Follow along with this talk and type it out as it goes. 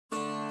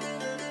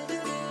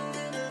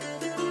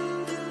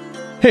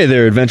Hey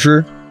there,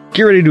 adventurer!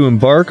 Get ready to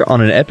embark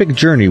on an epic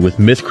journey with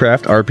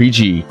Mythcraft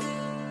RPG.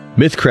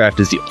 Mythcraft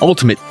is the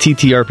ultimate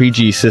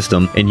TTRPG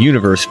system and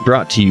universe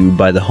brought to you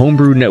by the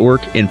Homebrew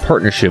Network in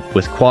partnership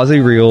with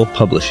Quasi-Real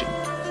Publishing.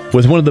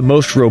 With one of the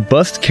most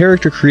robust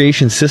character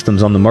creation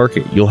systems on the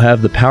market, you'll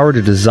have the power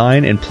to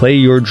design and play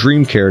your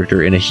dream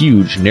character in a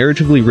huge,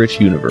 narratively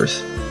rich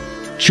universe.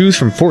 Choose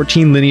from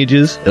 14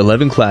 lineages,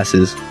 11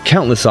 classes,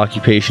 countless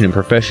occupation and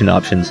profession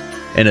options,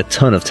 and a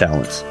ton of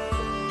talents.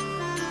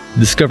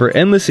 Discover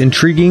endless,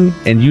 intriguing,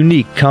 and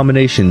unique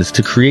combinations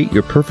to create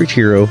your perfect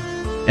hero,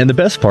 and the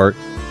best part,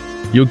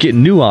 you'll get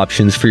new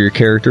options for your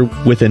character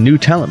with a new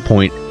talent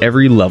point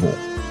every level.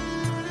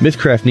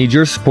 Mythcraft needs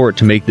your support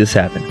to make this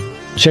happen.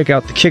 Check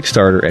out the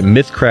Kickstarter at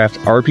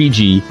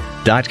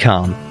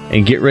mythcraftrpg.com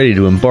and get ready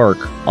to embark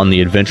on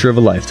the adventure of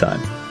a lifetime.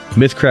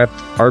 Mythcraft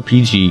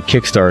RPG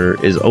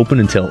Kickstarter is open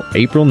until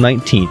April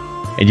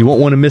 19th, and you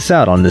won't want to miss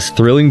out on this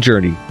thrilling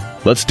journey.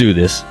 Let's do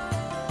this.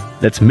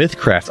 That's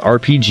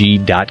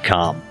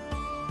mythcraftrpg.com.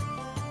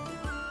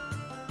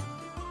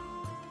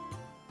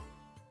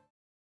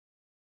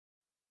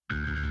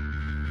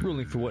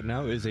 Rolling for What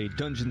Now is a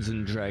Dungeons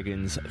 &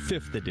 Dragons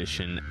 5th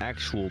edition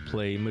actual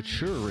play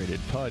mature rated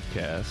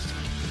podcast.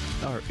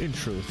 Our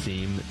intro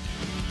theme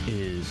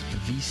is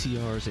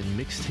VCRs and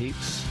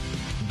Mixtapes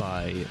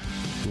by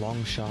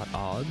Longshot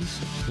Odds.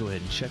 Go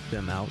ahead and check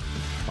them out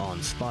on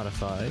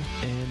Spotify.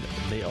 And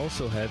they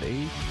also have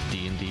a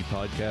D&D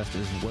podcast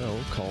as well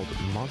called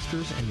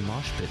Monsters and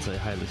Mosh Pits. I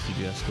highly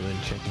suggest go ahead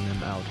and checking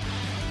them out.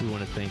 We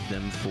want to thank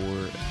them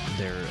for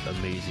their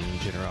amazing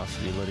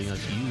generosity letting us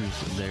use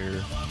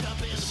their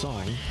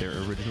song, their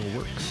original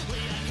works,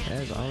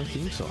 as our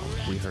theme song.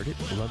 We heard it,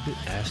 loved it,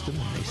 asked them,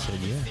 and they said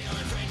yeah.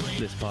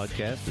 This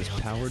podcast is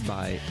powered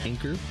by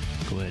Anchor.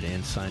 Go ahead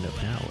and sign up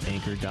now,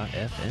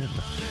 anchor.fm,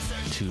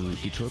 to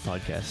get your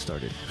podcast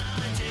started.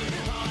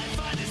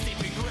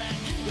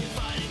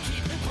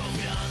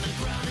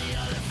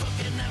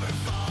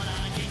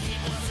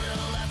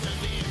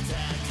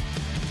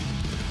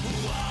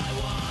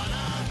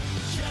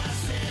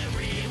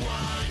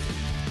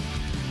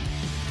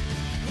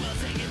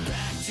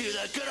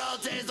 The good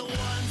old days, the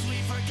ones we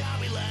forgot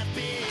we left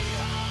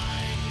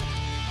behind.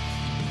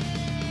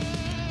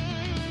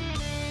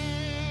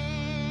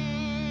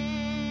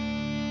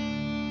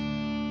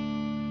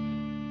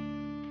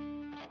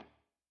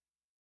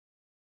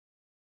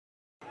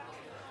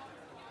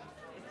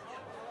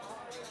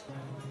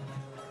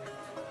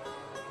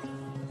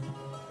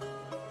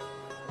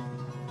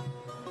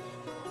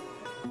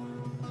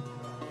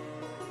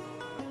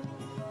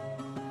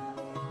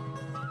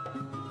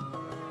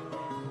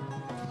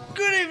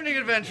 Good evening,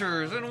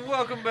 adventurers, and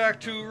welcome back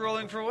to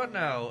Rolling for What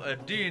Now, a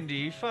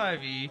D&D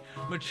 5e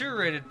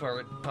mature-rated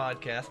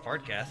podcast.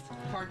 Bartcast.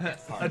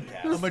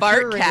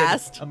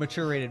 A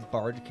mature-rated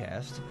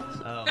bardcast.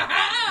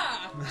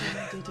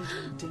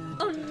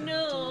 Oh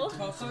no.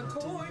 Toss a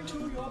coin to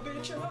your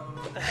bitch.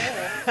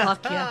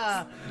 Fuck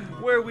yes.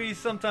 Where we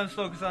sometimes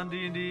focus on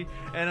D&D,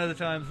 and other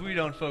times we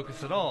don't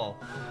focus at all.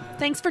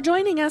 Thanks for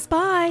joining us.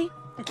 Bye.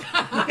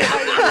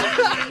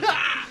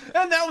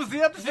 And that was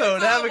the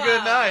episode. Have a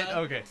good night.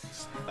 Okay.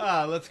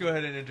 Let's go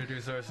ahead and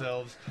introduce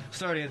ourselves,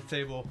 starting at the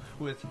table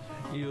with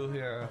you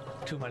here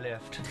to my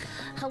left.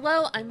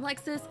 Hello, I'm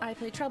Lexus. I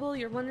play Trouble.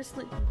 You're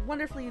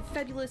wonderfully,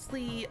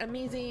 fabulously,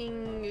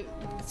 amazing,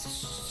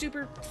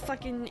 super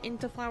fucking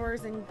into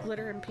flowers and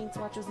glitter and paint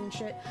swatches and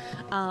shit.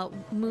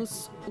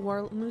 Moose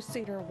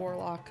Satyr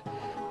Warlock,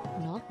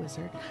 not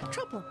wizard.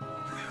 Trouble.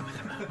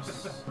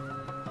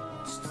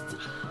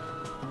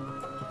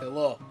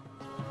 Hello.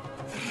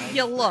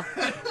 Yellow.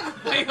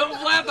 I am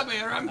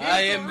Vladimir. I'm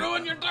here to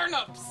ruin your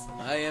turnips.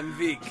 I am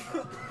Vic.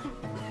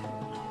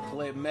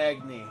 Play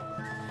Magni.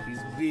 He's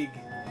big.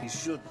 He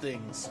shoot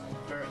things.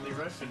 Apparently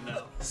Russian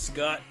now.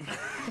 Scott.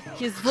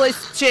 His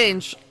voice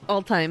change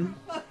all time.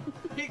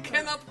 He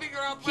cannot figure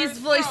out where His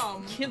it's voice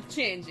from. keeps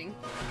changing.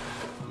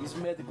 He's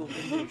medical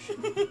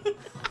condition.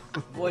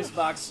 Voice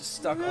box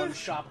stuck on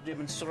shop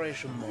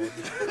demonstration mode.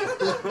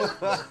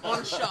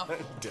 On shuffle.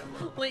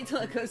 Wait till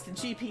it goes to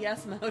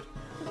GPS mode.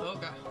 Oh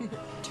god.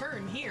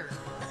 Turn here.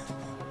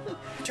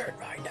 Turn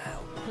right now.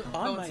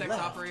 On On my sex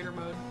left. operator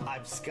mode.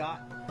 I'm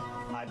Scott.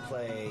 I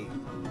play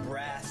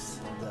Brass,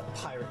 the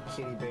pirate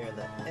kitty bear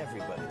that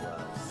everybody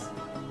loves.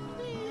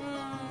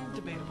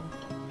 Debatable.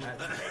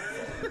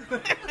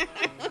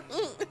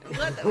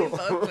 Glad that we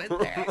both went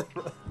there.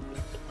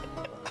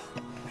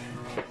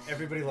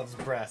 Everybody loves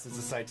Brass. It's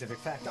a scientific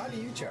fact. On to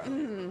you,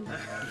 Charlie.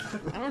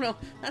 I don't know.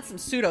 That's some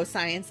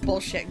pseudoscience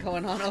bullshit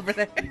going on over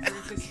there.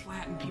 Earth is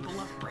flat and people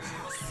love brass.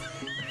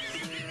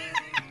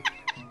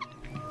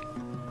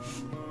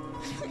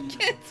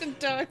 Cats and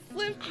dogs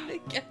live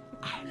together.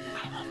 I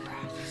love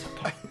brass.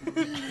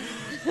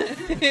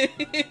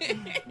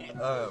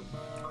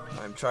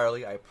 I'm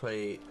Charlie. I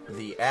play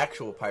the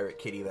actual pirate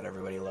kitty that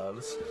everybody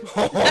loves.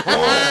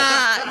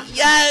 Ah,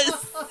 yes!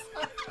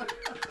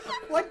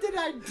 What did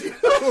I do?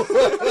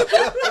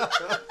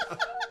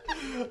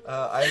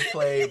 I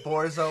play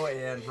Borzo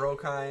and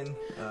Brokine.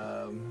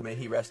 May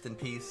he rest in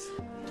peace.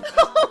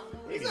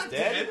 He's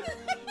dead.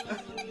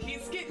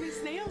 He's getting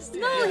his nails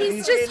done. No,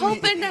 he's just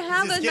hoping to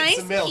have a nice,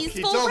 He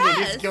peaceful told me he's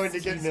rest. going to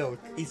get milk.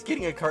 He's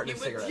getting a carton of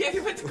cigarettes. Yeah, he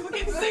went to go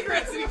get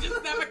cigarettes and he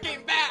just never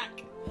came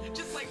back.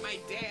 Just like my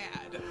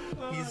dad.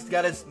 He's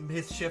got his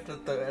shift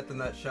at the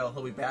nutshell.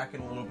 He'll be back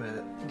in a little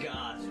bit.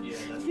 Gosh, yeah.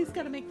 That's He's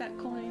got to make that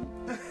coin.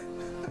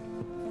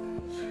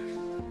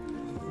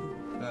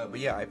 But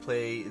yeah, I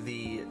play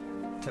the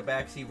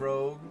Tabaxi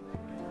Rogue,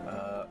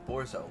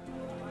 Borzo.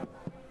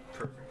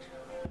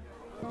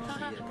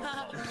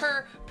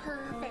 perfect.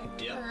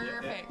 Perfect. Yep,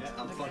 Perfect. yep.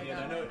 I'm funny.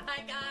 I know it.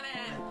 I got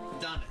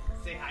it. Donna.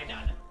 Say hi,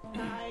 Donna.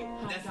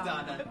 Hi. That's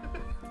Donna.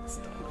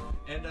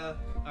 And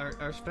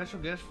our special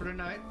guest for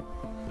tonight,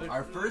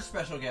 Our first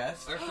special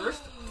guest. our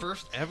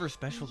first ever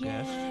special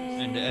guest,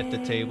 and at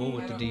the table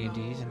with the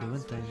D&Ds and doing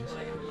things.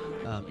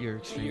 You're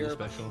extremely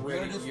special.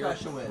 We're the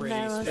specialist.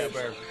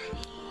 No.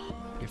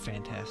 You're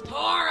fantastic.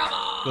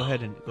 Horrible. Go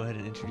ahead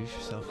and introduce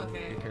yourself and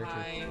Okay, your character.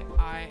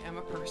 I am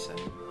a person.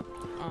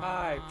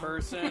 Hi,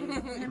 person.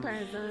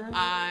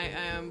 I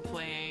am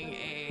playing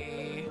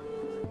a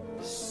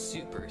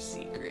super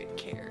secret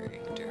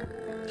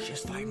character. She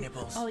has 5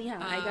 nipples. Oh yeah,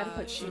 I gotta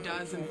put. She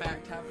does in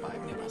fact have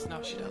 5 nipples.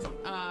 No, she doesn't.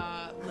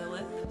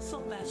 Lilith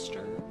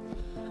Sylvester.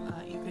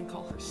 You can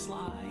call her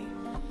Sly.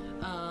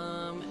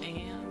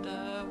 And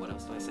what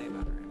else do I say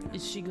about her?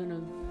 Is she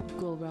gonna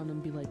go around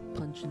and be like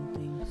punching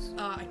things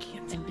I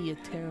can't tell and be a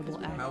terrible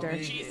How actor?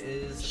 big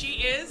is... She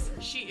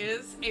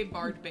is a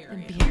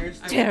barbarian. Here's,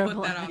 I will terrible.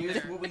 put that out here's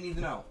there. what we need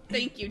to know.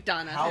 Thank you,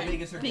 Donna. How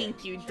big is her dick?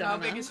 Thank you, Donna. How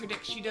big is her dick?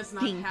 She does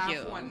not Thank have you.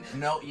 one.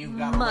 No, you've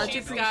got to Much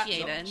roll.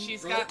 appreciated.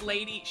 She's got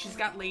lady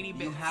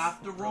bits. You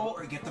have to roll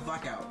or get the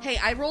fuck out. Hey,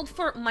 I rolled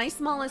for my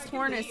smallest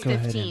horn is Go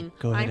ahead 15. and,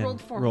 go ahead I rolled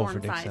and for roll horn for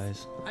dick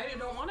size. I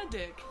don't want a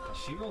dick.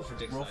 She rolls for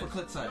dick Roll for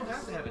clit size. You don't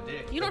have to have a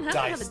dick. You don't have to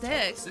have a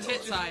dick.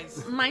 Tit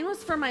size. Mine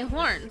was for my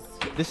horns.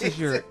 This is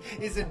your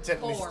He's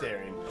intently 4.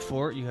 staring.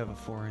 4. You have a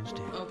 4-inch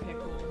dick. Okay,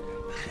 cool.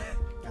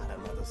 God,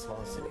 I'm not the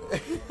smallest city.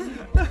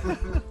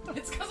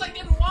 It's because I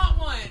didn't want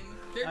one.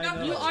 They're I not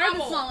know. You with are the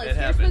trouble. smallest. It Yours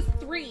happened. was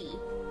 3.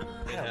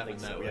 I don't happened think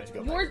so. that We way. have to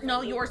go Yours, back.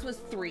 no, yours was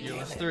 3. It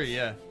was 3,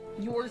 yeah.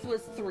 Yours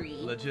was 3.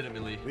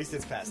 Legitimately. At least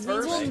it's past We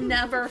will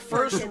never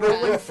First fucking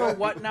ruling rest. for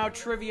What Now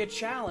Trivia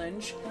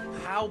Challenge.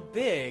 How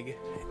big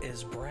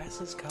is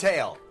Brass's cock?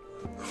 tail.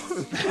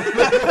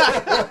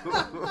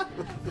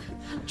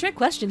 Trick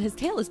question, his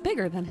tail is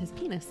bigger than his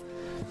penis.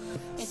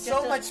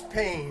 So much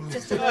pain.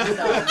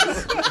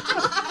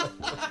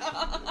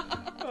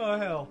 Oh,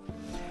 hell.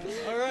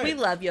 All right. We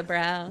love you,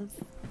 Brows.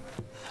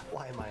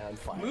 Why am I on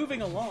fire?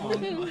 Moving along.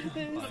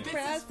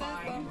 Brows is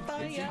fine. on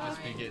fire. You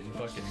just be getting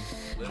fucking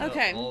lit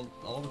Okay. up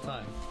all the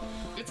time.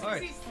 It's All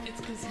right.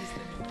 because he's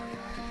the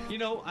new. You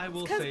know, I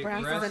will Because say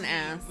Brass is an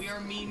ass. We are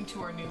mean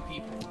to our new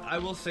people. I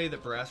will say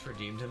that Brass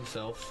redeemed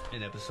himself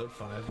in episode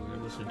 5. We were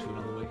listening to it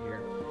on the way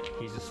here.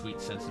 He's a sweet,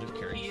 sensitive,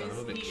 caring He son of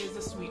a bitch. is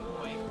a sweet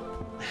boy.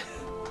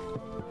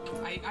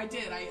 I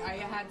did. I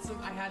had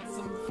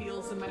some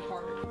feels in my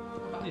heart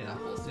about Yeah, that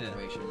whole yeah.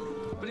 situation.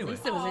 But At anyway,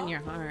 least it was in your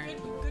heart.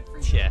 Good for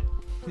you. yeah,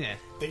 yeah.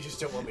 They just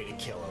don't want me to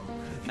kill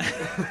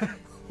him.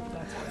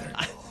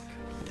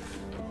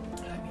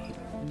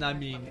 I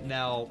mean,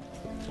 now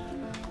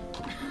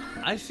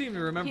I seem to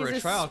remember He's a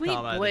a trial sweet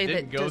combat boy that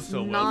didn't that go does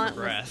so well not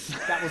for Brass.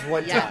 That was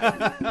one Yeah.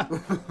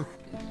 time.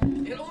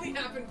 It only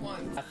happened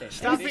once.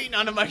 Stop beating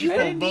on the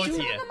microphone, both of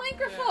You you. on the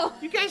microphone.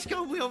 You guys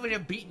go over there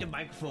beating the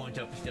microphones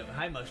up and stuff.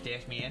 Hi,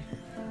 mustache man.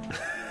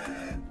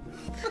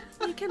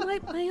 I can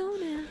wipe my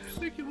own ass.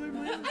 I can wipe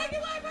my own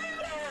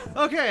ass.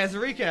 Okay, as a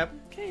recap,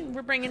 Okay,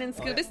 we're bringing in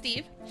Scuba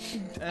Steve.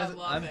 as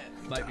love I it.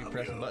 might be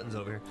pressing buttons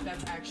over here.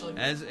 That's actually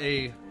As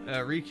a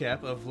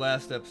recap of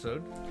last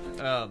episode,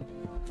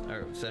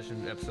 or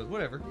session episode,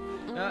 whatever.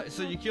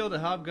 So you killed a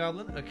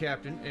hobgoblin, a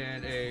captain,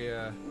 and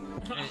a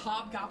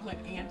hobgoblin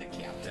and a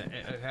captain.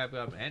 a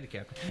hobgoblin and a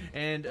captain.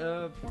 And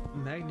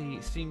Magni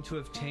seemed to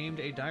have tamed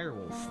a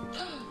direwolf.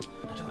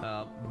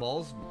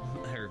 Balls.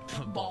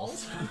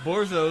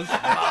 Borzo's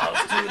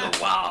To the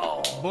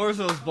wall.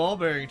 Borzo's ball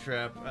bearing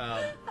trap.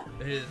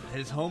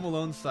 His Home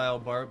Alone style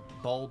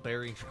ball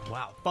bearing trap.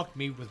 Wow, fuck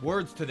me with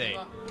words today.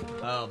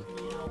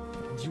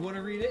 Do you want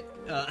to read it?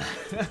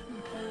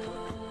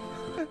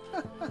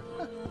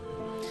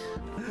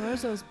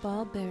 Borzo's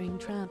ball-bearing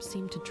traps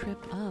seem to trip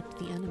up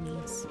the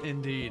enemies.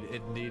 Indeed,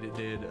 it did.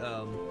 Did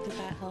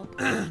that help?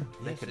 They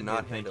Yes, could it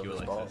not did. Thank handle you,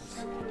 those Alexis.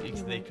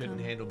 balls. They couldn't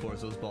handle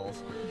Borzo's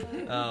balls.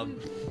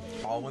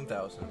 All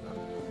 1,000 of them.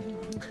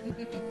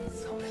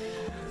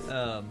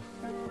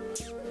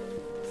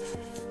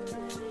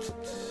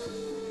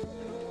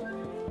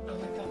 Oh,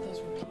 I thought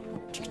those were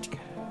people.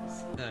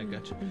 I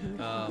gotcha.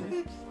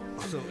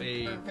 So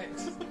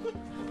Perfect.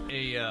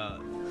 a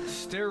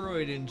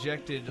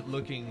steroid-injected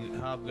looking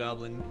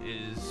hobgoblin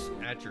is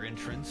at your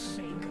entrance.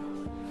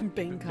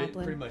 Bane Pretty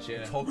Goblin. much,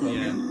 yeah. Hulk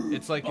Yeah.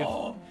 It's like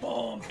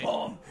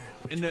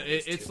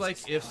it's like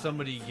if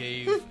somebody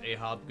gave a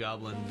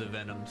hobgoblin the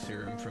venom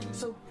serum from.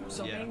 So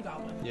Yeah. Bane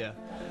Goblin. Yeah.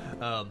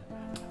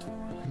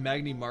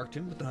 Magni marked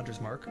him with the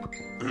hunter's mark.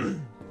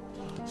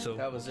 So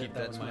That was we'll it. keep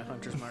That was in my mind.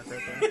 hunter's mark right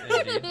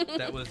there. Indeed.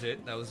 That was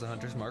it. That was the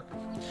hunter's mark.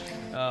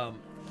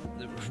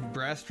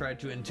 Brass tried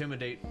to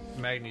intimidate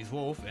Magni's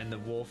wolf, and the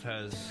wolf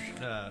has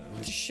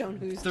Shown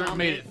who's made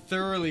dominant. it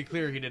thoroughly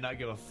clear he did not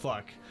give a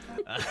fuck.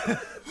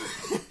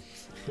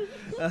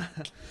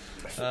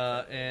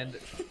 And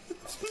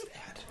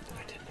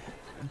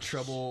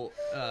Trouble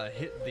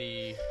hit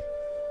the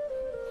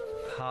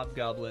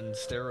hobgoblin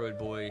steroid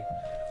boy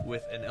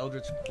with an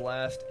Eldritch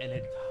Blast, and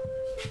it.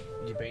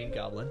 The Bane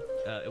Goblin.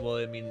 Well,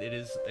 I mean, it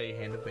is a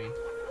Hand of Bane.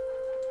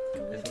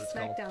 Go lay That's the what it's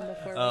smack called. down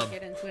before Um, we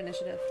get into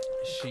initiative.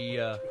 She,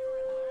 Go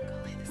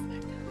lay the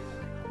smack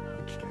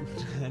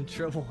down. and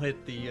Trouble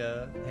hit the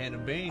Hand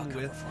of Bane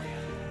with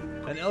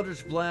an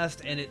Eldritch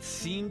Blast, and it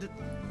seemed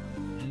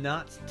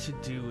not to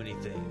do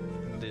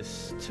anything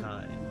this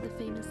time. The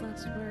famous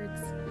last words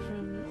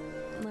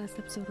from last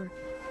episode were,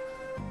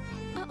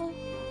 uh-oh.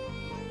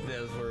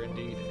 Those were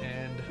indeed,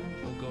 and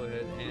we'll go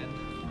ahead and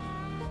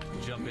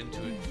jump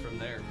into it from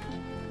there.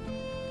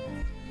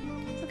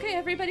 Okay,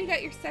 everybody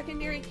got your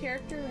secondary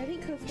character ready?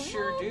 Cause we're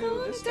Sure all do.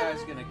 going This down.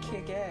 guy's gonna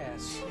kick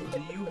ass. Do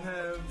you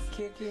have?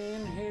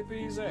 Kicking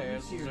hippies'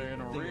 asses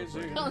and a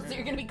risen. Oh, so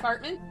you're gonna be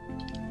Cartman?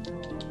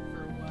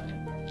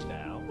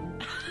 Now.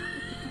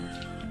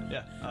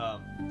 Yeah,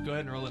 go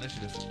ahead and roll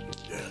initiative.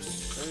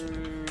 Yes.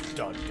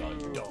 Dun dun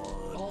dun.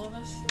 All of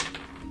us?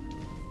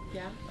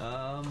 Yeah.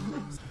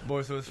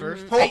 Borzo is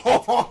first.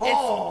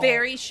 It's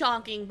very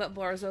shocking, but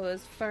Borzo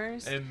is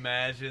first.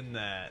 Imagine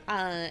that.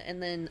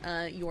 And then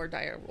your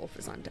dire wolf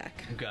is on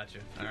deck. Gotcha.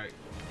 Alright.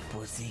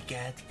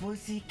 Pussycat,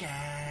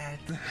 pussycat.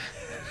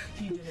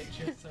 He did it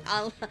just so.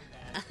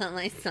 All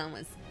I saw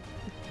was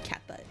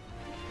cat butt.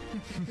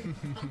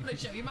 I'm gonna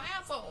show you my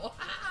asshole.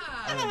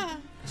 Ah!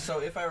 So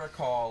if I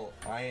recall,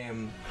 I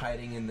am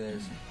hiding in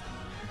this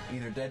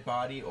either dead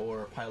body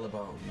or a pile of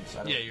bones. I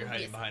don't Yeah, you're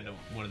hiding Yes. behind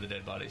one of the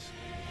dead bodies.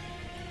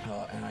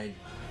 And I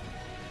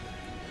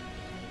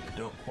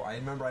don't. I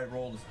remember I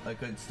rolled a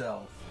good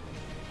stealth,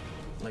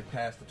 like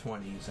past the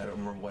 20s. I don't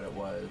remember what it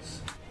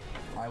was.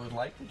 I would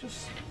like to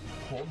just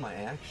hold my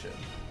action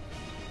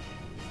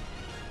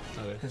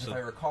Okay. because if I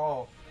So,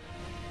 recall,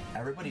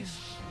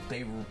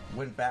 they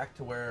went back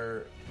to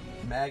where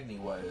Magni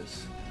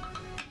was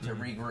to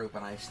regroup,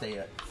 and I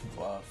stay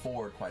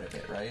forward quite a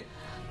bit, right?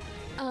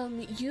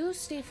 You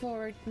stay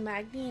forward.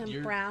 Magni and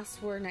You're-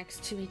 Brass were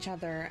next to each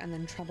other, and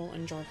then Trouble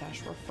and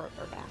Jorvesh were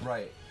further back.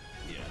 Right.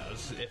 yeah,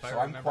 if I So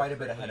I'm remember quite a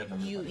bit correctly, ahead of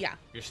everybody. Yeah,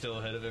 You're still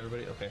ahead of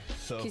everybody? Okay.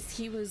 So, because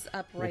he was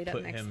up We'll right up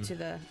put next him- to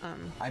the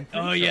I'm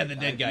Oh, pretty yeah, sure the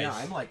dead guys. Yeah,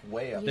 I'm like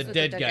way up. He's the with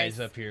dead the guy's guys.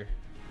 up here.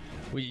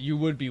 You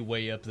would be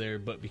way up there,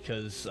 but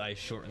because I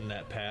shortened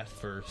that path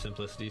for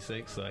simplicity's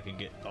sake, so I can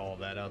get all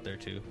that out there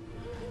too.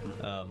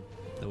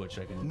 Which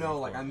I can. No, do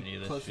like for I'm any of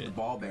this close to shit. the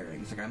ball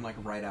bearings. Like I'm like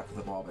right after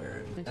the ball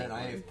bearing, Okay. and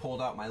I've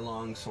pulled out my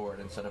long sword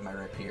instead of my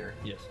rapier.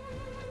 Yes.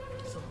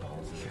 So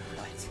balls.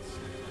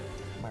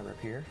 My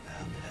rapier.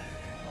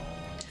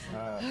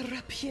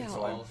 Rapier.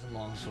 So I'm Balls and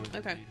long swords.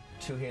 Okay. indeed.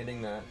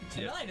 two-handing that,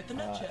 Tonight at the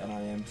nutshell. and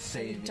I am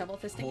saving, Double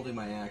fisting holding it?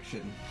 my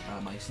action,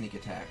 my sneak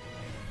attack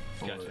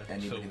for Gotcha.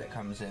 anybody So- that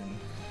comes in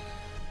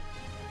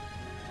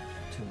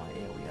to my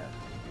area.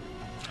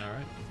 All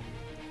right.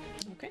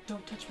 Okay.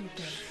 Don't touch me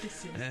there.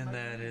 This is And my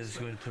that is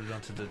going to put it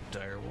onto the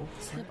dire wolf.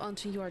 Slip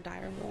onto your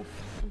dire wolf.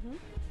 Mm-hmm.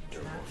 That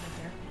right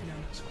there. No,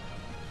 no, square.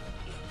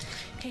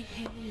 Hey,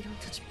 hey, you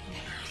don't touch me.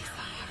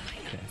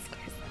 Okay.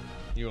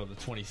 You rolled a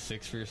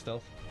 26 for your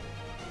stealth.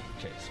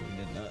 Okay, so we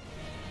did that.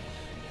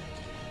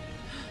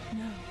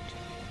 No.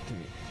 3.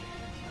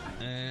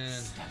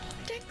 And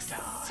Dexter.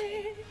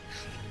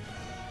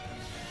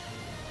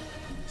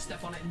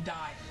 Step on it and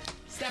die.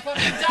 Step on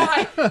it and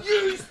die.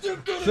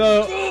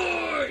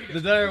 so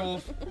the dire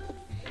wolf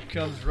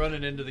comes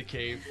running into the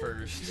cave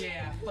first.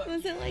 Yeah. Fuck.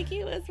 Was it like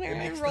he was wearing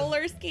makes the-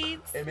 roller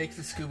skates? It makes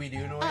the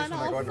Scooby-Doo noise On when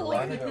all they're going to fours.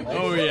 run. And they're like,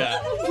 Oh yeah,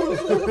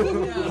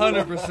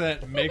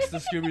 100% makes the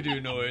Scooby-Doo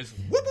noise.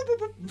 Whoop, whoop,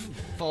 whoop, whoop,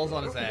 falls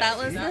on his ass. That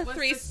was That the was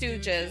Three the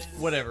Stooges.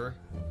 Whatever.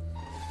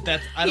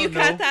 That's I You don't know.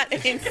 got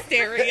that in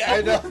stereo.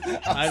 I know.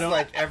 I don't-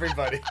 like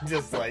everybody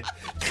just like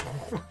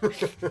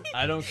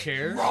I don't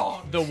care.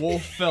 The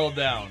wolf fell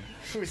down.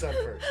 who's on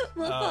first?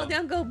 We'll fall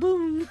down, go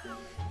boom.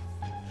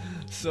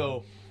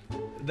 So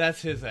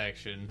that's his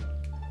action.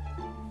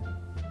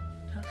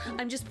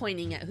 I'm just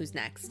pointing at who's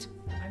next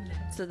I'm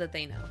next. so that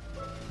they know.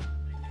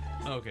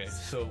 Okay,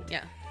 so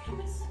Yeah.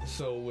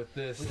 with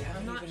this,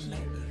 I'm not here.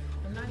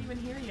 I'm not even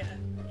here yet.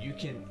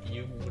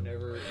 you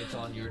whenever it's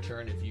on your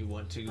turn, if you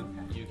want to,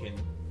 you can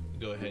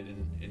go ahead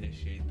and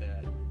initiate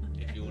that.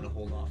 If you want to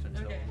hold off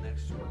until Okay.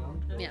 next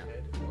round, go Yeah.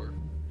 ahead. Or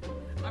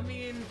I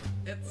mean,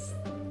 it's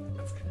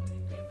gonna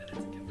take me a minute to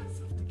get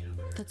myself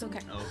together. That's okay.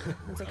 okay,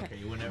 That's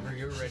okay. whenever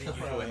you're ready, you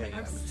go ahead.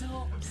 I'm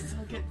still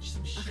getting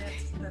some shit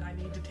that I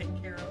need to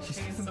take care of. Just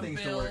Paying some some things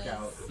to bills. work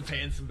out.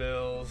 Paying some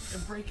bills.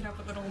 And breaking up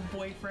with an old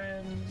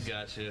boyfriend.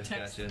 Gotcha, Texting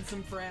gotcha.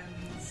 some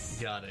friends.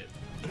 Got it.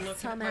 Looking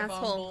Some at my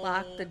asshole Bumble,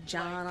 locked the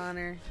John on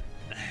her.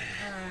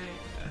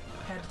 Alright.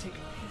 Had to take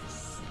a piss.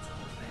 It's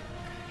all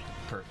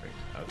there. Perfect.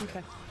 Okay.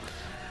 Okay.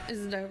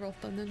 Is it a roll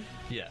fun then?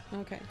 Yeah.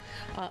 Okay.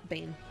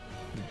 Bane.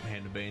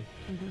 Hand to Bane.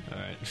 All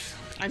right.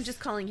 I'm just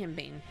calling him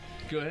Bane.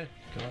 Go ahead.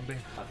 Go on, Bane.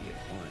 I'll get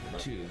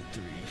 1, 2,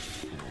 3,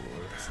 4.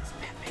 This is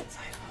Batman's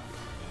iPhone.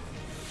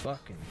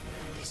 Fucking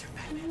These are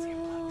Batman's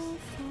earplugs. Roll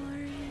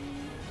for it.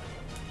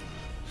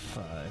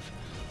 5.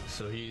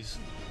 So he's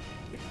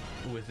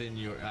within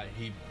your.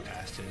 He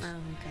passed his. Oh,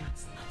 okay.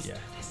 Yeah.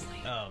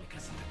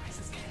 Because otherwise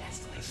it's gonna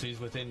escalate. So he's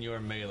within your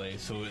melee.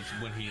 So it's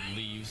when he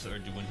leaves or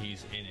when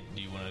he's in it.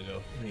 Do you want to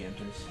go? When he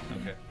enters.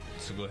 Okay.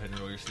 So go ahead and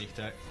roll your sneak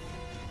attack.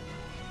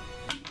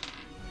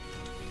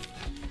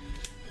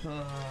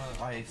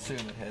 I assume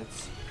it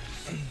hits.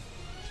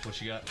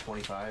 What you got?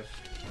 25.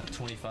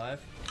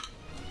 25.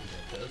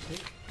 That does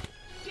hit.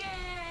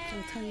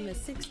 I'll tell you a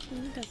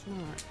 16 does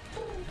not.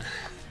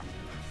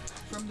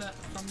 From the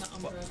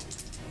umbrella.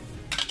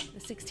 The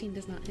 16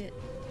 does not hit.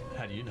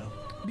 How do you know?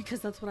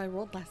 Because that's what I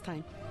rolled last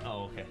time.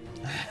 Oh, okay.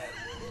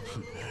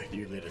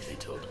 You literally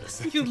told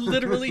us. You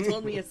literally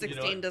told me a 16 You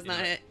know what? does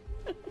not hit.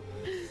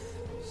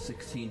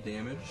 16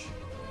 damage.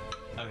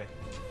 Okay.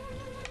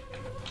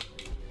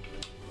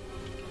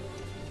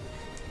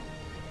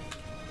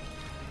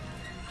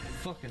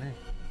 Fucking A.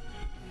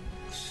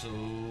 So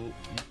you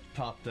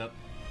popped up,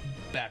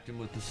 backed him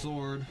with the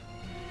sword.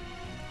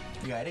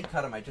 Yeah, I didn't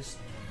cut him. I just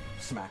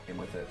smacked him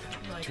with it.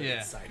 Like,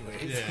 Yeah.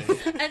 Sideways.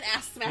 Yeah. An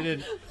ass smack.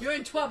 You you're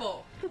in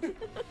trouble.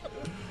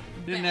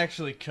 didn't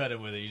actually cut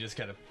him with it. You just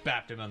kind of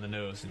bapped him on the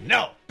nose. And,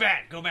 no,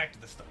 bad. Go back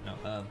to the stuff.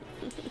 No.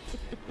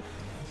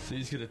 So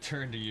he's gonna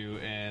turn to you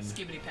and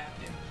Skibbity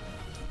papped him.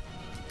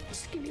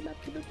 Skinny bop,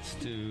 skinny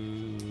bop.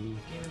 do.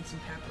 Gave him some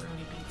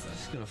pepperoni pizza.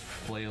 Just gonna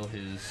flail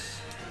his.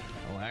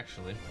 Oh,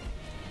 actually.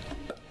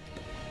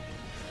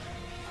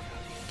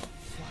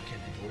 Fucking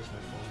A, where's my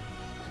phone?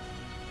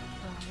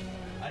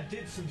 I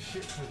did some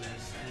shit for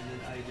this, and then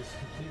I just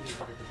completely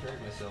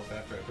prepared myself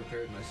after I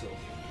prepared myself.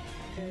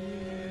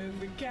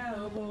 Every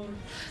cowboy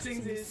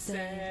sings his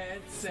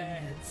sad,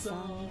 sad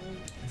song.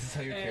 This is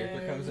how your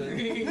character comes in.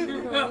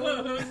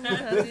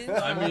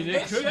 I mean,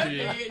 it could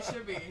be. It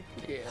should be.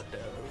 Yeah, it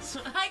does.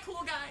 Hi,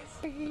 cool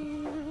guys.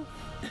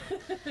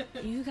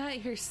 You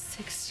got your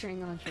 6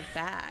 string on your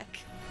back.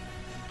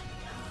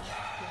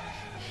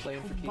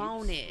 Playing for keeps.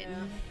 Won't it?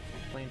 Yeah.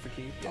 Playing for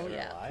keeps. Oh Dead or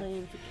yeah, alive.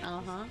 playing for,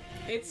 uh-huh.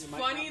 It's You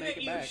might funny not make that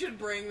it you back. should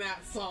bring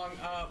that song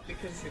up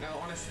because, you know,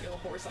 on a steel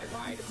horse I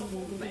ride. It's a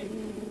whole thing.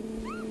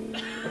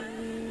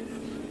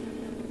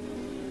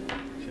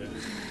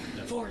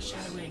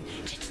 Foreshadowing.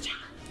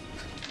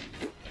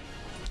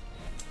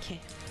 Okay,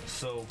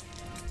 So,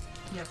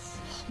 Yes.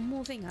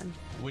 moving on.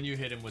 when you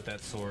hit him with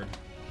that sword,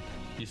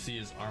 you see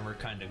his armor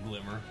kind of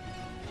glimmer,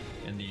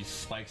 and these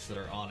spikes that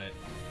are on it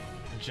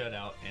jut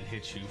out and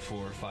hit you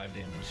for 5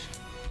 damage.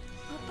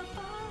 What the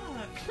fuck?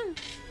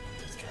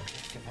 Just gotta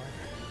pick him harder.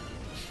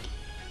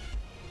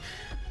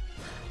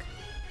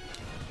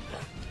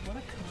 What a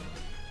cunt.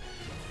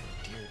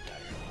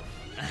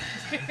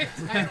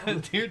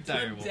 Dear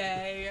direwolf.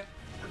 Today.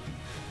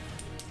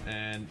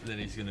 And then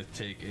he's gonna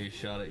take a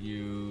shot at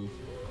you.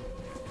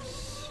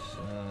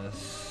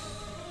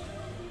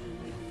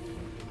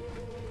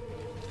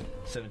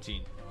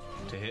 17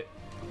 to hit.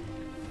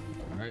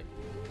 Alright.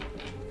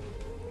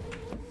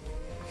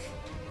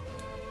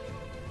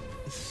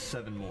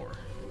 7 more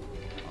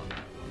on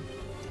that one.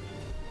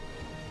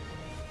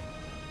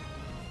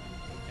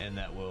 And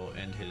that will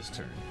end his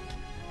turn.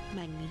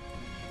 Magni.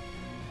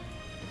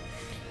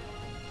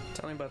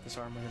 Tell me about this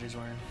armor that he's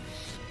wearing.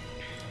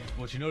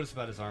 What you notice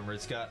about his armor,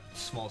 it's got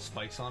small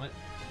spikes on it.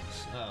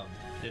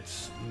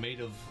 It's made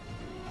of.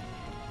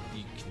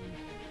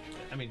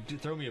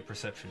 Throw me a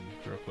perception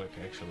real quick,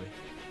 actually.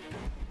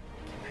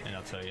 And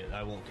I'll tell you,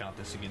 I won't count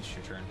this against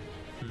your turn.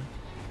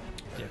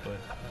 Yeah, go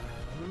ahead.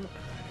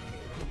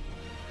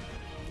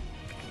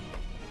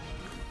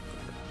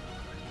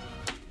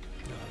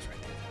 No, it's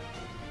right there.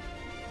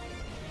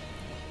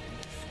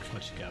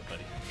 What you got,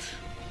 buddy?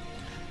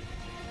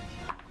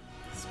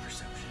 It's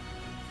perception.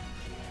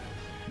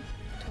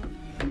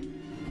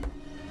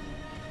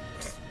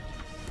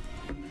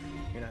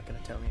 You're not gonna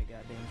tell me a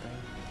goddamn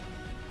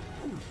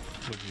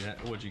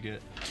What'd you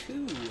get?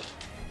 thing.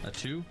 2. A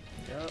 2?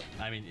 Yep.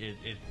 I mean,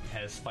 it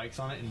has spikes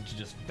on it, and you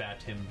just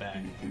bat him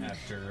back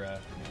after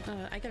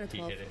I got a he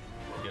 12. hit it.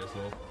 You guys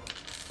will.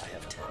 I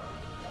have 10.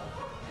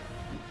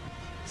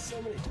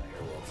 So many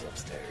dire wolves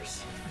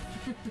upstairs.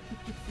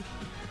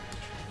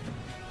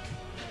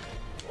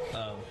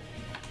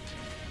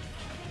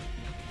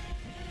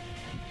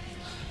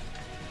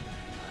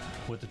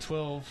 With the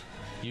 12,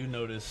 you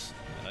notice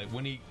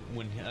when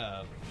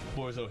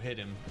Borzo hit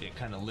him, it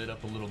kind of lit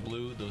up a little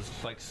blue. Those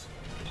spikes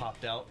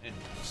popped out and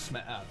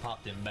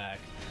popped him back,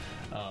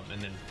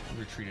 and then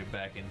retreated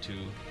back into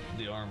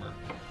the armor.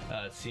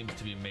 It seems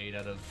to be made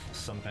out of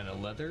some kind of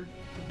leather.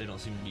 They don't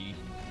seem to be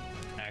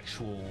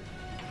actual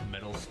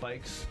metal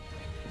spikes,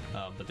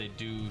 but they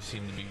do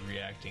seem to be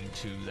reacting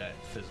to that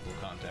physical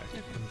contact.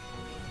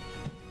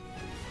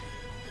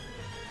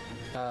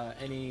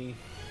 Any...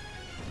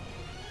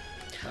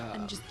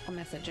 And just I'll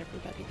message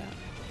everybody that.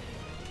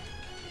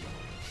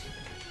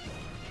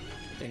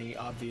 Any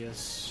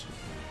obvious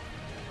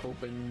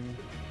hoping.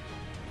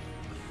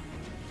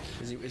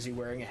 Is he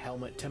wearing a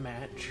helmet to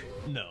match?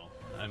 No,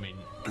 I mean,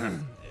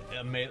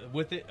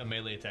 with it, a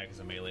melee attack is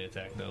a melee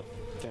attack, though.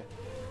 Okay.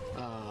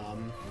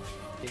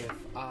 If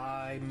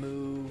I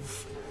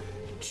move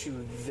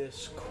to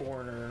this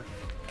corner,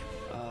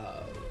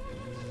 on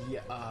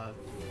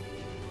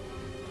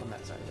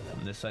that side of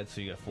On it. this side,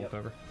 so you got full Yep.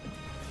 cover.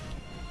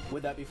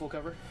 Would that be full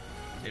cover?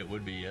 It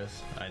would be,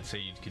 yes. I'd say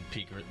you could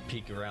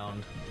peek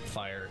around,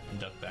 fire, and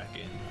duck back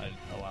in. I'd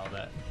allow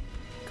that.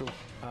 Cool.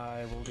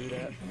 I will do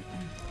that.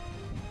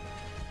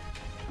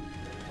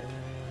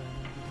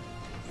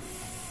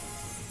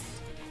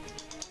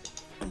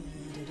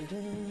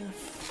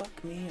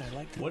 Fuck me, I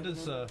like to. What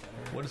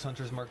does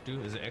Hunter's Mark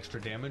do? Is it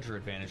extra damage or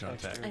advantage on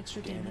attack?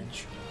 Extra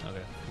damage.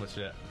 Okay, what's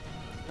that?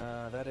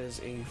 That is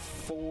a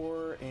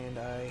 4, and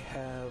I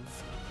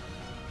have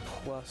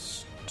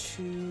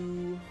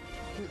 +2.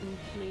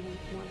 Maybe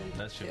more than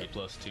That should be +2,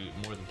 more than +2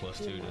 more than plus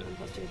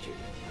 2 to shoot.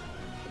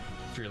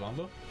 for your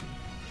longbow.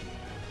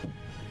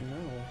 No.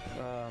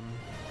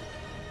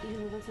 You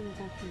know, that's an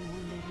attack from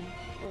one, baby.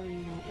 Or,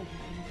 you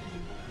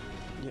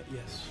know,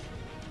 Yes.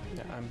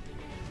 Yeah,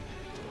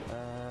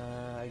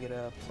 I get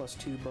a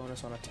 +2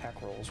 bonus on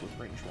attack rolls with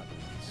ranged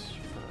weapons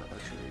for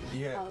archery.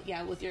 Yeah. Oh,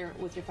 yeah, with your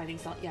fighting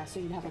style. Yeah, so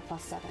you'd have a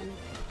 +7.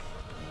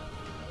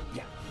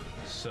 Yeah.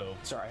 So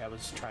Sorry, I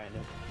was trying to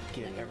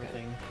get No, you're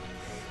everything.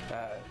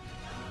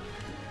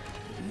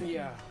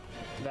 Yeah,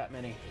 that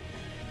many.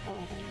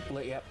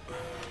 11. Yep,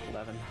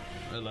 11.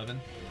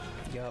 11.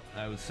 Yep.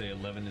 I would say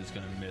 11 is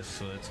going to miss,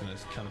 so it's going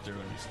to come through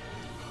and just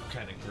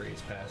kind of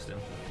graze past him.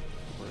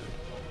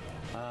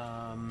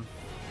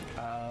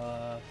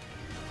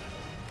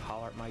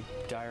 Holler at my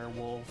dire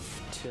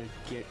wolf to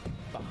get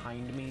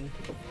behind me.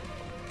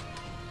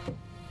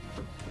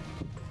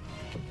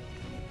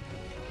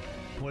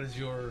 What is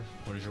your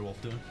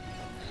wolf doing?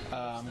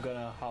 I'm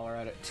gonna holler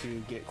at it to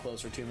get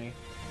closer to me.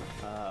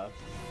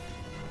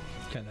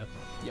 Kind of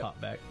Yep. pop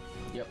back.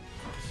 Yep.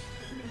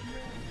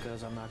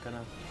 Because I'm not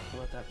gonna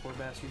let that poor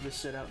bastard just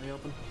sit out in the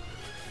open.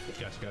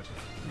 Gotcha.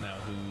 Now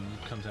who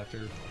comes after?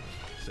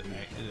 Is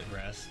it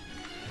Brass?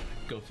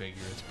 Go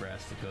figure, it's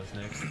Brass that goes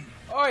next.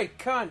 Oi,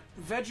 cunt!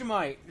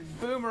 Vegemite!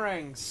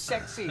 Boomerang!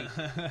 Sexy!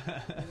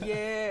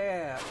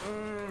 Yeah!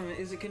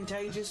 Is it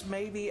contagious?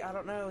 Maybe. I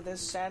don't know.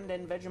 There's sand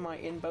and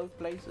Vegemite in both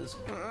places.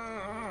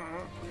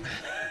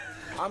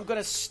 I'm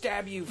gonna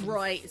stab you.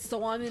 Right,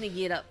 so I'm gonna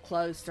get up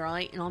close,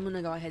 right? And I'm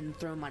gonna go ahead and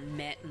throw my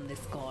net in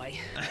this guy.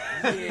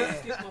 Yeah.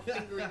 Stick my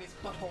finger in his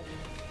butthole.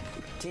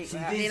 Take See,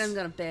 that. And then I'm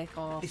gonna back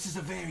off. This is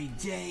a very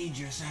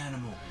dangerous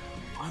animal.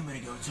 I'm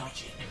gonna go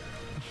touch it.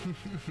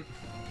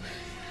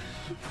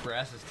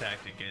 Brass's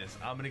tactic is,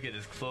 I'm going to get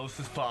as close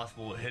as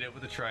possible, hit it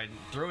with a trident,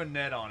 throw a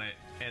net on it,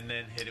 and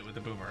then hit it with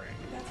a boomerang.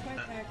 That's my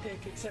tactic,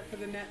 except for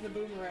the net and the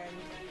boomerang.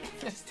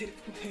 Just did it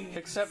for things.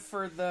 Except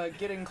for the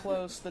getting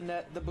close, the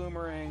net, the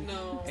boomerang.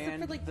 No. Except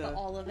and for like the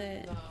all of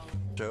it.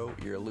 Joe,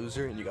 you're a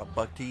loser and you got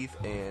buck teeth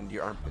and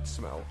your armpits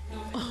smell.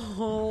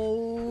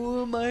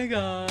 Oh my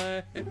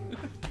god.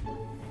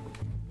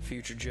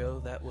 Future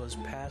Joe, that was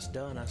past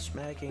Donna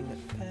smacking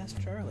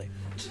past Charlie.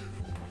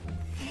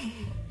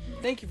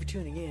 Thank you for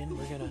tuning in.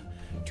 We're gonna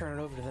turn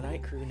it over to the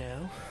night crew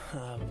now.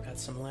 We've got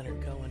some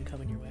Leonard Cohen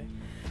coming your way,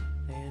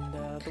 and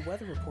the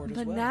weather report as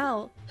But well.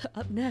 now,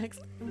 up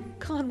next,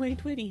 Conway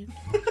Twitty.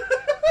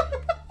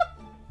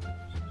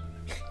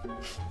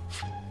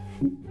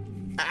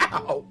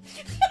 Ow!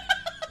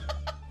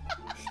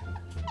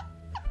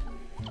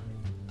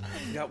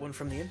 Got one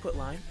from the input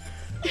line.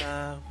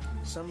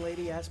 Some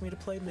lady asked me to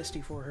play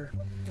Misty for her,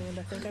 and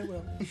I think I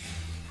will.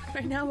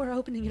 Right now, we're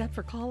opening it up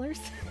for callers.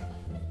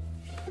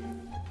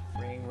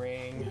 Ring,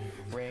 ring,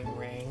 ring,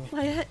 ring.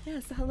 Why,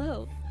 yes,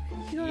 hello.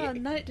 You're Yeah.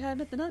 on Nighttime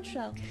at the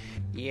Nutshell.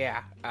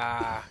 Yeah.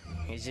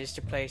 Is this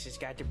the place that's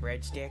got the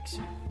breadsticks?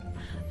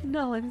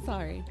 No, I'm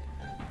sorry.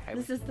 I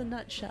This is the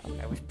Nutshell.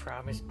 I was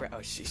promised bread.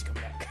 Oh, she's come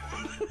back.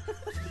 I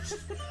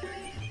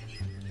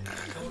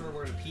wonder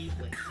where the pea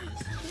place is.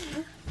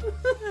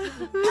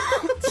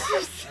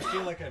 I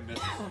feel like I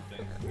missed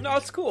something. No,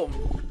 it's cool.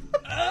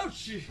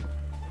 Ouchie!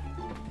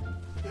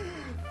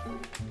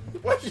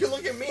 Why'd you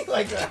look at me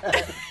like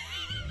that?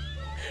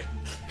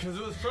 Because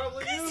it was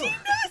probably you! Knows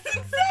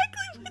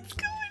exactly what's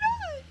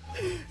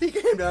going He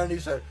came down and he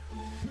said,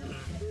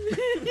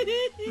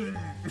 on.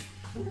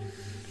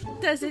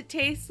 Does it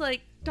taste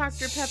like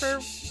Dr.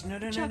 Pepper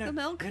No. chocolate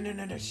milk?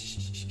 No.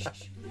 Shh. Let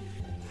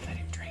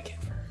him drink it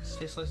first.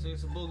 Tastes like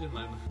there's a bug in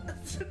my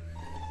mouth.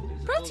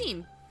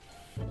 Protein.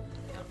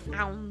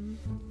 Ow.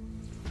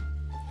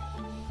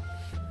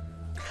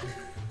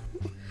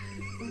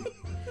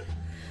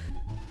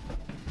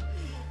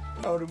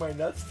 how do my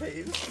nuts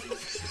taste?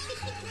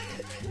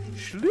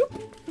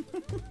 Schloop.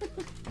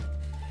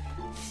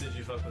 Did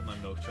you fuck with my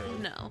milk, Charlie?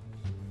 No.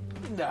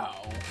 No.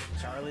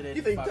 Charlie didn't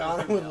You think fuck Donna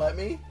with your would let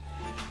me?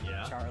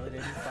 Yeah. Charlie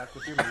didn't fuck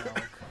with your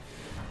milk.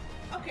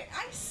 Okay,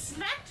 I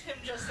smacked him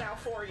just now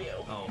for you.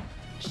 Oh.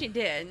 She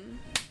did.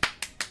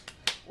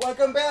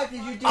 Welcome back,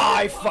 did you do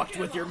I it? fucked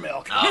with your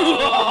milk.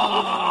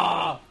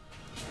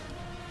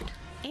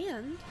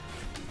 And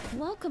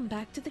Welcome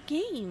back to the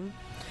game.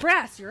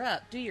 Brass, you're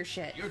up. Do your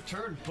shit. Your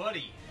turn,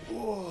 buddy.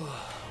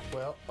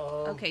 Well,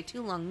 Okay,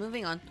 too long.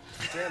 Moving on.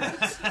 damn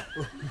it.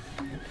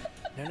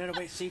 No,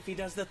 wait, see if he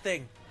does the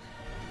thing.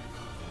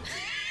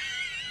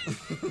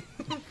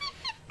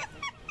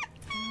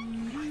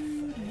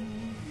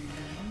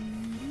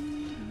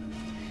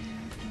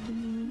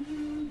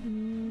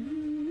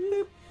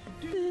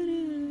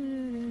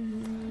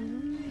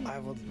 I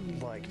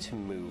would like to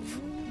move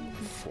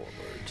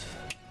forward.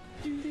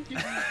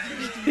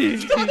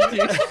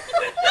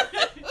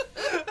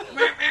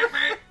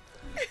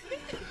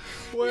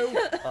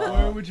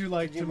 Where would you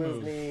like to move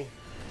move? me?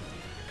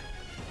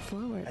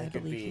 Forward, I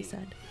could believe he be-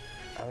 said.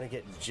 I'm gonna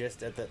get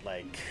just at that,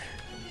 like,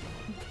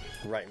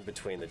 right in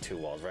between the two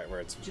walls, right where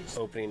it's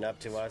opening up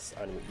to us.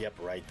 Yep,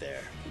 right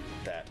there.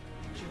 That.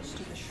 Just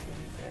to the shore.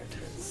 There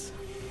it is.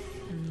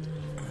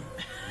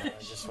 I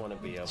just want to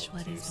be able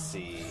What to is that?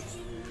 see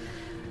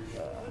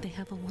They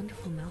have a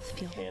wonderful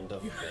mouthfeel. Hand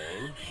of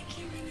Bane.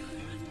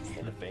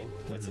 Hand of Bane?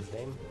 What's his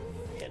name?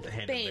 Hand of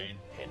Hand of Bane. Bane.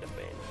 Hand of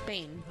Bane.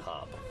 Bane.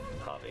 Hobby.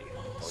 I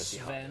want to see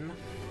Sven.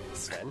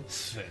 Sven?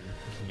 Sven.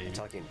 Maybe. I'm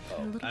talking. A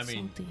Oh, little I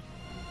mean- salty.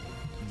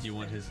 Do you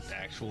want his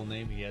actual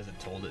name? He hasn't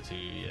told it to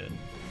you yet.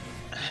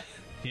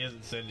 He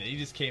hasn't said it. He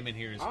just came in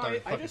here and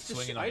started fucking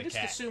swinging on I the just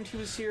cat. assumed he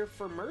was here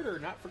for murder,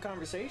 not for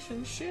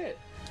conversation. Shit.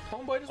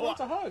 Homeboy just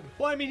wants a hug.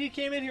 Well, I mean, he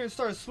came in here and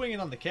started swinging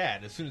on the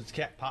cat as soon as the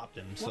cat popped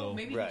him. So Well,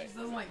 maybe Right. he just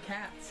doesn't like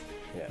cats.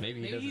 yeah.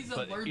 maybe he maybe he's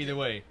doesn't. But allergic. either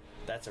way,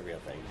 That's a real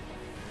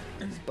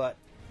thing. But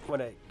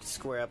when I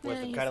square up with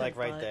Yeah, him, you kind of said like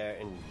right butt. there,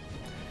 and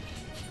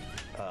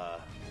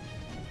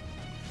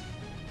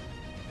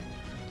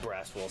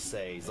Brass will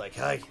say, he's like,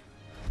 "Hey,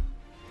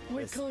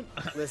 listen,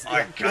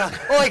 Oi, cunt."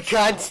 Oi,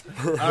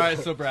 cunt! all right.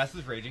 So Brass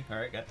is raging. All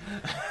right, got.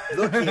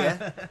 Look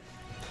here.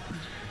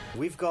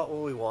 We've got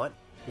what we want.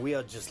 We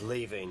are just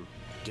leaving.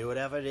 Do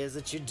whatever it is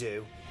that you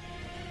do.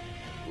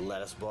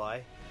 Let us by,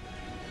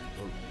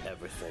 and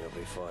everything will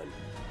be fine."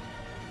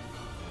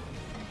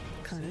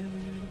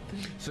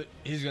 So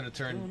he's gonna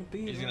turn.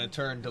 He's gonna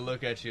turn to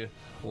look at you,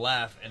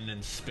 laugh, and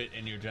then spit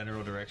in your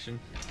general direction.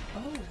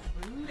 Oh,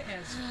 rude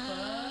as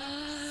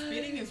fuck.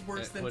 Spitting is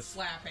worse than what's-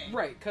 slapping.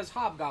 Right, because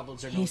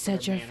hobgoblins are He known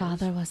said for your their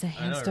father manners. was a I know,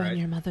 hamster right? and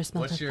your mother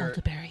smelled What's of your-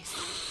 elderberries.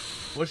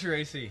 What's your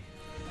AC?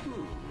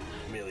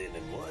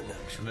 1,000,001,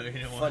 actually.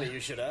 1,000,001. Funny you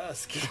should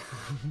ask.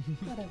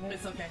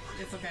 It's okay.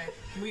 It's okay.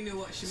 We knew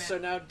what she meant. So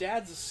now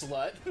Dad's a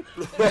slut.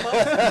 Mom's a drunk.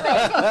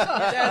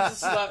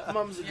 Dad's a slut.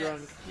 Mom's a Yes.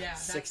 drunk. Yeah,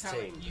 that's how it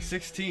 16. used.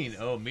 16.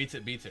 Oh, meets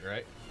it, beats it,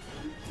 right?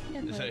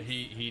 Yeah, So but-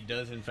 he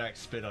does in fact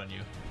spit on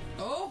you.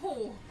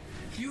 Oh,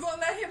 you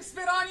gonna let him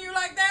spit on you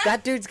like that?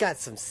 That dude's got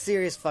some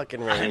serious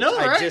fucking range. know,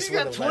 right? just He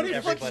got want to 20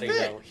 let foot everybody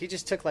spit. know. He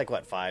just took like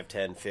what, 5,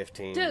 10,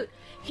 15 Dude,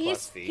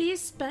 plus feet. he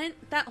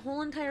spent that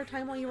whole entire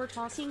time while you were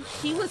talking,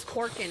 he was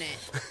corking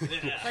it.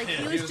 Like,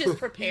 he was just He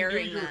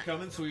preparing knew you were that.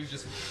 coming, so he was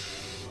just.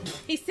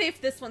 He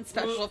saved this one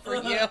special for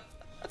you.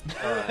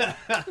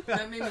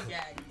 That made me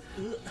gag.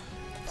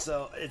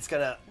 So it's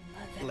gonna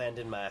land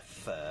in my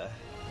fur.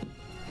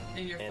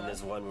 In your And phone.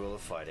 there's one rule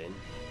of fighting: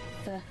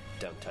 The-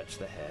 don't touch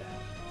the hair.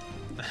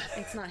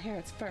 It's not hair,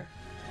 it's fur.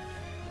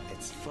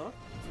 It's Fuck.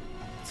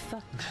 It's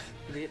fur.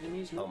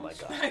 Vietnamese noodles. oh my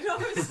god, I know.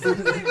 I was still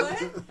like,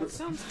 what? That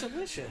sounds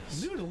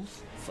delicious.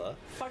 Noodles. fur.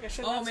 Fuck, I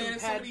should Oh have man, some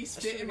if pad. somebody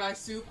spit in my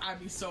soup, I'd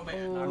be so mad.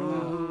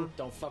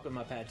 Don't fuck with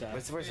my pad thai.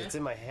 What's the worst? It's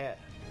in my hair.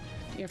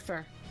 Your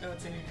fur. Oh,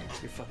 it's in your hair.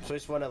 You're fucking. So I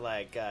just want to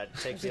like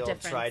take There's the a old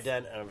difference.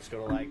 trident and I'm just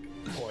gonna like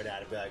pour it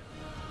out and be like,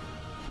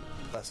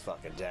 let's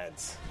fucking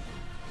dance.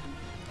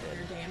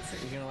 You're dancing.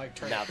 You're gonna like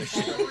turn. Now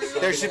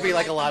there should be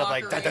like a lot of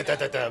like da da da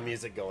da da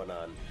music going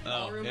on.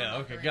 Oh, yeah,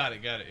 okay, got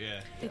it,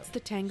 yeah. It's the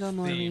tango,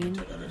 Maureen.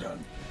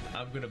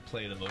 I'm gonna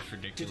play the most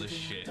ridiculous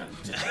shit.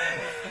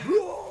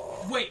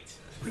 Wait.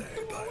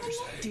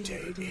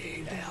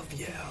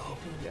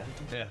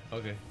 Yeah,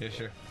 okay, yeah,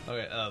 sure.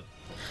 Okay,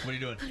 what are you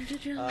doing?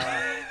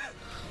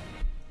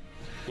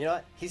 You know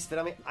what? He spit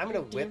on me. I'm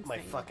gonna whip my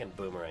dancing. fucking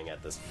boomerang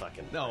at this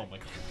fucking. Oh my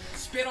god.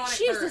 Spit on it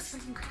Jesus.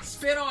 first.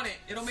 Spit on it.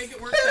 It'll make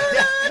it work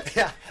better.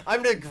 Yeah,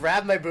 I'm gonna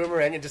grab my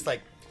boomerang and just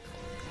like.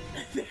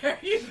 There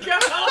you go.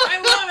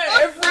 I love it.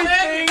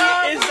 Everything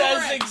Let's is go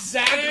as for it.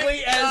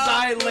 exactly as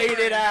I laid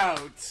it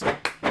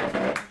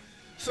out.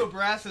 So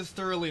Brass has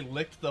thoroughly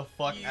licked the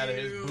fuck out of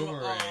his You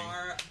boomerang.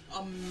 are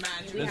a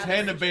magic. His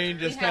hand of Bane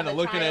just have kind of a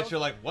looking at child. you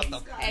like, what the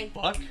Hey.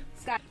 fuck?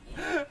 Scott,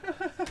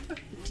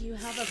 do you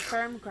have a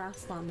firm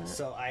grasp on that?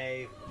 So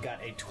I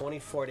got a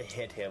 24 to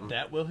hit him.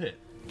 That will hit.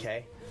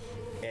 Okay.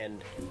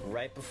 And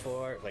right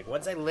before, like,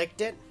 once I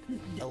licked it,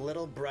 a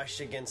little brush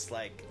against,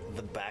 like,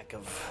 the back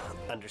of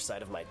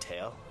underside of my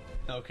tail.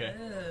 Okay.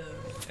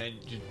 And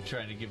you're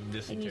trying to give him And you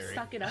dysentery.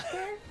 stuck it up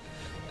there?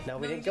 No,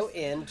 we No, didn't go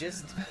in,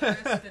 just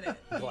Rested it.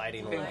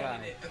 gliding Pink away.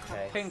 eye.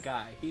 Okay. Pink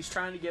eye. He's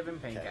trying to give him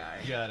pink Okay.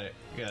 eye. Got it.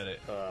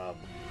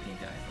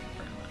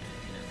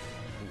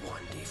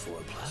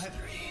 1d4 plus 3.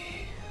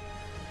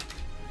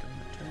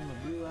 Turn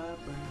the blue eye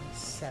brown.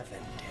 7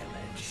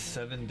 damage.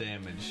 7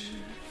 damage.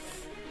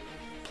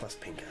 Plus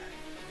pink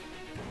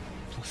eye.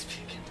 Plus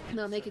bacon.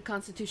 No, make a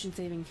Constitution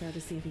saving throw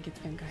to see if he gets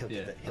pink eye.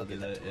 Yeah, I'll do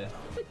that. Yeah.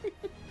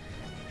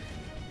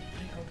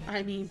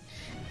 I mean,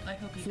 I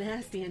hope it's he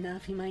nasty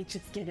enough. He might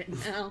just get it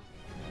now.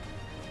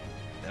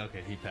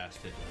 Okay, he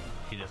passed it.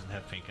 He doesn't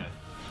have pink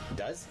eye.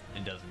 Does?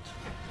 It doesn't.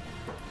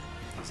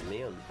 He's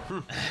immune.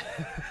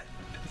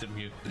 It's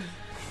immune.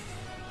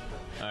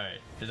 All right,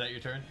 is that your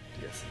turn?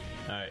 Yes.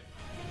 All right.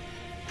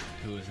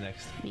 Who is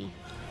next? Me.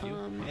 You?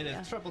 It is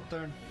Yeah. trouble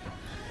turn.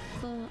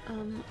 So,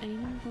 I'm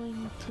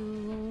going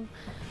to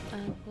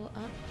go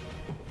up.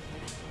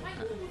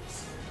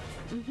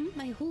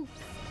 My hoops.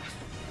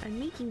 I'm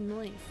making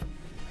noise.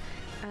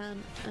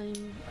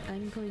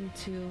 I'm going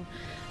to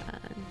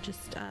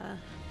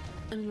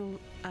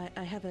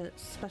I have a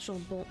special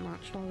bolt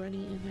notched already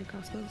in my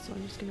crossbow, so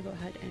I'm just gonna go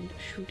ahead and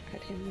shoot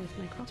at him with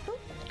my crossbow.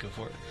 Go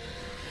for it.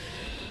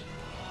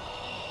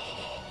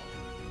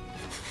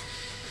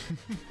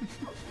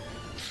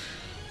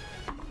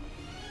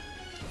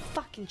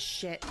 Fucking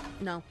shit.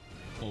 No.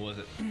 What was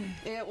it?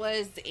 It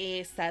was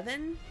a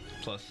 7.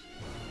 Plus.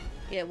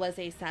 It was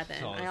a 7.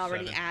 Solid I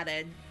already 7.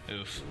 added.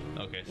 Oof.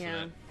 Okay, so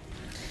Yeah. that.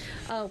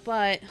 Oh,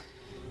 but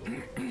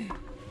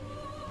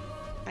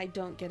I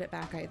don't get it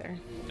back either.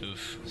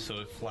 Oof. So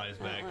it flies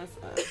back.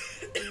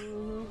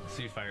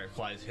 See fire. It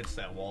flies, hits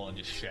that wall, and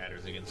just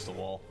shatters against the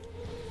wall.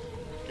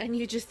 And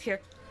you just hear,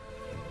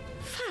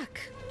 fuck.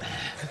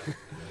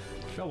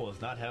 Trouble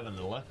is not having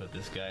the luck with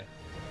this guy.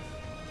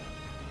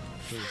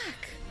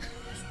 Fuck.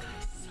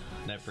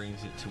 That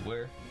brings it to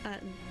where?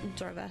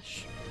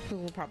 Dorvesh, who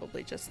will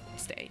probably just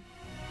stay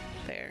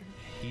there.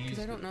 Because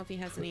I don't know if he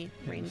has any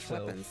ranged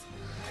himself. weapons.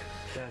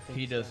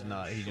 He does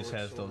not. He just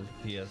has the.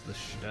 He has the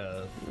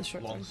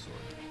short long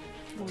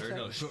sword. sword. Or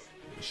no, short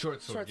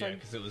sword. Short Yeah, sword.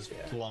 because it was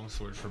long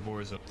sword for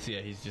Borzo. So yeah,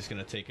 he's just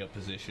gonna take up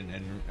position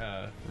and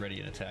ready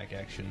an attack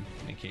action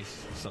in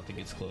case something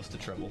gets close to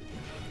trouble.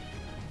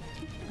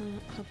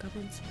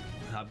 Hobgoblins.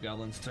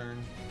 Hobgoblin's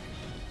turn.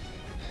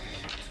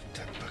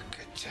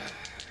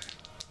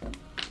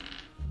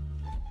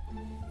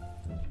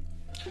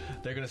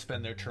 They're gonna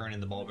spend their turn in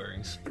the ball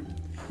bearings.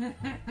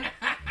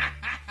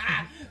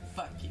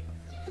 Fuck you.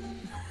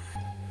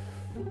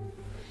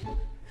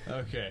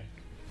 Okay,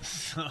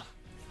 so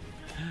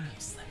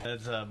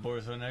that's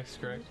Borzo next,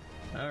 correct?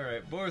 All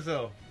right,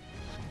 Borzo.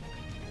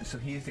 So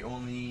he's the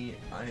only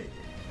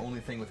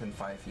thing within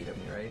 5 feet of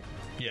me, right?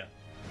 Yeah.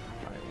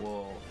 All right.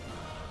 Well,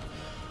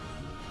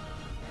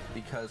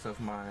 because of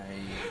my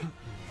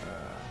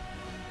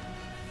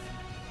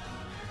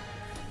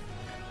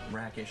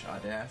rakish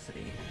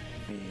audacity,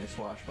 being a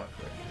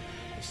swashbuckler,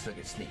 I still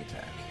get sneak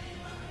attack.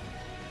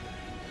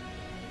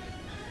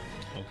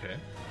 Okay.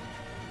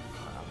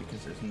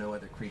 Because there's no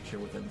other creature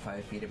within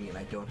 5 feet of me, and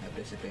I don't have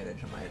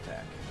disadvantage on my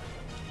attack.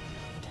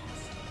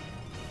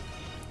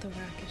 The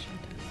rakish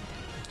audacity.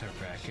 The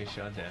rakish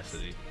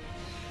audacity.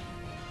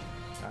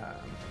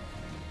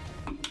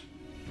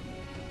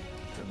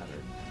 It's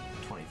another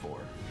 24.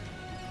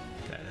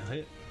 That'll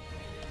hit.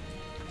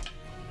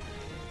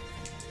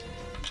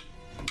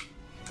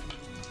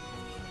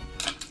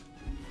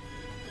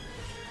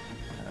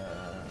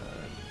 Uh,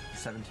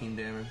 17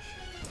 damage.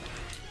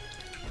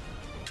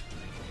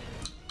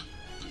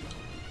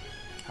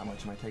 How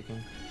much am I taking?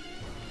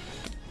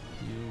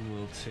 You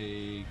will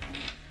take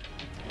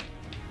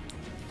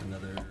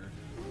another.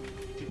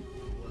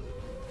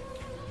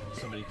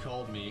 Somebody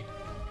called me,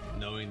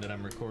 knowing that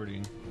I'm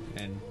recording,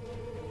 and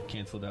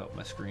canceled out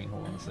my screen.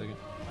 Hold on a second.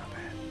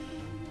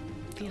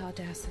 The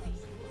audacity.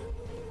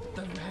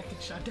 The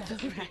rakish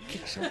audacity. The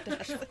rakish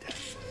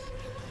audacity.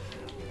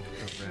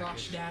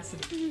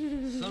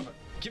 Rosh-dacity. Son of a.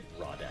 Get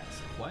raw ass.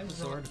 Why is it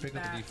so hard to pick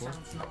up the That D4?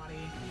 sounds naughty.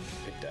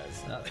 It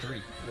does. Not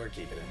 3. We're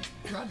keeping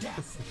it.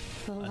 Raw-dacity.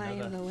 The lion,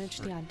 Another- the witch,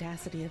 the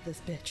audacity of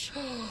this bitch.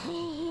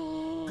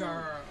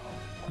 Girl.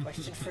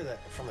 Question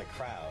from the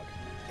crowd.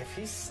 If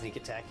he's sneak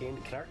attacking,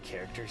 can our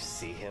characters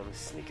see him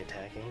sneak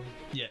attacking?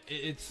 Yeah,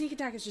 it's. Sneak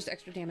attack is just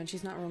extra damage.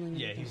 He's not rolling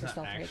Yeah, anything he's for not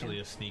stealth right actually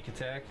now. a sneak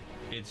attack.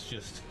 It's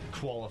just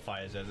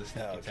qualifies as a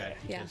sneak Oh, okay. attack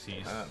because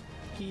he's.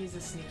 He is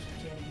a sneaky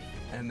kitty.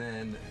 And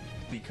then,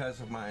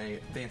 because of my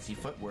fancy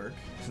footwork,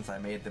 since I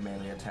made the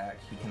melee attack,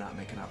 he cannot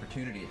make an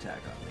opportunity attack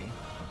on me.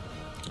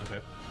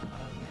 Okay.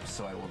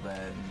 So I will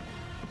then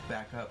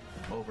back up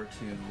over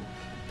to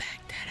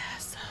Back that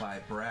ass up. by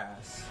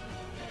brass.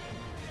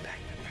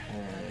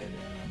 And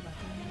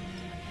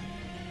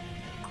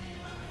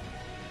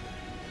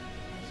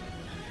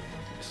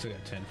Still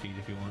got 10 feet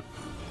if you want.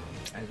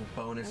 as a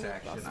bonus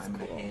action, I'm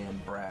going to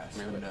hand brass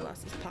My a lip note.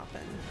 gloss is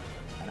popping.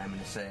 And I'm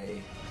going to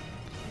say,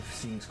 if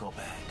things go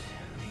bad,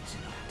 read the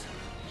note.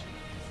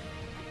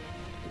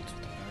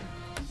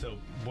 So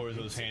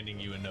Borzo's handing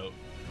you a note.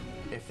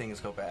 If things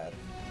go bad.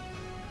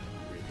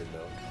 Read the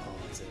note. Oh,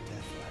 it's a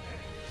death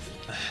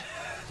letter.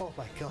 Oh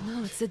my god.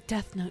 No, it's a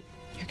death note.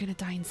 You're gonna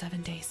die in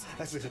 7 days.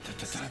 7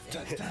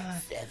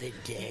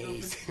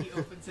 days. He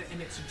opens it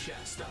and it's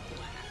just a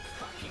black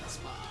fucking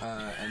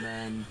spot. And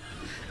then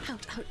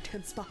Out,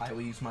 10 spot. I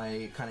will use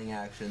my cunning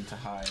action to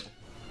hide.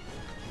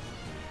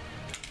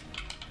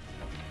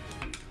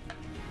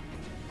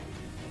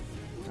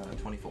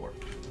 20 24.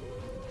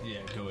 Yeah,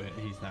 go ahead.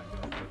 He's not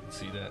going to fucking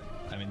see that.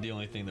 I mean, the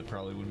only thing that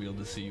probably would be able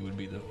to see would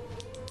be the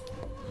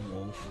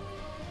wolf.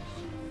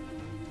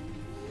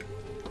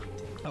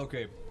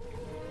 Okay.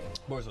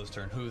 Borzo's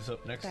turn. Who's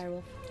up next?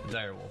 Direwolf.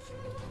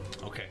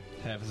 Direwolf. Okay.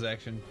 Have his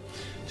action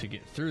to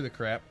get through the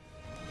crap.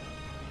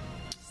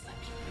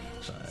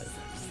 5.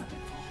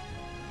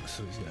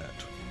 So he's got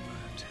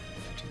 10,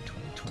 15,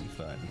 20,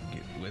 25. He can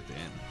get within.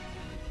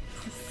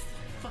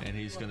 And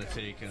he's going to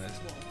take and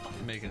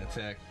make an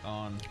attack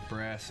on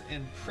Brass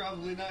and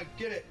probably not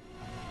get it.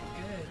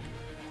 Good.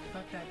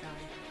 Fuck that guy.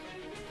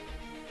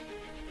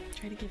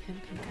 Try to give him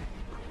pink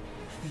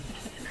eye.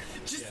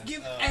 Just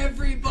give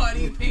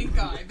everybody pink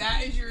eye.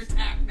 That is your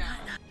attack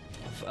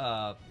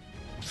now.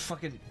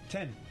 Fucking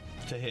 10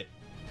 to hit.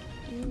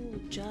 Ooh,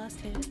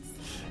 just hits.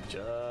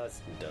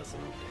 Just doesn't.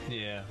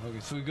 Yeah, okay,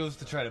 so he goes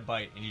to try to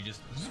bite, and you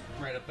just zoop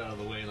right up out of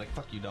the way, like,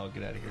 fuck you, dog,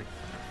 get out of here.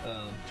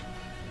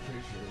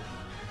 Pretty sure.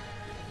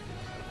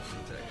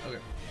 Attack. Okay.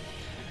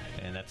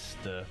 And that's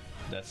the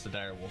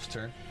Direwolf's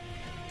turn.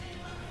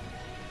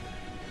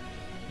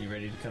 You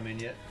ready to come in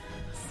yet?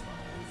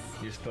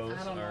 You're supposed?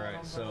 I don't know Alright, what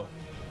I'm so.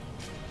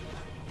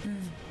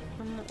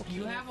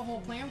 You have a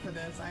whole plan for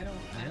this. I don't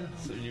know.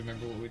 So you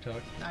remember what we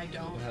talked? I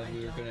don't. How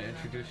we were don't going to remember.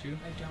 introduce you?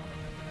 I don't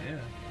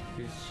remember.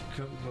 Yeah. Just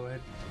go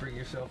ahead, bring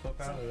yourself up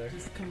out of there.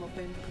 Just come up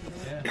in.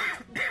 Yeah.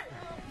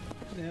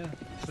 Yeah.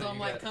 So I'm you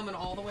like got- coming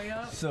all the way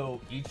up.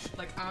 So each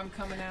Like I'm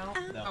coming out.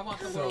 No. I want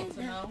the So- world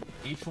to know.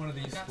 each one of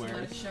these Got to let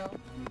it squares, show.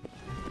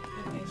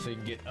 Okay. so you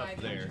can get up Bye,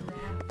 there.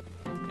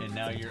 giraffe. And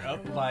now you're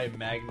up by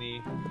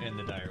Magni and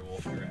the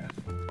Direwolf giraffe.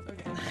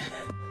 Okay.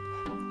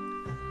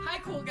 Hi,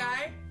 cool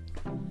guy.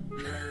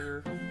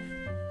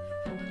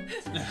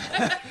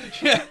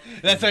 Yeah,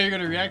 that's how you're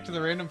gonna react to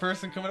the random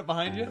person coming up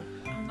behind you?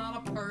 I'm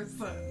not a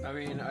person. I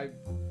mean, I'm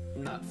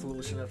not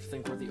foolish enough to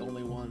think we're the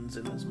only ones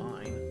in this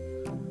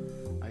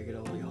mine. I could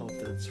only hope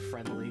that it's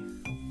friendly.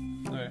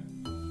 Okay.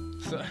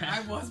 So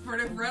I was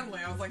pretty friendly.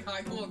 I was like,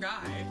 hi, cool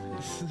guy.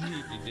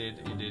 you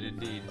did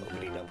indeed.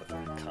 Opening up with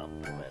a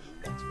compliment.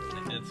 That's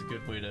really That's a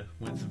good way to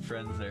win some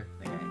friends there.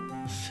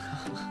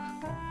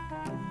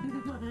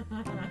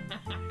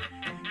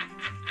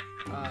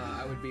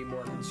 I would be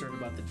more concerned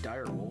about the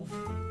direwolf.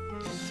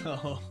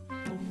 So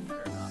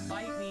Better not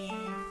bite me.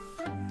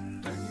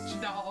 Better get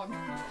your dog.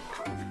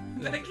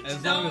 Better get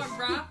As your long dog, as-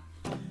 bruh.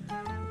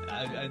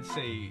 I'd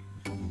say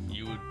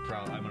you would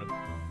probably. I'm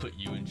gonna put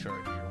you in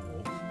charge of your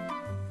wolf.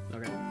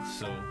 Okay.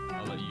 So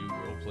I'll let you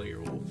roleplay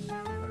your wolf in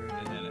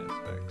that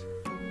aspect.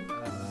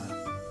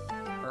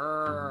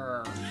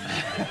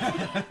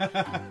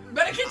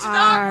 Better get your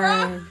dog,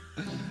 bruh.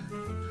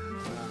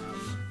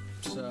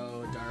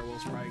 So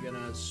direwolf's probably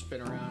gonna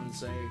spin around and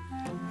say,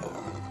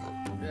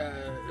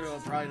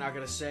 probably not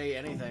gonna say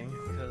anything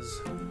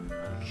because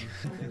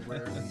they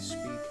rarely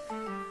speak,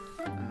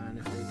 and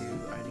if they do,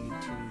 I need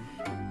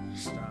to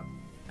stop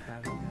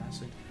having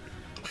acid.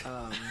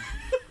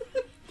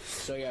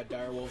 So yeah,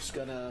 direwolf's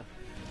gonna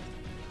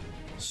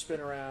spin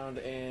around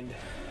and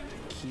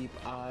keep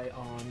eye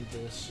on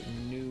this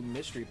new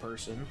mystery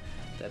person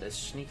that is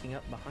sneaking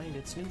up behind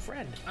its new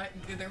friend.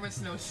 There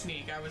was no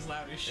sneak. I was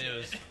loud as shit. It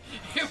was.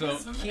 It So,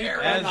 was Keep very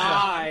an As-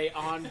 eye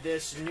on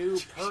this new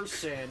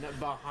person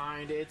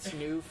behind its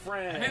new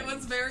friend. It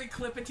was very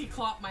clippity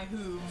clop my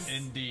hooves.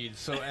 Indeed.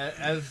 So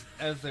as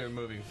they're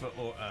moving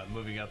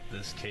moving up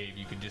this cave,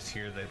 you can just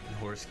hear the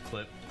horse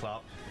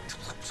clop,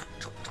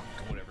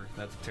 whatever.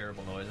 That's a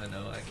terrible noise. I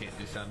know. I can't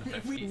do sound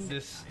effects.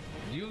 This.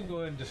 You go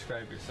ahead and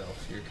describe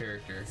yourself, your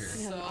character here.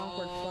 You have an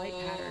awkward flight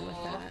pattern with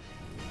that.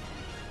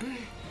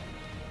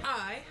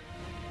 I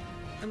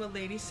am a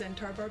lady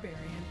centaur barbarian,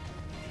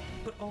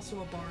 but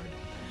also a bard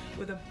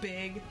with a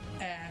big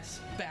ass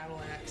battle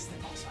axe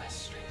that also has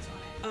strings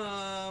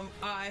on it.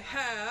 I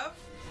have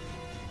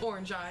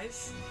orange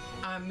eyes.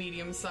 I'm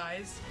medium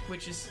sized,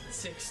 which is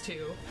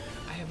 6'2".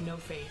 I have no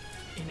faith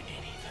in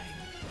anything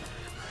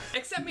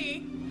except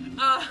me.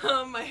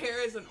 My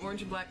hair is an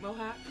orange and black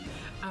mohawk.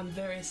 I'm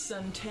very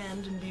sun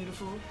tanned and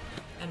beautiful,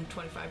 and I'm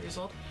 25 years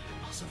old.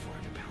 Also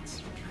 400 pounds.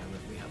 Don't try to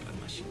lift me up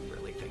unless you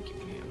really think you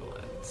can handle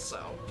it.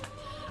 So,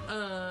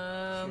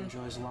 She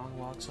enjoys long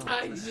walks on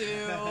I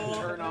do.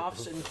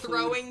 Turn-offs and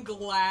Throwing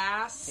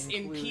glass in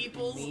include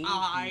people's mean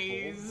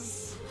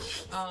eyes.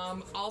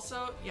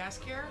 Also,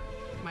 Yaskir,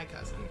 my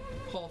cousin.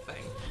 Whole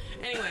thing.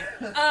 Anyway.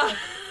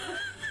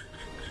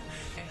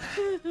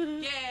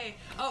 Yay.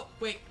 Oh,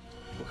 wait.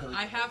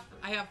 I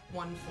have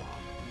one flaw.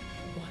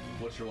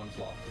 What's your one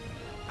flaw?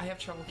 I have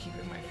trouble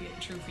keeping my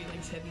true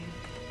feelings hidden,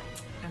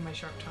 and my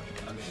sharp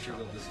tongue. I'm sure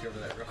they'll discover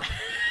that real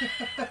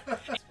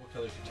What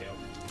color's your tail?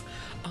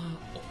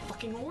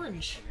 Fucking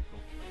orange.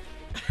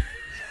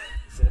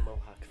 Is it a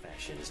mohawk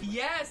fashion?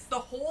 Yes, the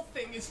whole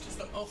thing is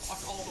just a mohawk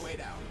all the way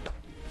down.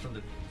 From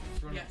the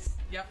Yes,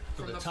 yep.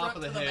 From the front top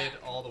of the to head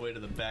back. all the way to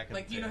the back of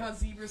Like, the you know tail. how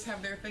zebras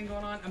have their thing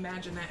going on?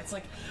 Imagine that. It's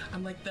like,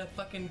 I'm like the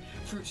fucking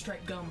fruit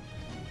stripe gum.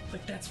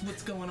 Like, that's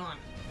what's going on.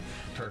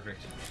 Perfect.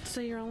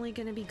 So you're only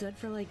gonna be good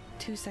for like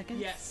 2 seconds?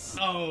 Yes.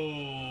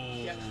 Oh.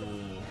 Yep.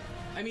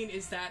 I mean,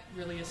 is that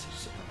really a... That's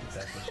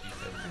what she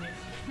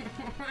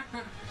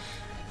said.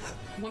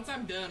 Once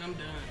I'm done, I'm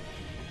done.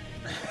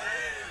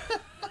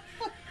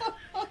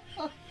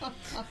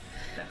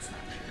 That's not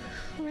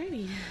true.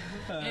 Alrighty.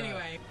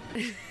 Anyway.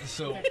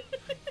 So,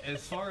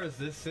 as far as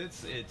this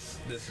sits, it's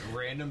this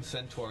random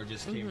centaur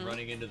just came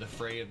running into the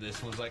fray of this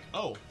and was like,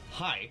 oh,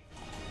 hi.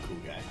 Cool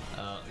guy.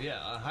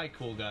 Hi,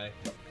 cool guy.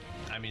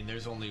 I mean,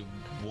 there's only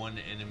one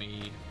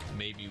enemy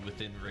maybe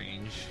within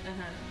range.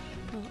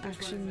 Well,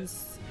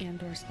 actions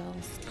and or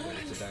spells.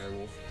 It's a dire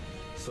wolf.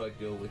 So I'd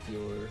go with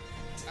your...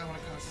 I want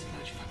to cause as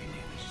much fucking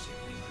damage as you.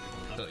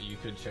 So you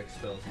could check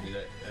spells and do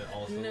that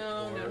also.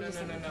 No. or-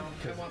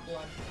 I want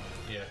blood.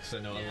 Yeah, because I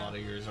know a lot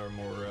of yours are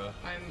more...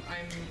 I'm,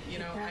 you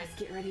know, I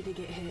get ready to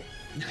get hit.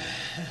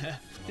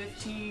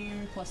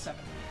 15 plus 7.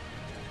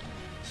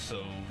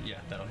 So, yeah,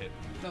 that'll hit.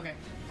 Okay.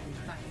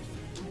 9.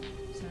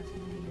 So that's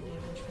going to be your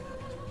damage for that.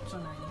 So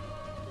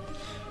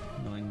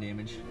 9. 9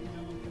 damage.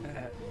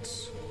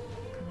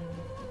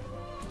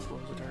 What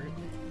was the target?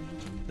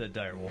 The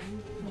dire wolf.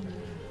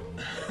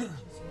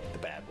 The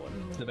bad one.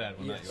 The bad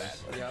one, not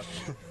yours. Yep.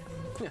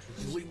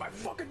 Leave my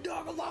fucking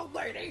dog alone,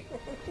 lady!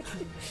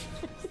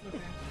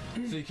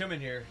 So you come in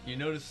here, you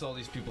notice all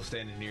these people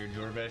standing here.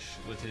 Jorvesh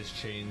with his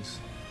chains.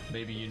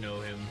 Maybe you know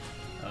him.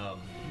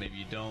 Maybe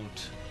you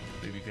don't.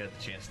 Maybe you got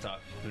the chance to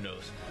talk. Who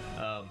knows?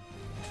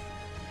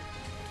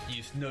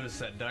 You notice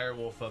that dire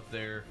wolf up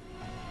there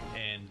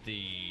and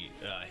the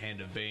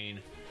Hand of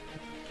Bane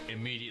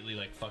immediately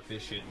like, fuck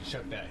this shit, and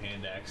chuck that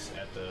hand axe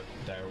at the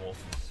dire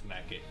wolf,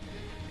 smack it,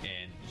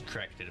 and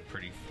cracked it a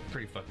pretty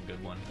fucking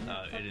good one.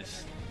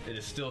 It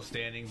is still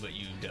standing, but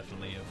you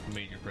definitely have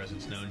made your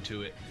presence known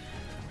to it.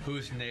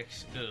 Who's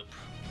next up?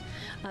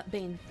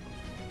 Bane.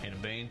 Hand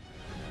of Bane.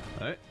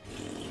 Alright.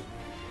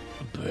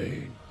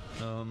 Bane.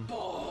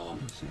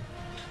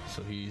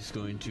 So he's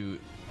going to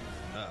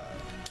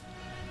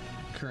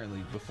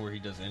currently, before he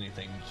does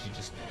anything, he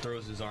just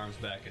throws his arms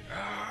back and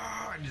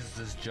just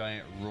this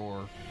giant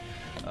roar.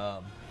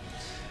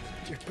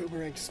 Your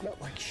boomerang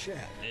smelled like shit.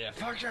 Yeah,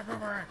 fuck your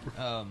boomerang.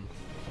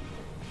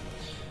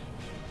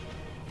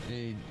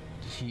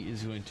 He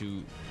is going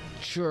to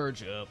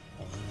charge up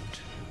 1,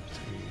 2,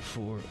 3,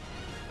 4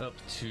 up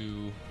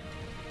to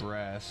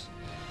Brass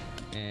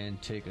and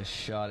take a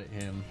shot at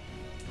him.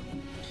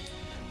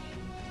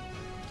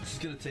 He's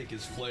gonna take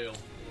his flail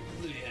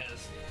that he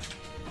has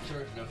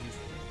charging up.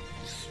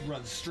 He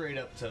runs straight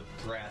up to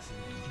Brass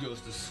and goes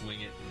to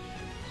swing it.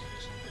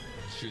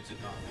 Shoots it,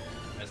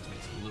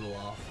 estimates a little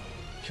off.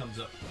 Comes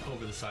up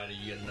over the side of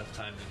you, get enough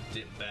time to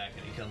dip back,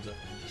 and he comes up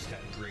and just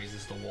kind of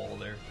grazes the wall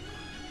there.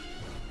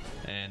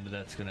 And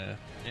that's gonna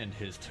end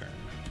his turn.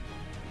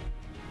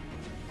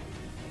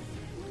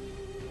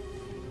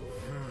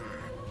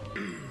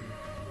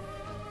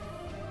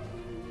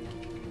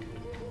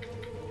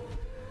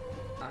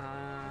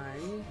 I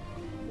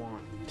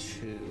want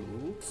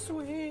to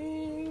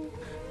swing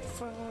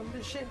from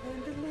the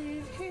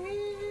chandelier.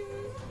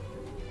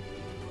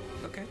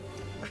 Okay.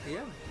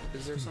 Yeah.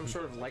 Is there some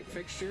sort of light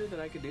fixture that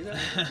I could do that?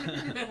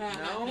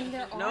 No. I mean,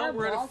 there No, are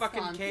we're in a wall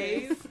fucking sconces.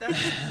 cave.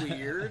 That's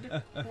weird.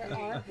 There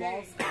are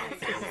wall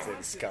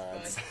sconces.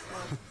 Sconce.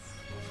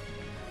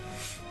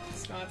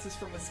 Sconces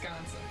from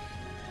Wisconsin.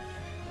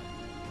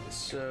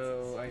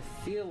 So I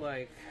feel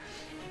like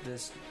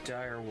this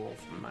dire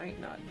wolf might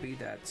not be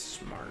that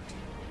smart.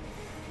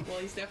 Well,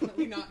 he's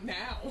definitely not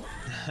now.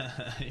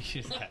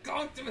 He's I got-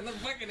 conked him in the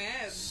fucking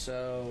head.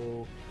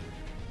 So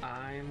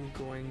I'm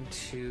going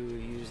to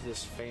use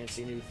this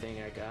fancy new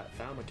thing I got,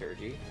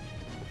 Thaumaturgy.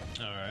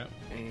 Alright.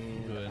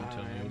 And Go ahead and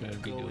tell me what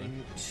I'd be I'm doing.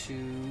 going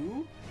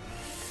to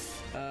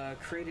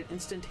create an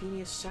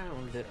instantaneous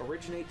sound that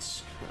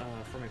originates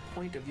from a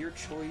point of your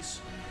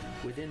choice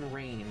within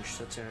range,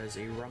 such as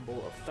a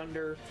rumble of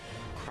thunder,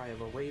 cry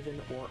of a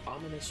raven, or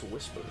ominous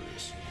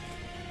whispers.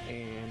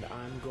 And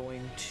I'm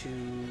going to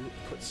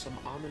put some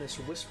ominous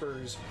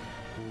whispers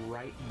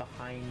right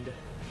behind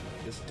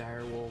this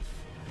dire wolf.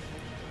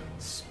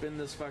 Spin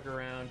this fuck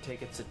around,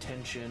 take its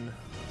attention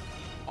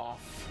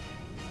off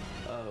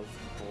of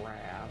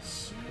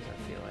Brass, because I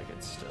feel like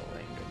it's still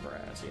aimed at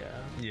Brass,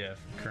 yeah. Yeah,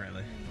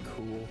 currently.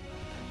 Cool.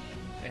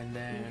 And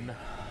then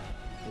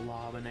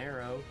lob an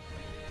arrow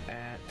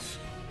at...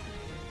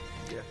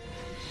 Yeah.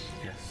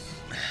 Yes.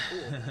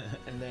 Cool.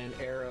 And then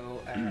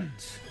arrow at...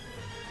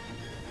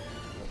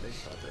 What big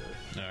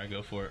fucker? Alright,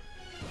 go for it.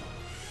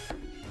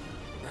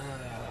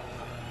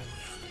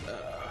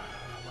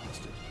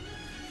 Lost it.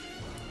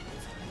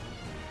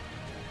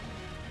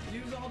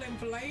 Use all them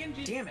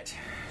phalanges. Damn it!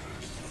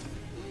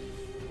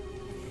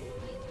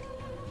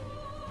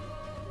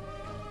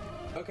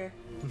 Okay.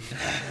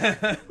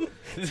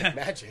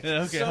 Magic.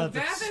 Okay, So I'll have to-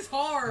 math is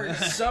hard.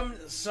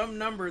 some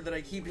number that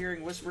I keep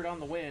hearing whispered on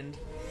the wind,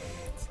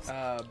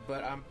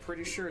 but I'm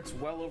pretty sure it's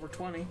well over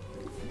 20.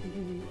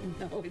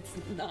 No, it's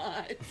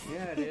not.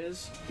 Yeah, it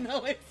is.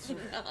 No, it's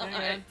not.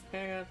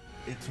 Hang on.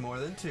 It's more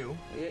than 2.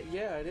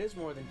 Yeah, it is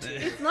more than 2.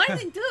 It's more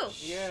than 2.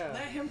 Yeah.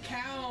 Let him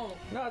count.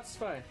 No, it's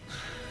fine.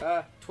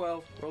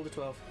 12. Roll to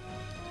 12.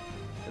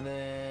 And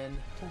then...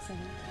 +7.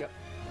 Yep.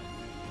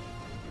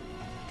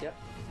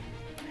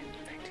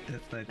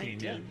 That's 19.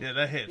 19. Yeah,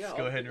 that hits. Yeah,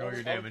 Go all- ahead and roll all-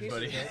 your all damage, pieces,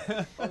 buddy.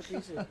 right? All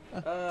pieces.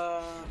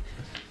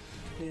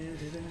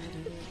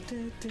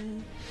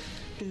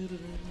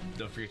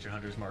 Don't forget your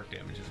hunter's mark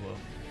damage as well.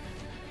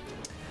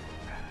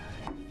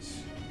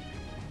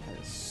 That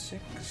is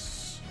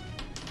 6.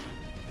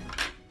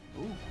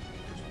 Ooh,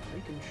 just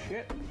breaking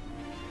shit.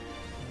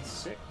 And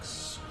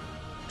 6.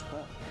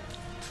 12.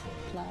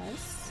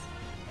 Plus.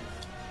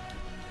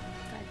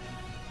 Five.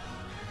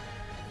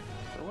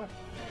 For what?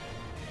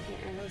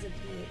 Yeah, I was a D8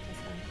 plus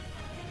 5.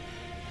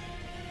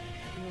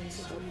 You rolled a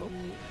 6 on the 8.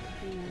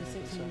 You rolled a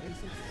 6 on the D6.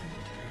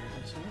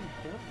 That's all,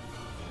 yeah.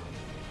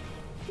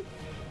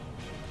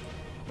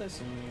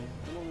 Listen, man,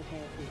 I'm only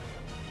happy.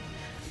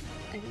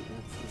 I think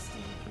that's the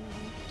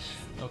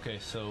same. Okay,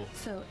 so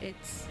So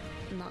it's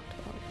not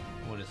 12.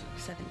 what is it?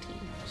 17.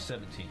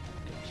 17.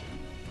 Gotcha.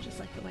 Just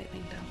like the white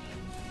thing down.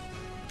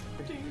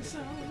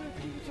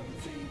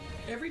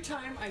 Every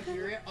time I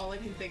hear it, all I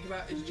can think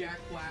about is Jack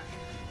Black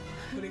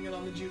putting it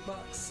on the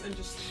jukebox and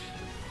just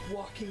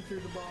walking through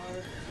the bar.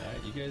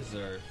 Alright, you guys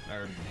are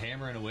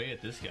hammering away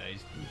at this guy.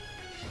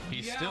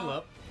 He's Yeah. still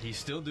up. He's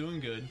still doing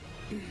good.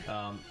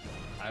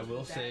 I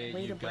will say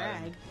Way to you've got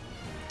him. brag.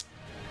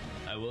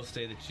 I will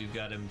say that you've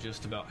got him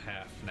just about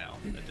half now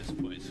at this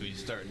point. So he's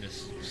starting to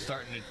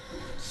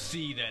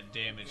see that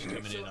damage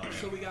coming in on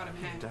So him. we got him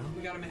half.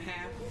 We got him at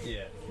half.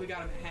 Yeah. We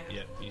got him at half.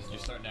 Yep. You're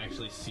starting to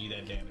actually see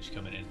that damage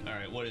coming in. All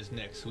right. What is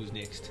next? Who's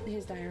next?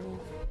 Here's Dire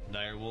Wolf.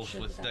 Dire Wolf.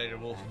 Should What's the Dire Dire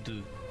Wolf Wolf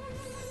do?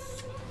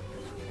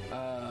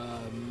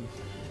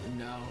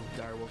 No,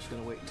 Direwolf's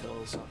gonna wait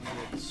till something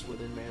gets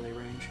within melee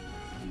range.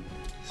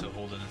 So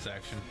holding its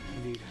action.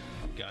 Indeed.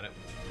 Got it.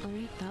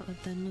 Alright, that would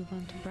then move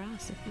on to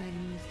Brass if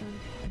Magni is done.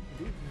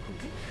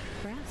 Okay.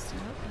 Brass,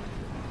 you're up.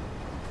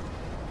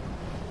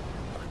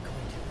 I'm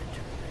going to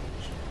enter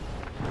range.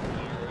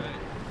 All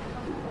right.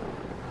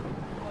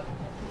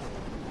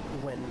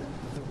 When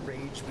the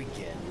rage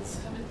begins,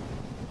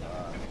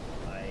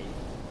 I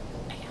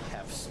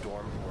have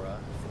Storm Aura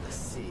for the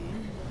sea,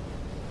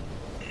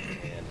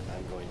 and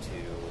I'm going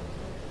to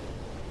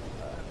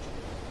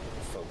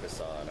focus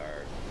on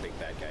our big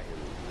bad guy who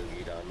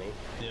lead on me,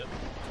 Yep.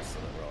 just so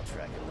that we're all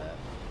tracking that.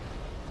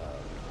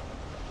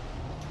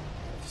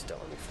 Just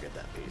don't let me forget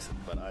that piece.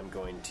 But I'm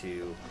going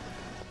to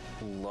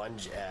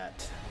lunge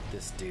at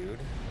this dude. I'm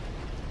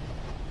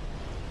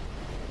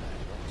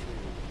going to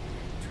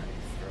try to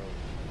throw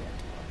net.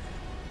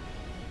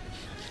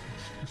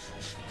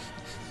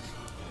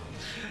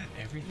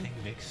 Everything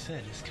Nick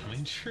said is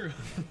coming true.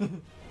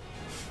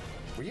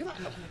 Were you like,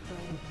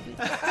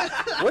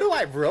 what do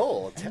I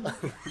roll? Tell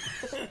Okay.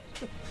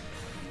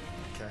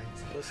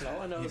 Listen,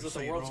 all I know is that So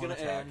the you world's roll an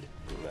gonna attack. end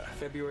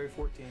February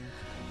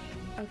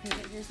 14th. Okay,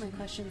 but here's my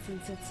question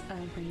since it's a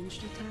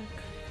ranged attack.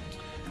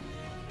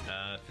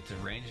 If it's a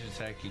ranged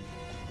attack, you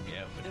would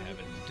have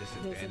a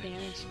disadvantage. There's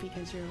advantage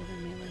because you're over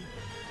melee.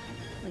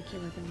 Like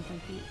you're within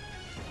 5 feet.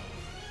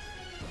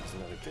 Isn't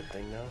that a good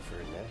thing now for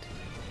a net?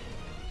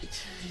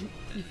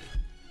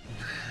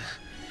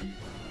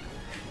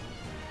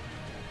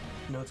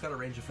 No, it's got a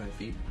range of 5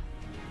 feet.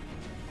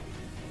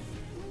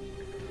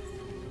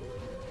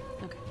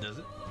 Okay. Does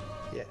it?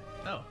 Yeah.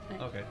 Oh,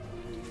 okay.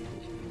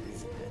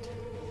 It's a net.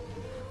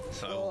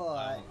 So Oh,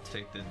 I'll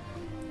take the.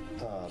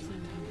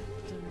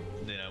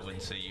 Then I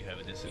wouldn't say you have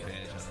a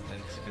disadvantage on it. Then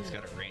if it's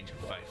got a range of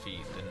 5 feet,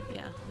 then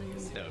Yeah.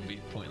 that would be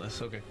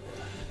pointless. Okay.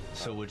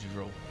 So what'd you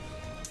roll?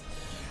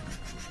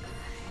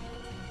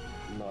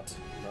 Not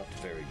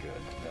very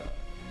good.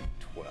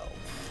 12.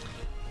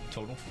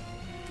 Total?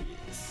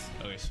 Yes.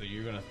 Okay, so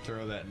you're gonna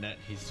throw that net.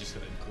 He's just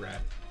gonna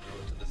grab it, throw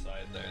it to the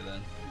side there.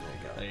 Then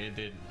There you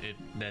go.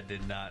 that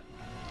did not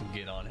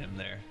get on him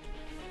there.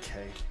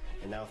 Okay.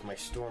 And now with my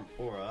Storm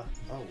Aura.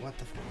 Oh, what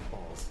the fuck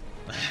balls?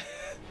 Sorry,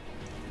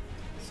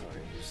 I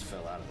just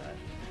fell out of that.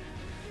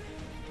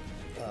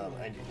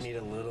 I need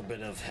a little bit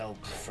of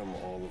help from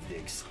all of the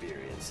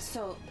experience.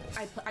 So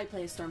I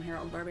play a Storm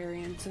Herald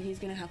Barbarian, so he's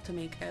gonna have to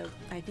make a.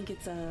 I think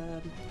it's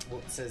a. Well,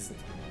 it says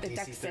A DC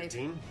dex save.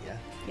 13? Yeah.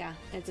 Yeah,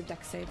 it's a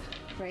Dex save,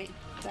 right?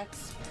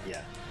 Dex.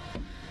 Yeah.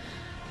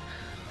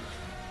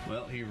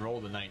 Well, he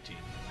rolled a 19.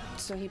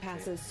 So he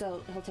passes.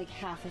 So he'll take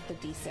half of the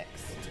D6. I'll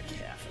take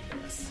half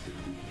of this.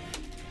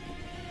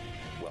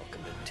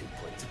 Welcome to 2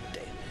 points of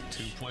damage.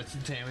 2 points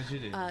of damage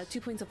it is.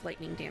 2 points of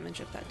lightning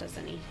damage if that does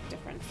any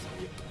difference.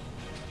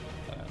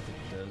 I don't think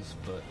it does,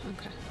 but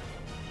Okay.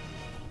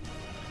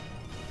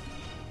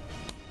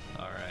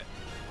 alright.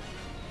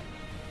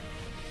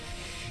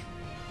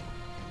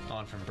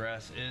 On from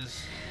Brass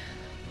is.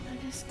 That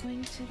is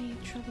going to be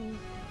trouble.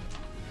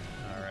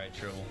 Alright,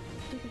 Trouble.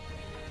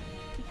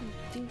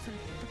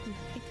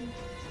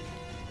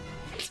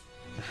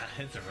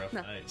 It's a rough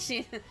No, night.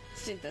 she doesn't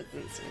see that.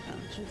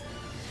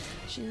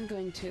 She's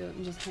going to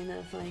just kind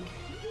of like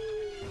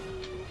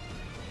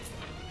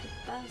the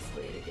best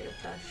way to get a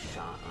best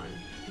shot on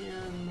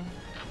him.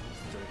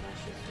 Sword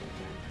dash is right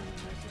there in front of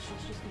her, so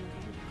she's just gonna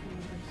come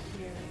over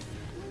here.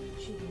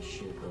 She can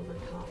shoot over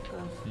top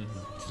of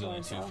She's only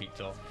 2 Florzel. feet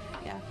tall.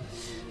 Yeah.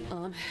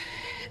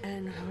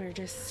 And we're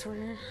just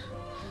gonna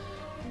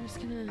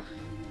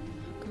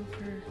go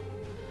for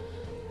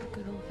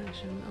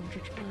Concentration,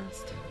 Eldritch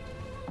Blast.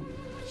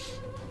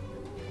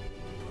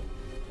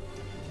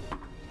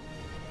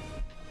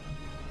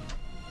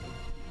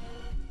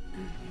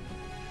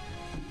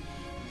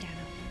 Yeah,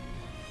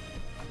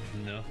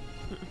 no. No.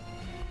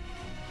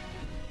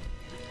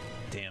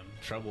 Damn,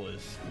 Trouble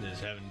is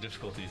having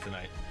difficulties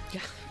tonight.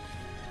 Yeah.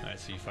 Alright,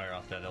 so you fire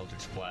off that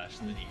Eldritch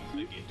Blast, and then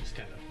he again just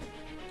kind of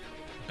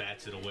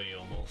bats it away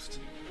almost.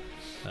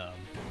 So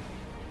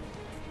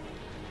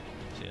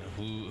yeah,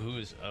 who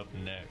is up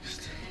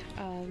next?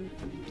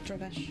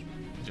 Jorvesh.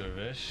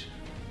 Jorvesh?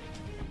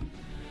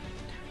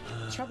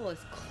 Trouble is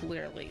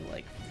clearly,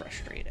 like,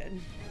 frustrated.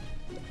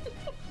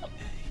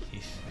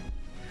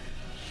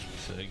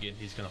 So again,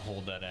 he's going to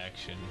hold that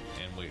action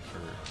and wait for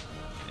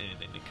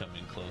anything to come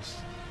in close.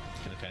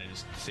 He's going to kind of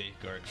just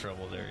safeguard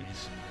Trouble there. And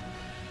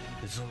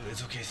it's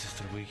okay,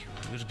 sister.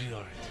 It'll be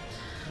alright.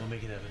 We'll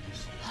make it happen.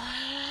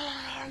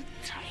 I'm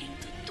trying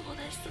to do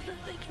this so that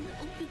I can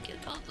only get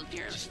out of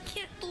here. I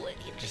can't do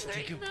anything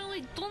right now. I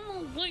don't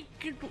know what I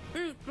can do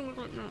anything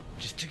right now.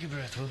 Just take a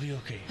breath. We'll be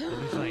okay. We'll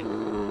be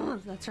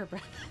fine. That's her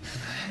breath.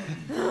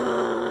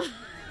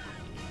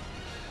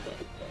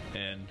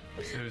 And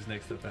who's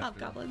next up after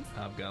Hobgoblins.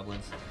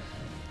 Hobgoblins.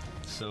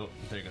 So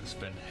they're going to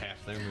spend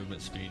half their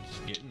movement speed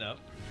just getting up.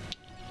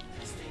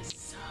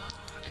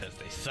 Because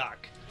they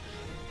suck.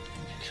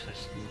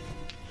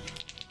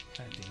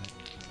 God damn it.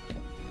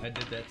 I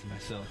did that to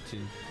myself too.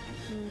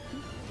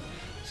 Mm-hmm.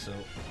 So,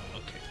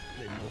 okay.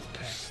 They both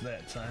passed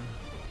that time.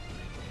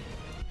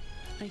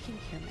 I can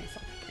hear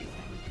myself breathing.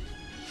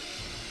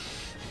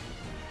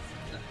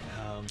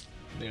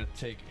 They're going to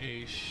take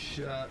a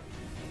shot.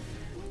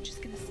 I'm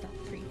just going to stop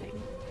breathing.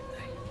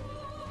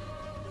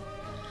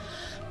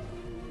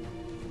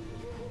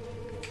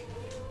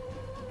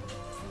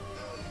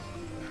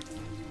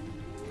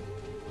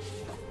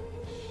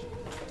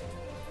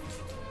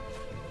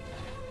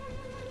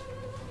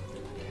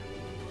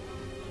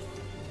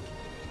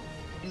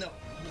 No.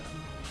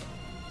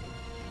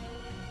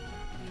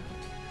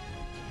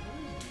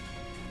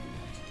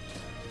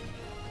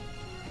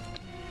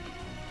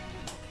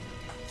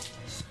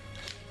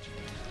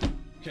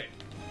 Okay,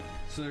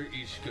 so they're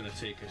each gonna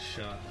take a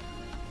shot.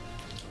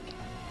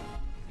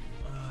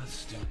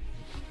 Let's do it.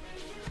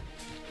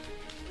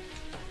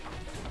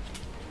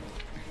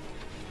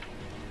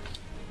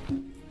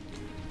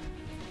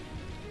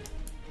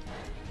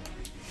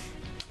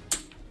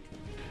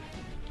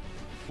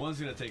 One's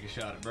gonna take a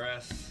shot at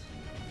Brass.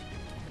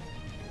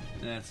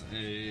 That's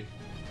a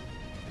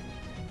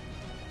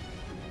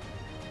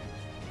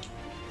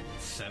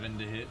 7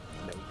 to hit.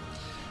 Nope.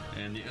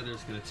 And the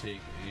other's gonna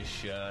take a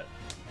shot.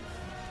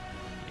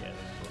 Yeah,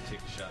 they'll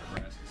take a shot at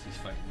Brass because he's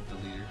fighting with the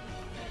leader.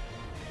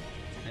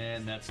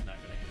 And that's not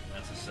gonna hit.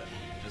 That's a 7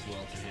 as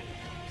well to hit.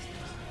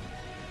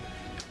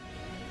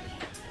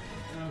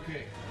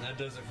 Okay, and that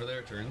does it for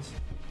their turns.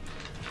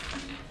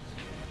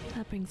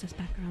 That brings us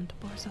back around to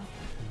Borzo.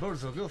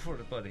 Borzo, go for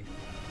it, buddy.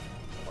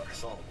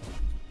 Borzo.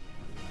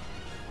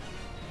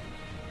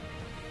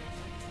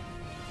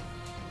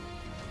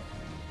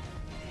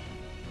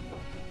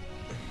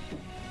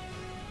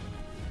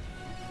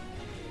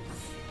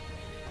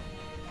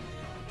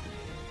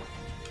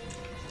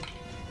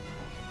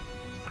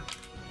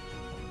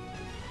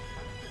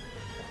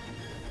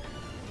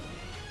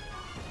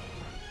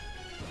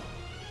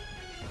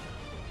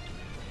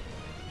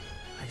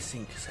 I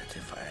think that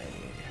if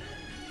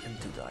I am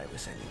to die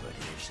with anybody,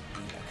 it should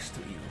be next to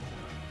you.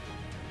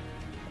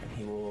 And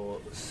he will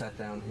set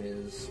down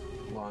his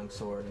long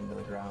sword into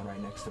the ground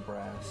right next to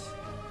Brass.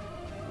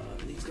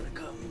 And he's gonna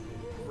come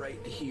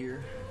right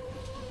here.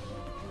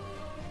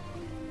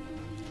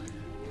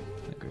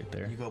 Great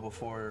there. You go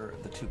before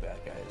the two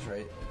bad guys,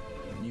 right?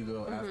 You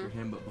go after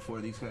him, but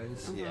before these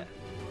guys? Yeah.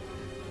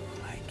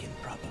 I can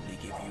probably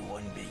give you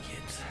one big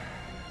hit.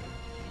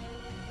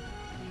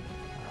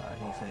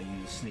 He's going to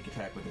use sneak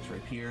attack with his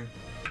rapier.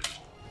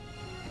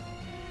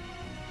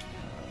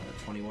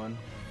 21.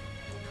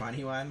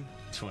 21.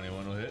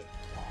 21 will hit.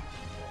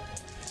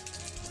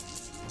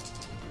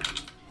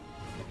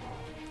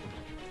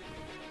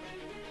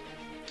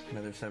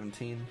 Another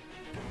 17.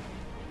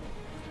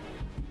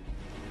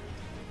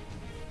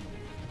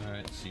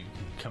 Alright, so you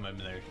come up in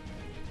there,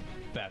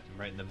 bat him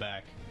right in the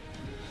back.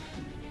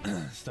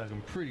 Stuck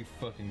him pretty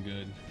fucking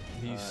good.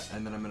 He's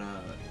And then I'm going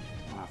to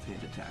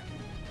offhand attack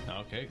him.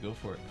 okay, go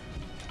for it.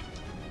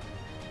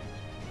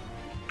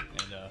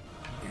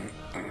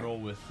 And roll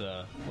with,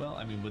 well,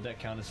 I mean, would that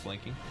count as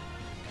flanking?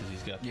 Because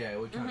he's got... Yeah, it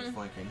would count as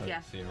flanking. Okay,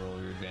 Yeah. so you roll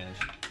your advantage.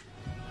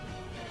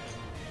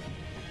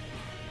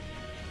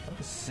 That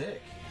was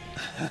sick.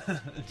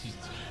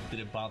 Did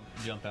it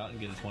jump out and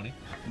get a 20?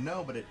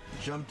 No, but it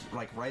jumped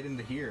like right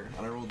into here.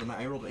 And I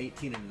rolled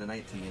 18 into the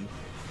 19.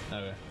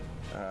 Okay.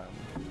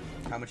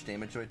 How much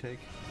damage do I take?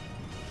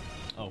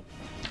 Oh.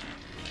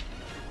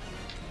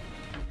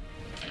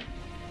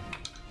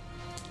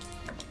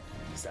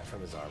 Is that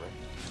from his armor?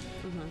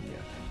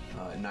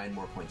 Yeah. 9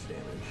 more points of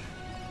damage.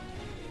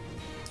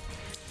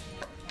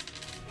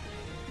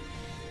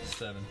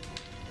 7.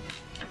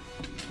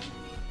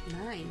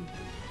 9.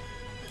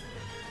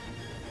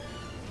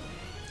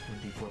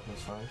 D4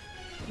 plus 5.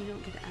 You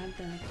don't get to add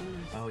the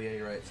bonus. Oh yeah,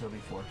 you're right. So it'll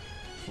be 4.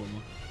 4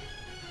 more.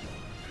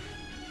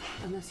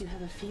 Unless you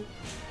have a feat.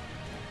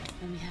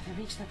 And we haven't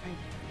reached that part.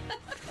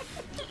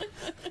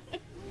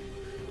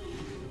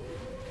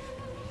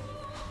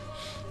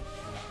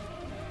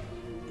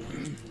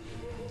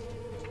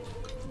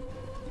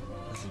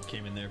 As he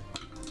came in there,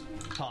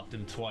 popped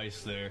him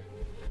twice there.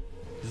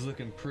 He's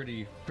looking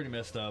pretty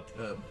messed up.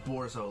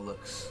 Borzo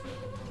looks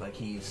like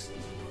he's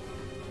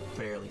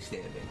barely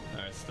standing.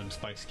 Alright, so them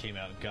spikes came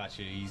out and got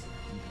you.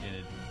 And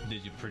it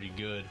did you pretty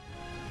good.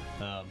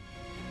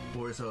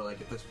 Borzo, like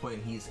at this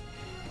point, he's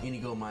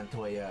Inigo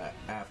Montoya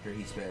after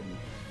he's been,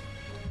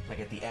 like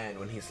at the end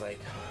when he's like,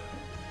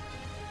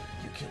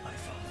 "You killed my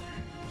father."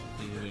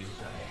 He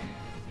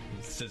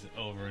says it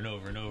over and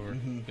over and over.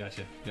 Mm-hmm.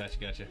 Gotcha.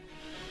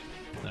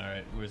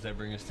 Alright, where's that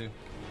bring us to?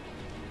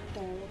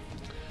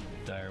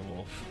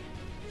 Direwolf.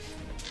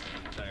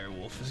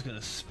 Direwolf is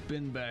gonna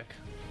spin back.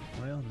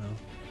 Well, no.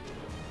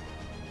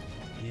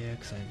 Yeah,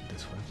 because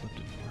that's what I flipped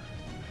it for.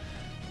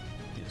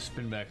 Yeah,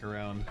 spin back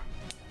around.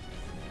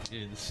 You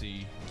didn't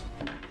see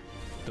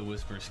the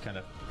whispers kind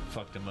of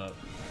fucked him up.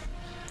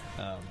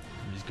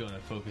 He's going to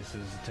focus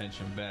his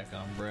attention back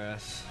on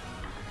Brass.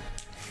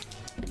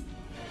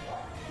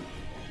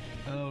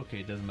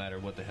 Okay, doesn't matter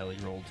what the hell he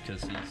rolled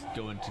because he's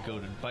going to go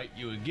to bite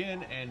you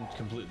again and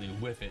completely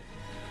whiff it.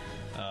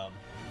 And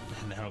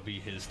that'll be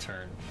his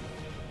turn.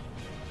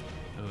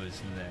 Who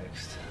is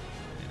next?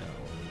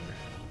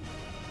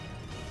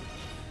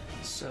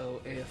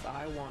 So if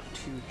I want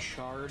to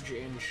charge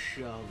and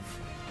shove,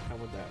 how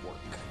would that work?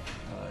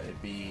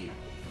 It'd be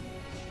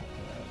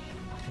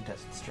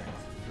contested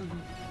strength.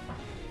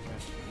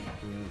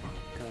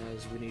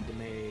 Because we need to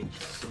make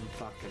some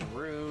fucking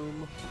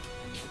room.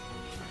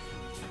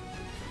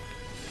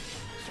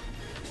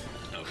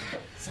 Okay,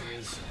 so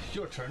it's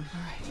your turn.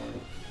 Alright.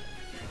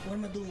 What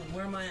am I doing?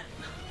 Where am I at?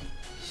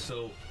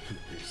 So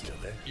You're still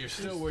there. you're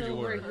still where you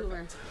Where were. you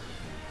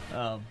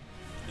were.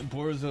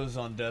 Borzo's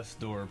on death's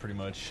door, pretty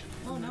much.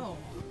 Oh no.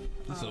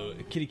 So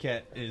Kitty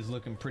Cat is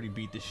looking pretty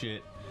beat to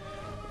shit.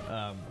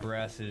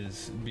 Brass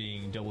is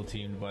being double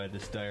teamed by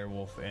this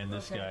direwolf and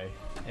this guy,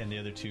 and the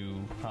other two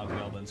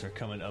hobgoblins are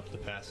coming up the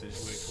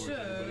passageway towards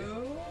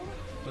everybody.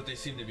 But they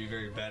seem to be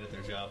very bad at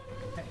their job.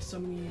 Okay, so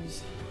I'm gonna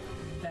use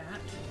that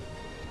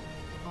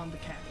on the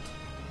cat.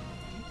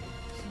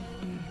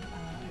 So,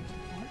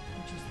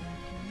 which is that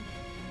here.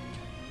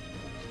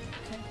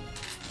 Okay.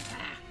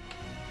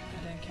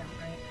 That didn't count,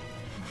 right?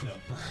 No.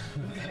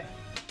 Okay.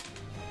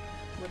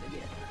 What did I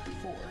get?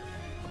 4.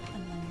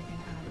 And then you can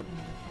add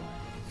another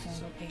 4.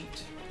 So 8.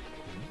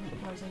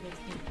 Borzo gets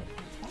 8 hit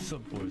points. So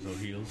Borzo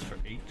heals for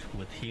 8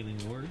 with Healing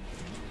Word.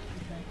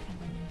 Okay, and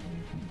then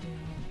you can do...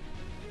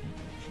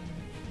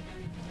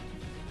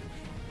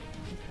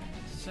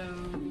 So,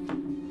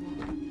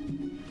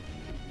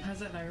 how's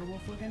that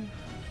direwolf looking?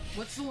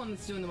 What's the one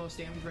that's doing the most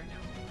damage right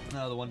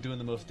now? The one doing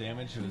the most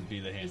damage would be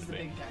the Hand Is of the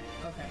Bane. big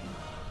guy. Okay.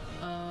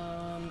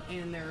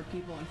 And there are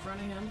people in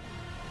front of him.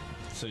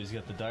 So he's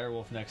got the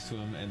direwolf next to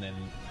him, and then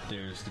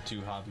there's the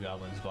 2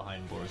 hobgoblins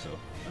behind Borzo.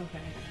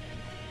 Okay.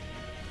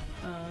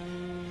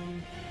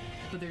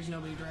 But there's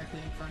nobody directly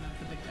in front of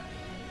the big guy.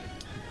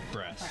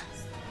 Brass.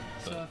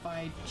 So if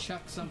I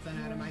chuck something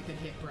at him, I could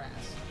hit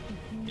Brass.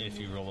 If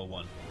you roll a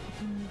 1. You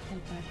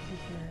take back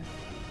with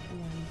your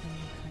ones and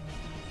you kind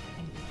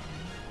of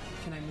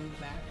have Can I move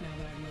back now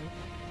that I've moved?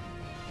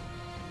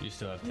 You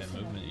still have 10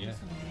 movement, yeah.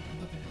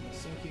 Okay,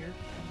 so here.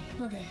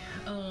 Okay,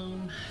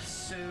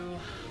 so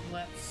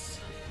let's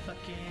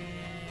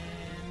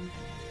fucking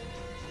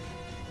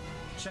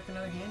chuck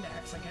another hand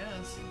axe, I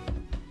guess.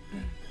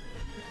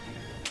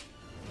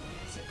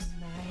 6.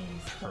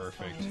 Nice.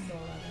 Perfect.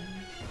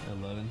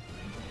 11.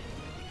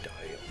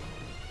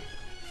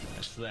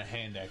 So that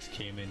hand axe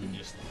came in and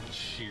just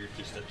sheared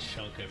just a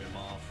chunk of him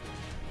off.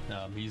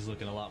 He's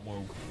looking a lot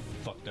more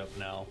fucked up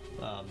now.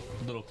 A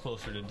little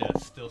closer to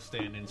death, still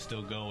standing,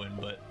 still going,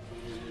 but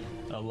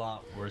a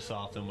lot worse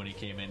off than when he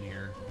came in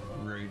here,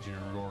 raging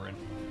and roaring.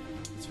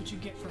 That's what you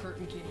get for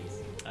hurting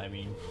kitties. I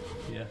mean,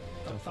 yeah,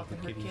 don't fuck with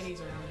hurt kitties.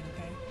 kitties around,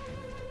 okay?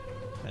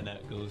 And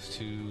that goes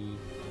to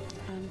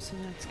So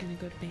that's gonna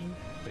go to Bane.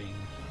 Bane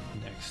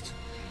next.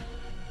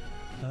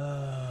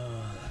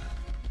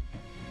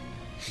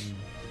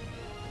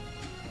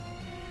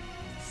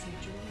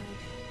 Saved your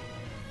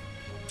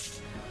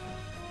life.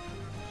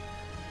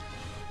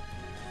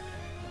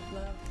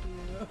 Love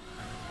you.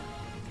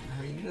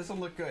 I mean, he doesn't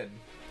look good.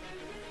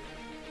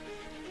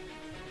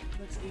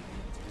 Looks evil.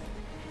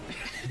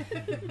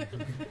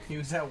 He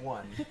was at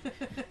 1.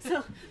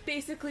 So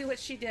basically, what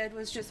she did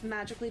was just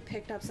magically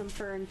picked up some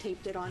fur and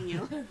taped it on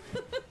you.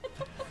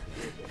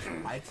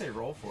 I'd say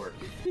roll for it.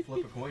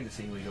 Flip a coin to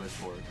see who he goes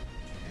for.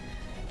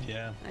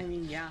 Yeah, I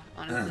mean, yeah,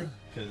 honestly.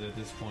 because at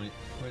this point,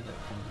 where'd that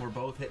come We're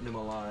both hitting him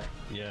a lot.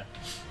 from? Yeah,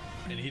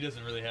 and he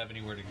doesn't really have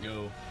anywhere to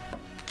go.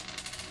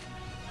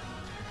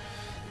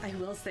 I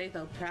will say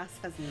though, Brass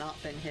has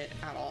not been hit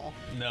at all.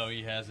 No,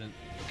 he hasn't.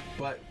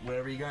 But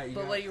whatever you got, you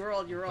But got. what you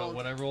rolled, you But rolled.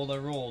 what I rolled, I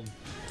rolled.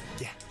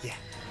 Yeah.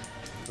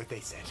 What they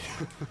said.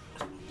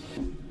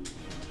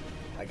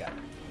 I got it.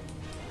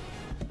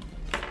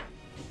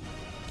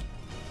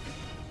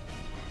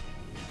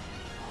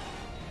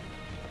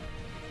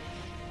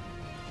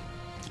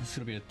 It's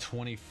gonna be a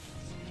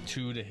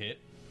 22 to hit.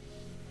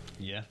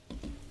 Yeah.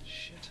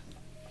 Shit.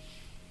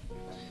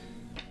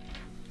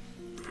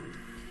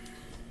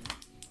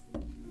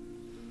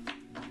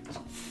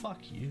 Fuck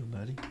you,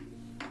 buddy.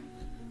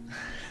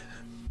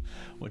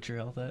 What's your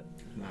health at?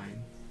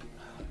 9. Oh,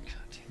 God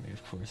damn it,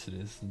 of course it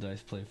is. The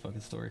dice play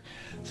fucking story.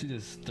 So he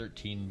does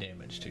 13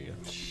 damage to you.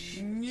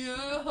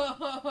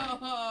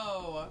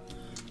 No!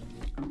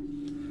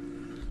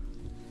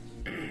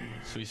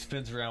 So he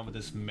spins around with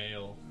this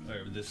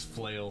this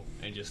flail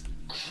and just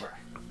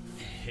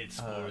hits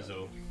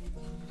Borzo.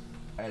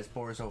 As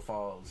Borzo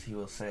falls, he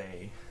will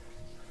say,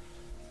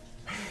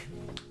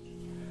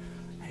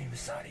 I'm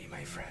sorry,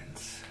 my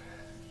friends.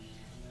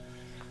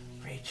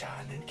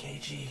 Ray-chan and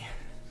KG,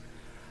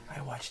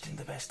 I watched him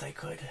the best I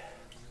could.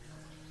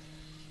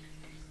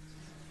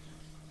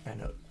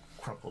 And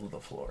crumple to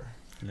the floor.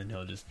 And then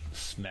he'll just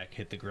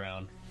hit the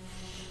ground.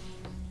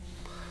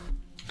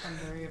 I'm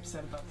very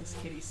upset about this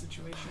kitty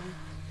situation.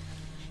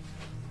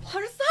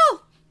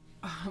 Borzo!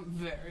 I'm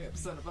very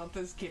upset about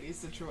this kitty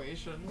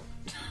situation.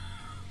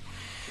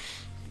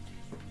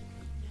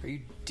 Are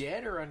you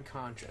dead or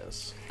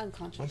unconscious?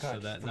 Unconscious. So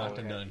that knocked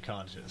him to Okay.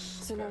 unconscious.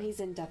 So now he's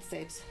in death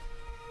saves.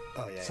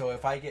 Oh yeah. So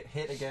if I get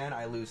hit again,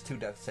 I lose 2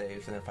 death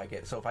saves, and if I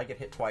get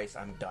hit twice,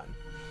 I'm done.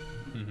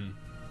 Mm-hmm.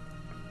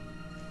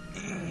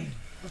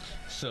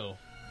 So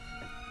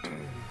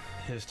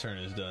his turn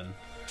is done.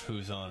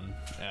 Who's on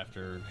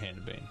after Hand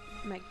of Bane?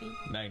 Magni.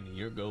 Magni,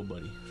 your go,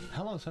 buddy.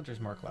 How long does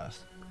Hunter's Mark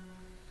last?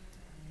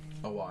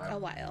 A while. A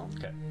while.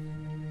 Okay.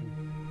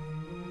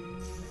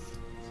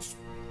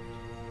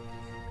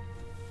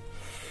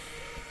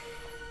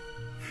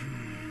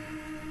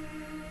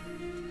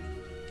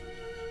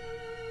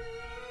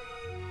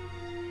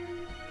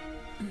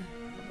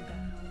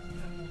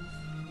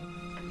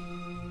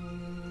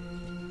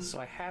 So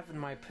I have in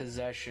my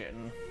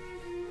possession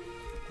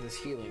this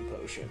healing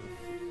potion.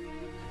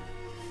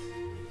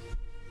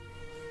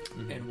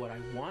 And what I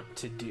want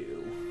to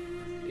do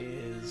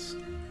is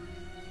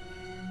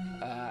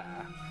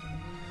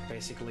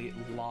basically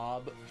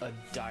lob a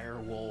dire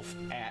wolf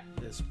at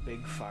this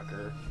big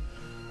fucker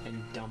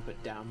and dump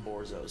it down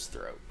Borzo's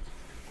throat.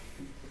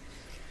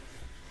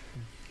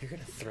 You're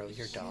gonna throw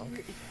your dog?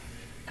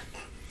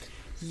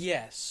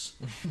 Yes.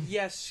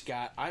 Yes,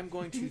 Scott. I'm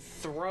going to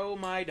throw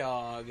my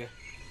dog.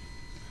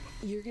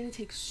 You're gonna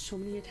take so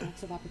many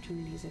attacks of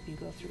opportunities if you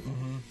go through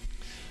them.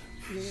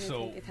 You're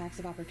gonna take attacks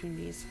of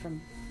opportunities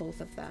from both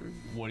of them.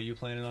 What are you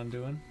planning on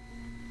doing?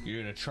 You're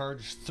gonna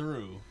charge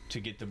through to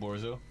get to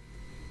Borzo?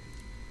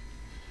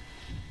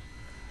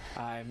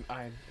 I'm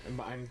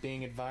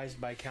being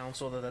advised by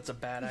counsel that that's a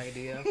bad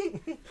idea.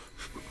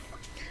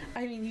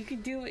 I mean, you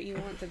can do what you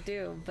want to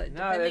do, but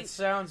No, that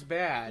sounds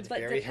bad.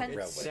 But, Very depending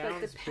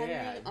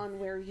bad. on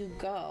where you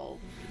go,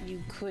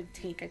 you could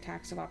take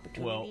attacks of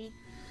opportunity. Well,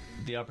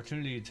 the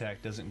opportunity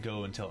attack doesn't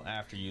go until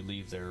after you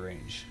leave their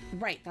range.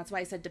 Right, that's why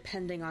I said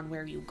depending on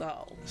where you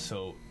go.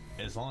 So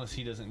as long as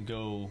he doesn't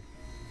go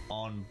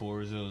on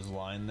Borzo's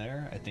line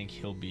there, I think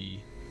he'll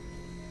be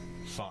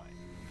fine.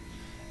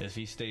 If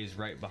he stays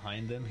right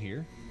behind them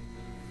here,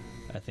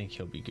 I think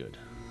he'll be good.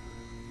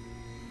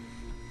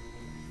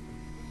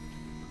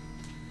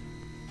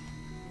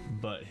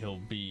 But he'll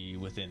be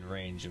within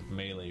range of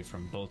melee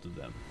from both of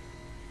them.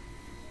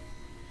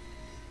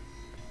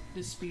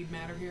 Does speed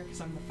matter here?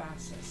 Because I'm the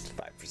fastest.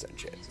 5%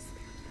 chance.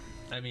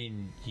 I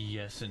mean,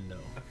 yes and no.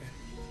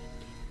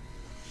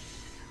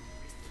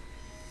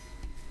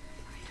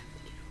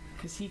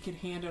 Because he could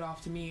hand it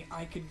off to me,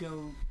 I could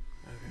go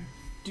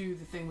do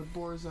the thing with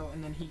Borzo,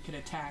 and then he could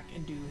attack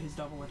and do his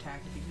double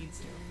attack if he needs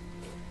to.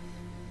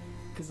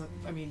 Because,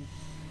 I mean,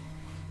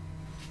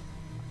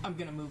 I'm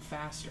gonna move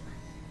faster.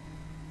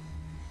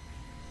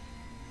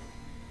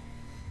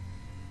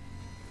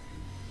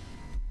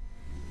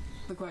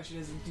 The question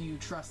is, do you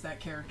trust that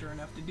character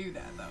enough to do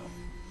that, though?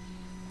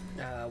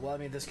 Well, I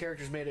mean, this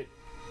character's made it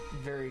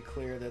very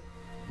clear that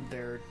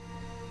they're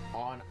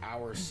on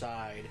our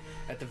side.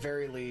 At the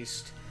very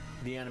least,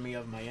 the enemy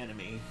of my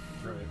enemy.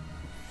 Right.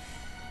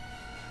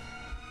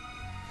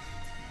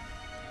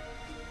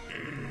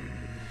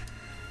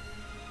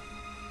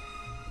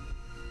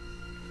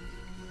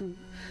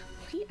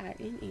 We are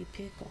in a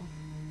pickle.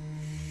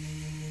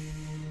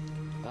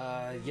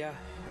 Yeah,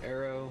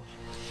 arrow.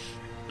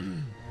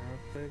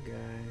 Big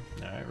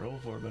guy. Alright, roll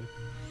for it, buddy.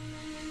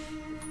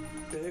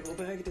 Big old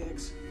bag of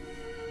dicks.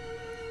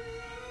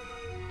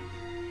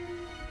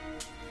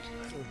 I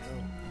don't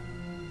know.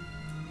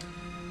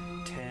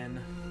 10.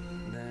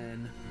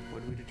 Then, what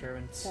did we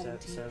determine?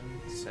 17.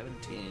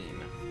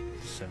 17.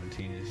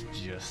 17 is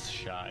just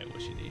shy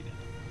what you need.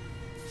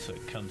 So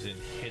it comes in,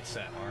 hits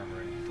that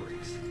armor, and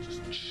breaks.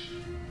 Just.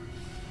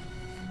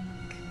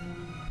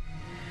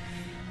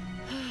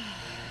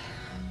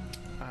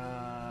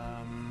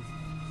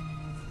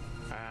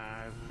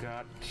 I've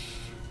got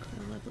A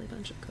lovely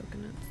bunch of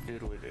coconuts.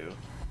 doodly-doo.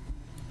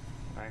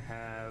 I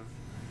have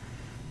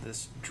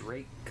this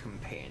Drake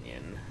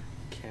companion,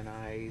 can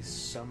I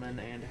summon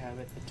and have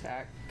it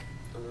attack?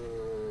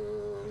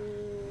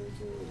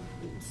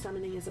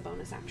 Summoning is a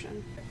bonus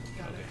action.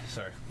 Okay,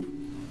 sorry.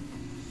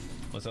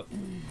 What's up?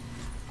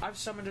 I've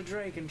summoned a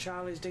Drake and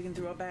Charlie's digging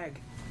through a bag.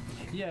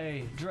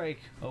 Yay, Drake.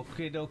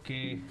 Okay,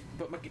 dokie.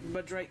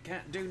 But Drake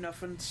can't do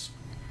nothing.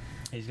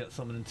 He's got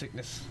summoning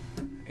sickness.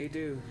 He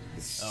do.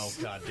 Oh,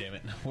 god damn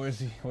it. Where's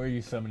he? Where are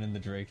you summoning the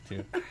Drake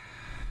to?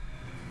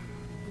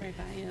 Right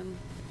by him.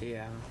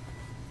 Yeah.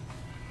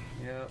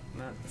 Yep,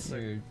 that's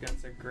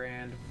a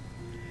grand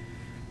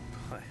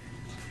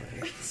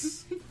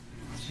place.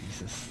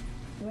 Jesus.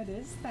 What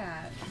is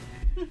that?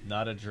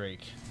 Not a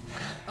Drake.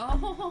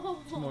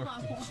 Oh, More-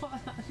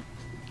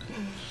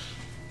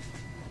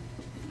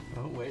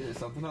 Oh wait, there's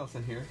something else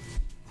in here.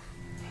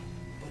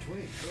 But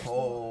wait.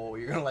 Oh,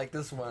 you're gonna like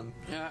this one.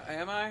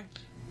 Am I?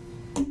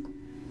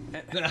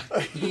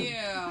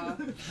 yeah.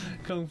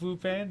 Kung Fu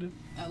Panda.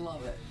 I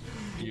love it.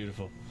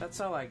 Beautiful. That's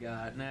all I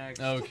got. Next.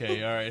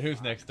 Okay, alright.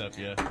 Who's next up?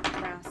 Yeah.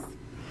 Brass.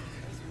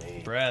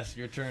 Brass,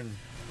 your turn.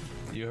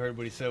 You heard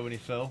what he said when he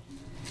fell?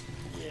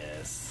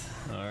 Yes.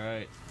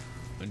 Alright.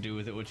 And do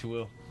with it what you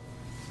will.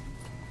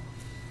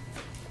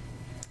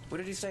 What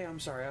did you say? I'm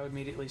sorry. I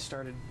immediately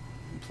started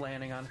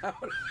planning on how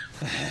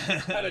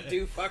to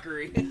do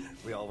fuckery.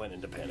 We all went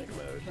into panic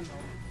mode.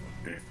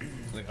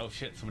 Like, oh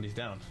shit, somebody's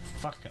down.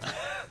 Fuck.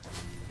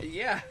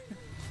 Yeah.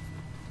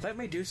 Let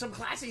me do some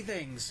classy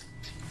things.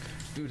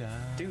 Doo-dah.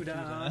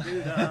 Doo-dah.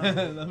 Doo-dah.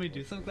 Let me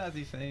do some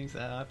classy things.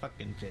 I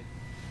fucking shit.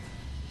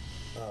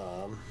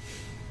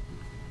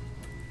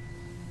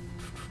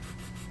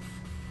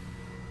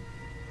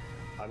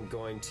 I'm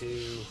going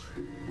to...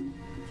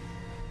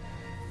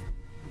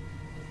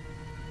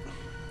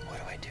 What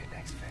do I do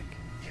next, Vic?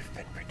 You've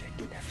been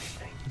predicting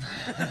everything.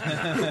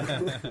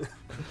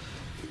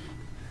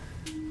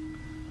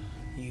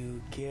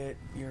 You get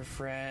your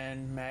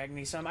friend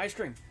Magni some ice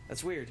cream.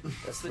 That's weird.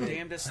 That's the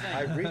damnedest thing.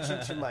 I reach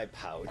into my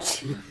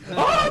pouch.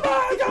 Oh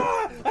my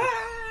god!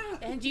 Ah!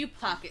 And you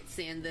pocket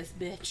sand this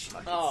bitch.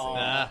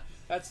 Oh,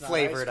 that's not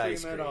Flavored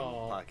ice cream at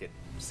all. Pocket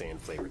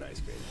sand flavored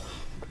ice cream.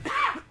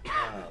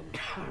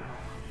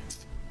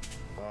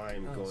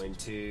 I'm going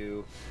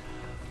to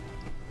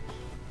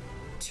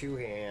two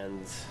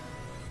hands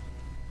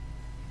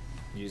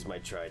use my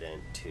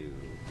trident to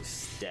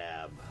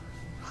stab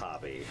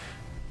Hobby.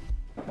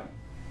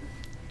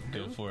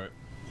 Go for it.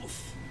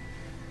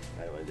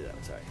 I don't want to do that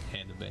one, sorry.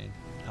 Hand of Bane.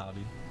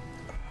 Hobby.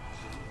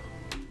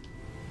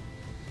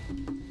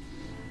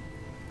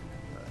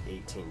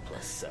 18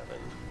 plus 7.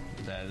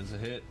 That is a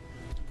hit.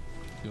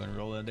 You want to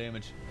roll that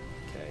damage?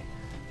 Okay.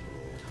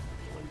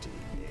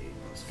 28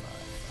 plus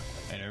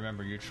 5. And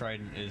remember, your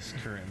trident is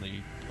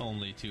currently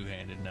only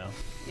two-handed now.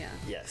 Yeah.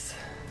 Yes.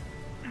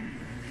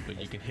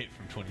 But you can hit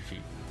from 20 feet.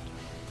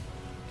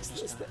 Is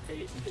this the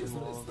 8? Is this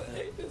the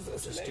 8? Is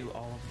this Just an 8? do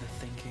all of the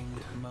thinking,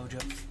 Mojo.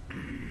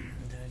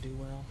 Did I do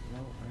well? No,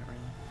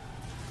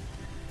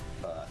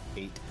 not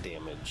really. 8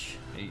 damage.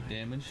 8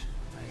 damage.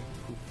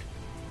 I pooped.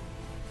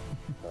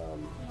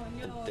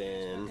 And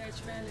then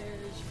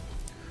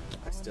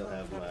I still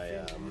have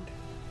my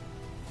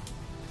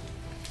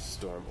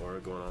Storm Aura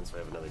going on, so I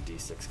have another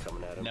D6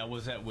 coming at him. Now,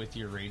 was that with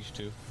your rage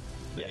too?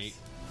 The Yes. 8?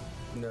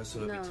 No,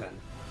 so it'll No. be 10.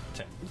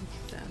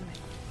 10.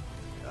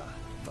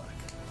 Fuck.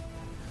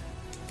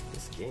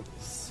 This game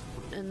is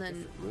And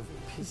then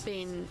moving pieces.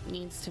 Bane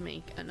needs to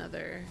make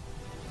another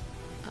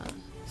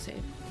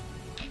save.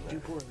 Do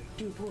poorly.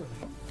 Do poorly.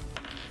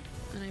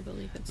 And I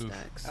believe it's Oof.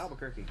 Dex.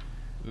 Albuquerque.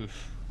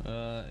 Oof.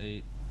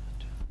 8.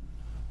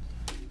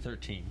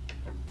 13.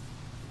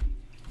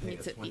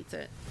 Meets it, beats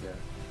it. Yeah.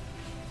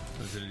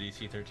 Was it a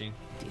DC 13?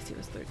 DC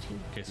was 13.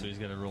 Okay, so he's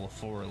got to roll a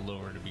 4 or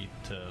lower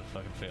to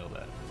fucking fail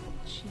that.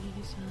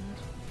 Jesus.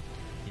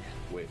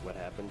 Wait, what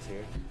happens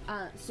here?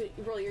 So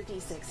you roll your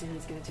D6 and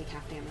he's going to take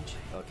half damage.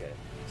 Okay,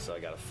 so I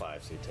got a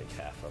 5, so you take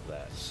half of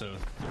that. So,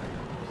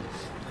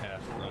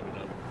 half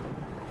rounded up.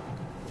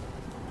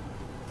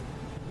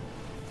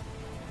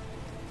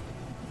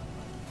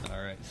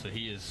 Alright, so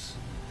he is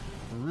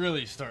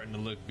really starting to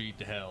look beat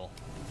to hell.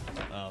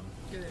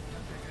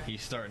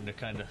 He's starting to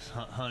kind of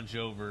hunch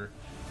over,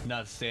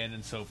 not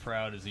standing so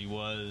proud as he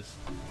was.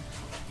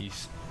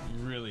 He's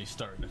really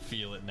starting to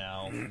feel it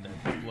now.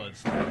 The blood's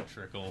starting to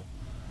trickle.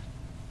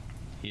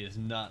 He is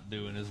not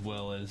doing as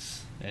well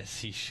as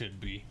he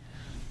should be.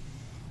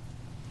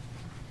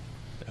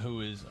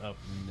 Who is up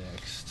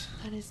next?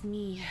 That is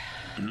me.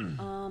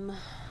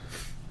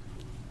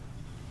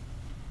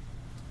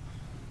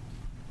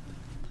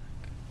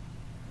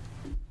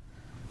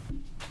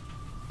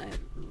 I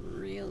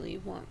really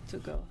want to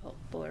go help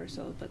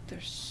Borzo, but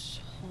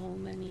there's so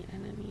many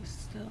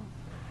enemies still.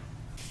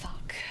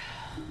 Fuck.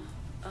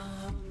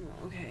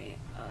 Okay.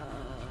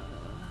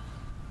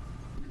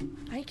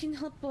 I can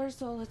help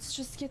Borzo. Let's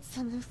just get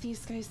some of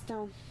these guys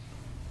down.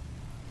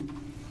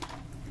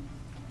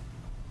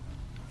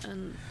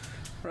 And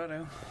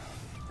Righto.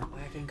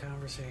 Lacking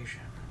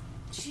conversation.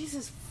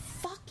 Jesus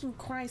fucking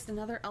Christ,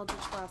 another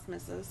Eldritch Blast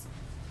misses.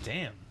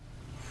 Damn.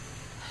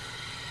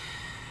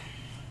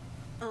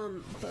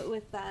 But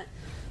with that,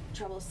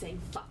 Trouble's saying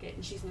fuck it,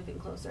 and she's moving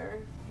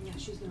closer. Yeah,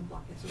 she's gonna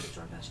block it so the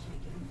Jorbash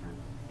can't get in front.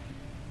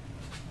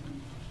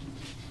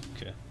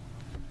 Okay.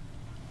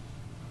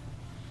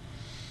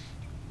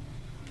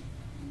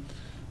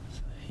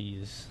 So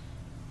he's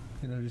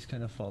gonna just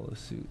kind of follow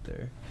suit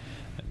there.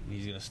 And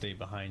he's gonna stay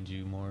behind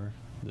you more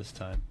this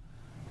time.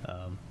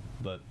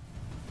 But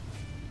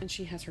And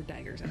she has her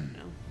daggers out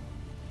now.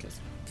 Because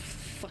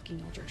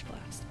fucking Eldritch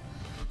Blast.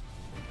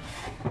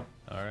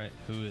 alright,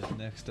 who is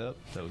next up?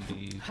 That would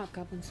be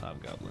Hobgoblins.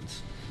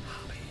 Hobgoblins.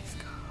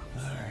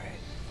 Alright.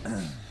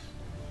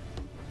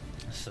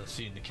 So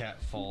seeing the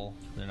cat fall,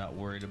 they're not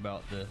worried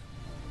about the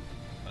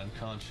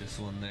unconscious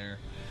one there.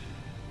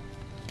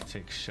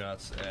 Take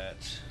shots at...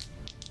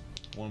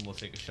 One will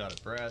take a shot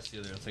at Brass, the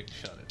other will take a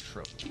shot at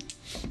Trouble.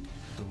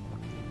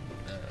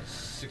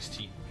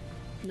 16.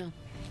 No.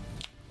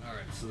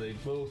 Alright, so they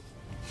both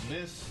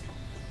miss.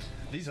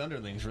 These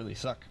underlings really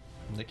suck.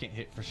 They can't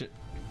hit for shit.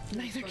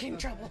 Neither can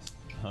Trouble.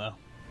 Well.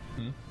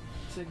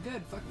 So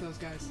good, fuck those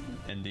guys.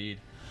 Indeed.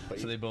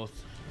 So they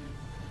both...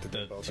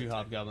 The two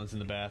hobgoblins in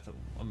the back.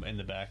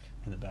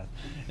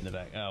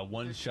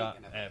 One shot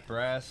at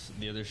Brass,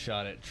 the other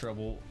shot at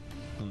Trouble.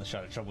 And the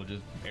shot at Trouble,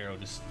 arrow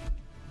just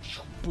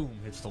boom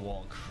hits the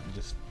wall and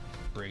just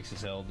breaks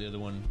his hell. The other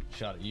one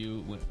shot at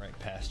you, went right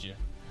past you.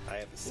 I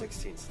have a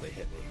 16, so they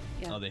hit me.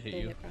 Yeah, Oh, they hit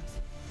you? Hit Brass.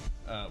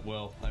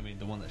 Well, I mean,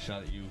 the one that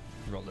shot at you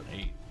rolled an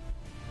 8.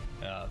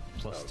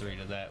 Plus 3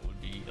 to that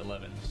would be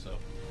 11. So I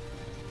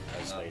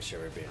was just making sure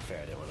we're being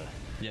fair. I didn't want to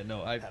yeah,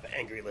 no, I have an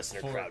angry listener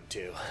crowd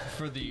too.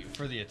 For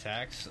the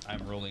attacks,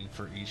 I'm rolling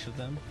for each of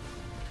them,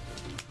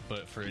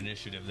 but for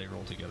initiative, they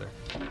roll together.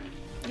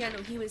 Yeah,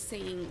 no, he was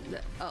saying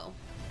that. Oh.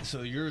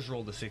 So yours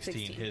rolled a 16,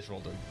 16. his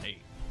rolled an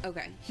 8.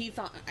 Okay. He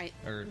thought.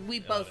 Or we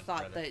both 11,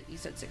 thought rather. that you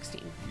said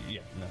 16.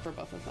 Yeah, no. For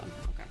both of them.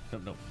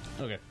 Okay. No.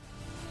 Okay.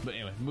 But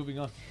anyway, moving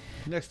on.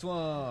 Next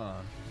one.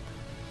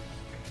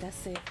 That's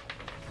safe.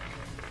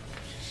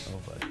 Oh,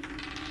 buddy.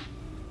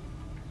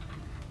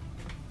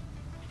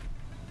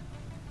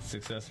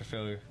 Success or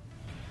failure?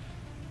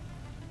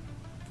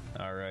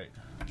 Alright.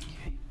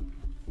 Okay.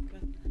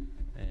 Good.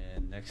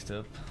 And next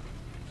up,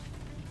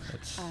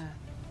 That's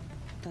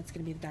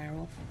gonna be the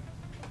direwolf.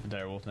 the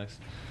direwolf next.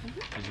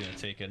 He's gonna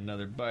take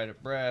another bite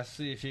at Brass,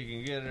 see if he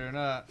can get it or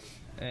not.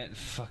 And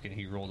fucking,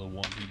 he rolled a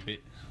 1.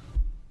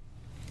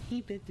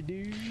 He bit the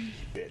dude.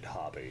 Bit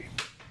hobby.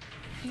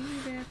 He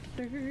bit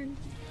the dude.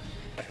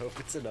 I hope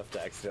it's enough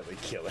to accidentally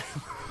kill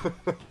him.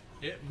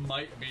 It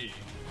might be.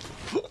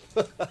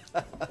 Please.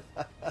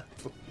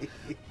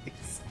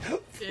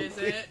 Is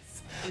it?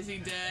 Is he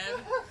dead?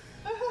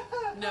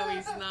 No,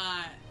 he's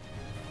not.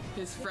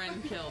 His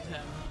friend killed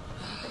him.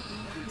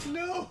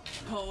 No!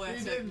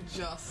 Poetic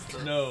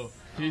justice. No,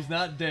 he's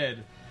not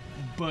dead,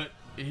 but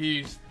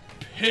he's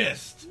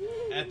pissed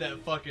at that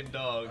fucking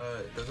dog.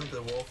 Doesn't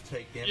the wolf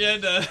take damage? Yeah,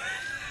 it does.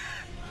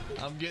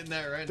 I'm getting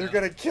that right They're now.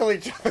 gonna kill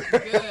each other.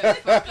 Good.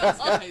 Fuck those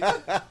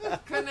guys.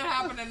 Couldn't have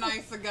happened to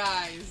nicer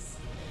guys.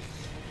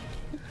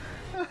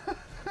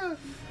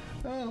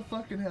 Oh,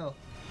 fucking hell.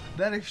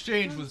 That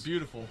exchange was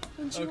beautiful.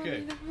 Don't you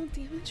Okay. want me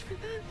to roll damage for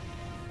that?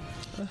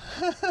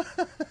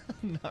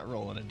 I'm not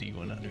rolling a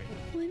D100.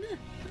 Why not?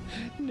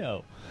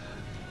 No.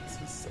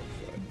 This is so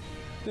fun.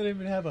 They don't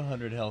even have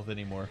 100 health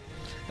anymore.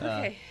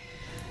 Okay.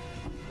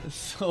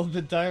 So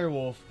the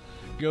direwolf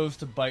goes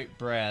to bite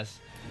Brass.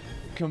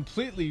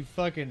 Completely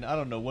fucking, I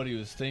don't know what he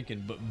was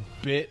thinking, but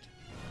bit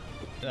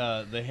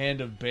the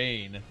hand of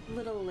Bane.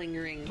 Little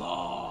lingering.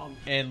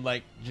 And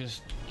like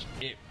just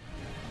it.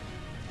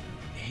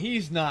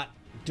 He's not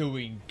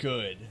doing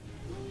good.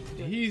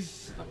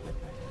 He's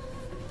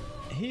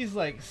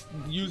like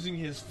using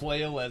his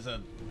flail as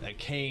a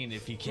cane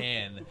if he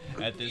can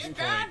at this point,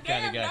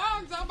 kind of guy.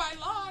 Dogs on my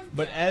lawn.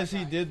 But as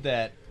he did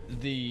that,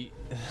 the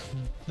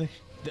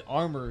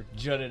armor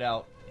jutted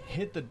out,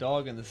 hit the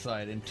dog in the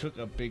side, and took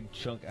a big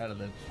chunk out of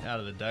the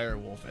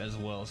direwolf as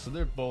well. So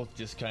they're both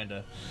just kind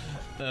of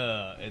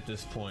at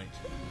this point.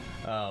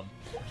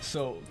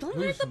 So Don't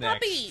who's hurt the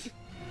next?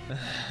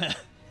 puppy.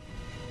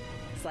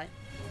 Slide.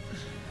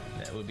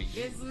 That would be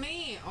you. It's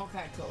me.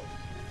 Okay, cool.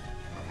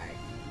 Alright.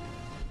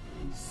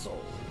 So.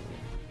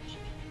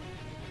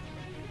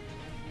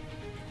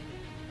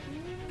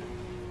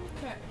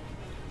 Okay.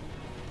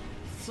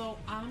 So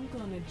I'm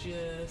gonna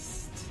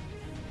just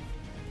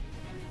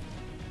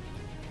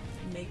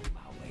make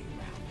my way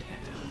around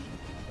town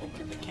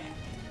over the cat.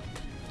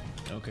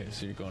 Okay,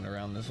 so you're going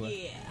around this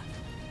way. Yeah.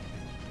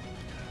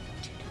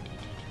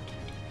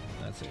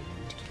 That's it.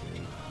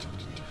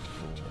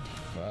 4,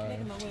 5.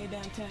 Making my way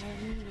downtown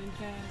and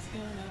cat's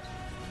gonna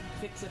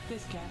fix up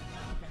this cat.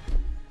 Okay.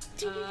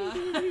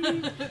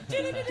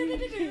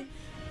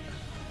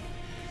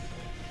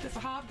 That's a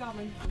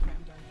hobgoblin. Okay,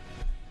 I'm done.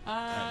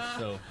 Alright,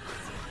 so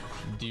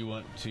do you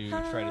want to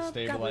try to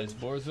stabilize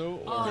Borzo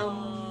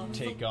or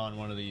take on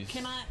one of these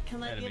Can I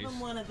give enemies? him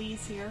one of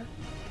these here?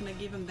 Can I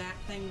give him that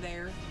thing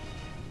there?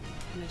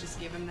 Can I just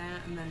give him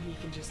that, and then he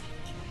can just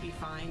be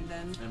fine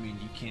then? I mean,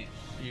 you can't.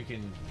 You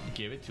can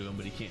give it to him,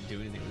 but he can't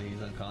do anything with it.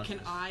 He's unconscious.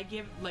 Can I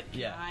give, like,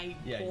 can I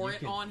pour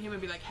it on him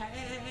and be like,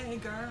 hey,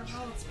 girl,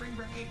 it's spring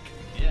break?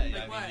 Yeah, like,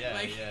 I what? mean, yeah,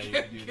 like, yeah, you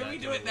can do can that we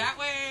do it that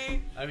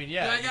way? I mean,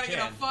 yeah, Do I you gotta get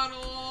a can.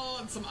 funnel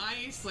and some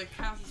ice? Like,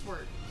 how's this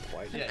work?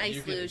 An Yeah, ice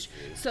you can- luge.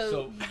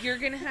 So you're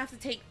gonna have to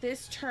take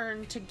this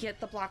turn to get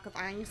the block of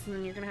ice, and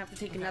then you're gonna have to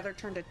take another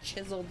turn to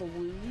chisel the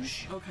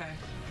luge. Okay.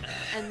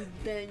 And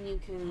then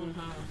you can.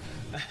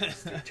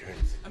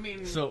 I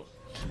mean, So,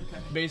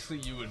 basically,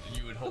 you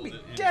would hold it.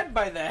 and Dead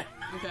by then.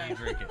 okay. You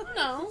drink it.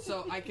 No.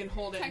 So I can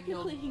hold it and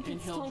he'll, Technically, he can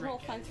and he'll still roll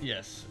drink 5. it.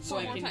 Yes. So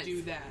I more can times.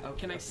 do that.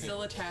 Can I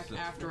still attack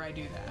after I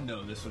do that?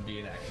 No, this would be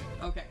an action.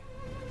 Okay.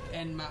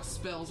 And my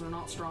spells are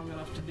not strong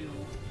enough to do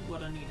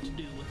what I need to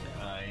do with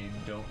it. I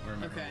don't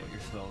remember Okay. what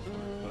your spells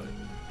were,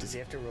 but Does he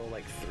have to roll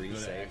like 3 Go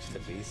to saves to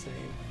be saved?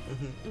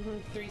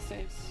 3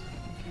 saves.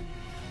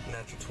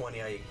 Natural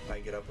 20, I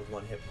get up with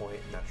 1 hit point.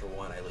 Natural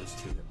 1, I lose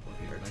 2 hit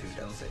points or 2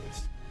 death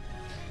saves.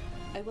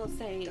 I will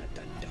say,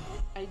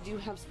 I do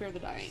have Spare the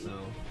Dying. so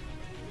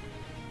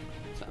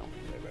So.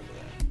 I remember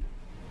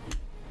that.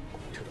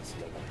 2 doesn't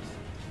do nice.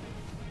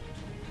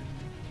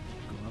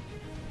 go up.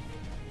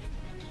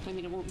 I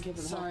mean, it won't give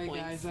him Sorry, health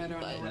guys, points, I don't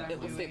know but what I'm it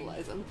will doing.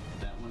 stabilize him.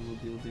 That one will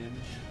deal damage.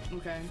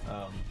 Okay.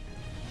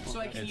 So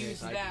I can it's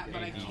use like that,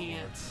 but I 80.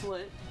 can't.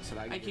 What?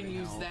 I can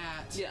use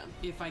that Yeah.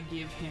 if I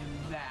give him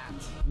that.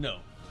 No,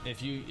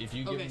 if you give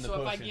Okay, him the so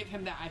potion, if I give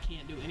him that, I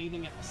can't do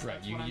anything else. right,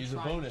 That's you what can I'm use a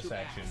trying bonus to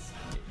action. ask.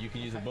 You can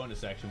use a Okay.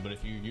 bonus action, but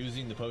if you're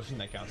using the potion,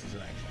 that counts as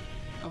an action.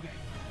 Okay.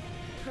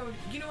 So,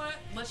 you know what?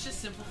 Let's just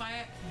simplify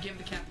it. Give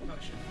the cat the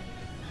potion.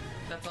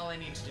 That's all I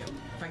need to do.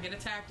 If I get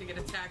attacked, I get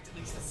attacked. At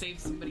least to save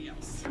somebody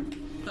else.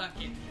 Fuck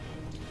it.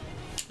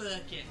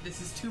 Fuck it.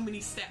 This is too many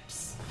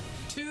steps.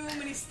 Too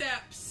many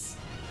steps.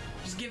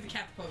 Just give the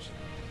cat the potion.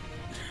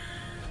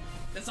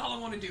 That's all I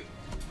want to do.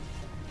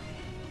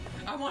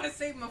 I want to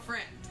save my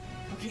friend.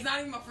 He's not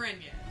even my friend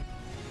yet.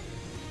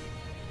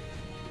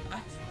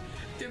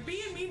 They're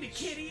being mean to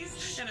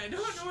kitties, and I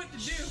don't know what to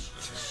do.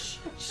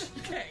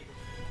 Okay.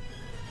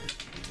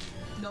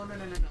 No.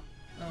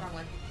 Wrong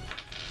one.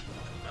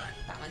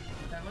 That one.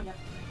 That one? Yep.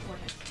 4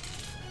 hits.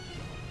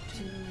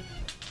 2,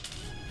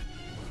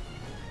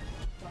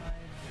 5,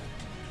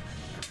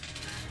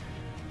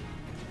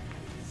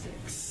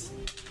 6,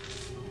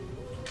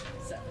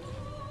 7,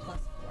 plus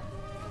 4.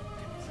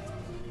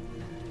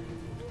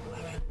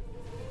 11.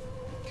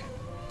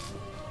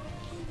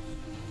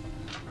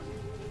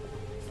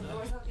 So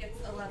Orzhov gets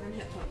 11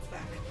 hit points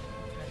back.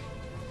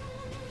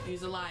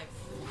 He's alive.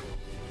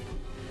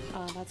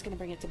 That's gonna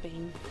bring it to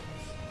Bane.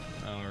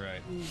 All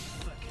right.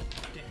 Fucking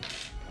dick.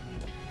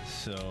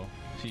 So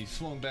he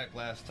swung back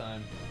last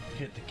time,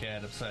 hit the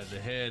cat upside the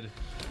head.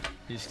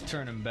 He's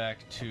turning back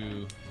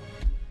to.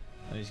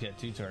 He's got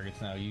 2 targets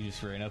now. You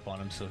just ran up on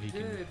him, so he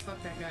can Dude,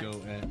 fuck that guy.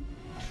 go at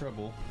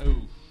trouble. Oh.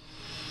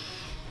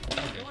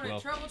 Okay, You wanted well,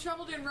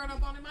 Trouble didn't run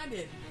up on him, I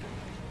did.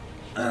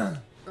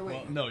 Or wait.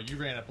 well, no, you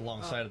ran up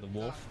alongside of the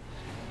wolf.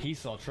 He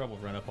saw Trouble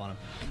run up on him,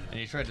 and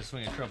he tried to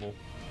swing at Trouble,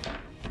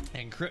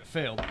 and crit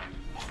failed.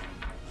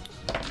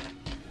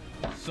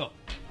 So,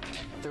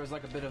 There was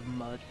like a bit of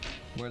mud.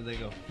 where'd they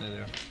go? There they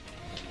are.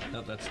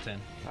 Nope, that's 10.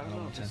 I don't know.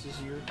 Normal 10. This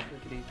is your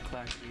clickety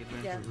clackety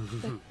Yeah.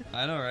 adventure.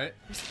 I know, right?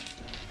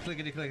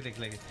 Clickety, clickety,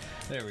 clickety.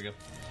 There we go.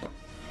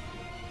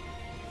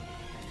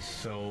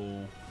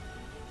 So,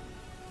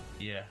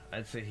 yeah,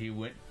 I'd say he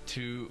went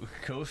to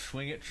go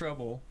swing at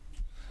Trouble.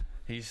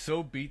 He's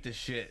so beat to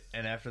shit,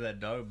 and after that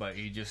dog bite,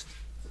 he just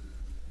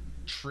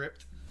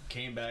tripped,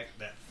 came back,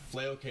 that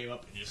flail came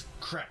up and just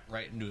cracked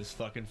right into his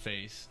fucking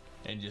face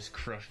and just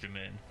crushed him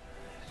in.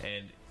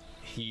 And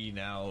he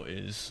now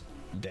is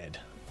dead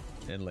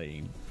and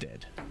laying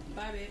dead.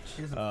 Bye, bitch.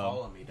 He doesn't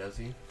fall on me, does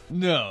he?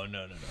 No.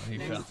 He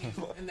Next fell. to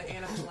you, and the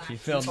anaphylaxis. He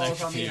fell Falls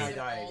next on to me you. and I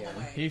die All the again.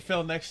 way. He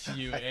fell next to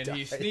you, and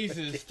he died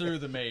sneezes through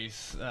the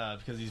mace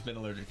because he's been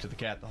allergic to the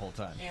cat the whole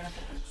time.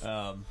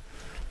 Anaphylaxis.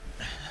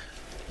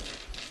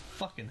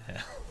 Fucking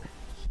hell.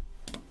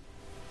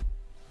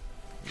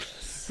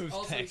 Who's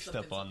Also, next up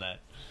something's- on that?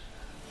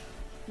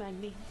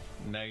 Magni.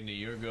 Magni,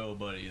 your go,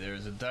 buddy.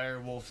 There's a dire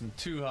wolf and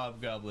 2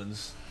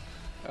 hobgoblins.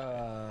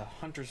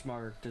 Hunter's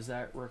Mark, does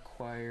that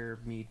require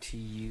me to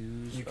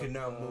use You can a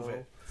now bow? move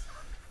it.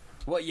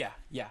 Well, yeah.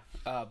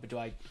 But do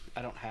I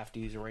don't have to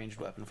use a ranged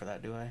weapon for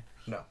that, do I?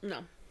 No.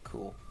 No.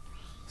 Cool.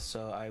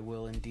 So I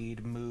will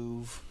indeed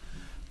move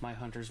my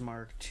Hunter's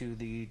Mark to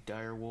the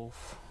dire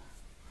wolf.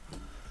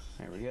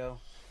 There we go.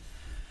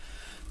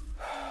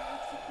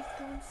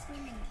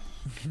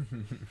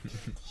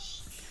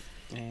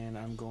 And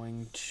I'm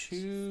going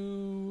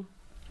to...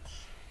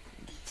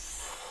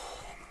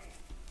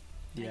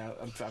 Yeah,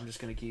 I'm just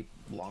going to keep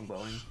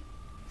longbowing.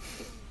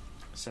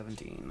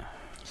 17.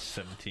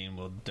 17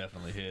 will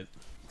definitely hit.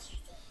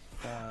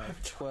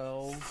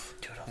 12.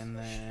 And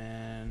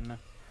then...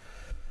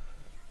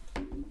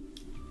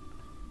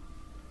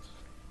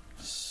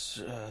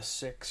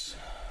 6.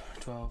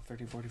 12,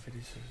 13, 14,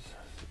 15,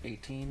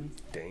 18.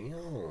 Damn.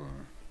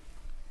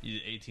 You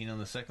did 18 on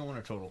the second one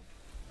or total?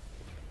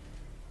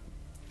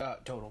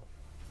 Total.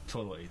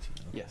 Total 18. Okay.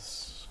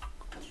 Yes.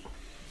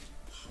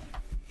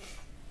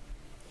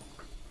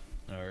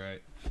 All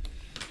right.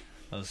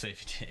 I was say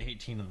if you did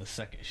 18 on the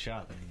second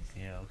shot, then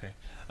yeah, okay.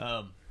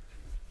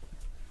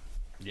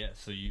 Yeah,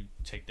 so you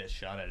take that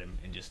shot at him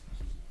and just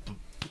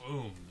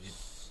boom, it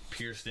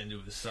pierced into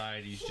his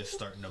side. He's just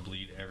starting to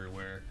bleed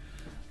everywhere.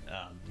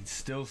 He's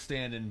still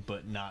standing,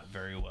 but not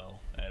very well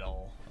at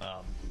all.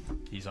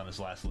 He's on his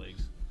last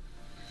legs.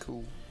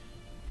 Cool.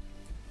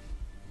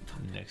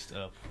 Next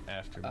up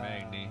after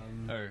Magni,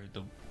 or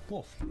the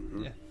wolf.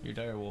 Yeah, your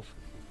dire wolf.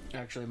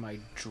 Actually, my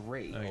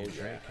Drake. Oh, your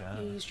Drake.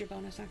 You used your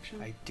bonus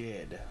action. I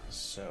did.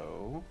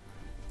 So,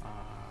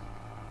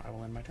 I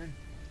will end my turn.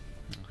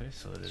 Okay,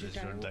 so it is your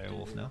your dire dire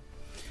wolf wolf now.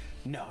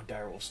 No,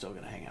 Direwolf's still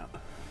gonna hang out.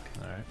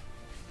 All right.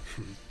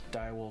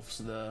 Direwolf's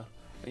the...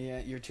 Yeah,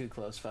 you're too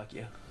close, fuck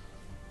you.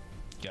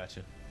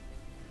 Gotcha.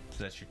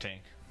 So that's your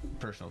tank.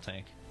 Personal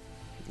tank.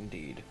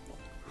 Indeed.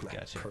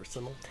 Gotcha.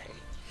 Personal tank.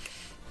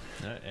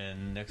 Alright,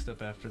 and next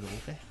up after the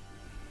wolf.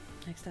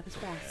 Next up is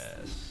Brass.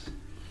 Yes.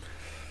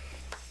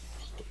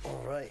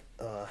 Alright,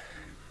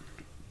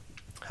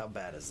 how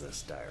bad is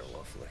this dire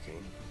wolf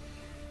looking?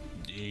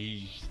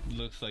 He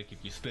looks like if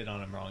you spit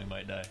on him wrong, he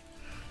might die.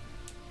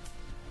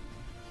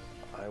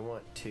 I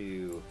want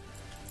to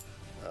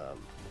I'm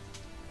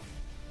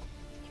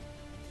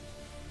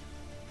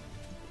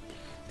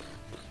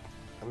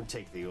gonna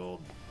take the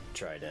old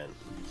trident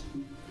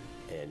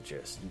and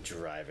just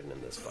drive it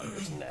in this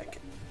fucker's neck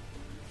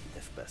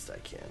if best I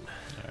can.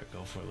 Alright,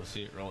 go for it. Let's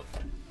see it. Roll it.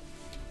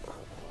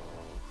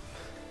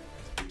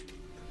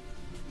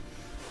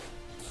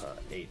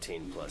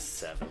 18 plus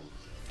 7.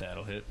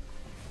 That'll hit.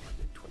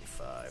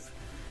 25.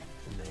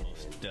 And then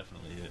Most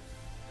definitely hit.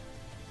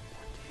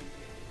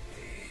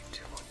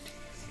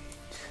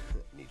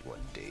 1d8. Need one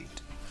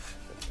date.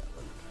 That's that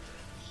one.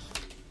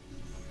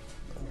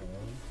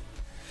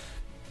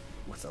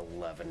 With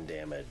 11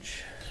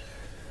 damage.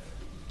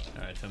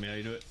 Alright, tell me how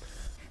you do it.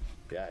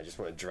 Yeah, I just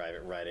want to drive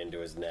it right into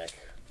his neck.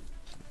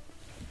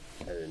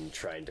 And then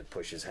trying to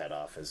push his head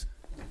off as,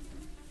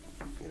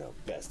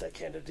 best I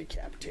can to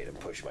decapitate him,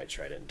 push my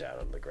trident down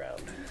on the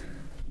ground.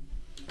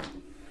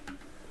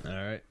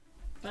 Alright.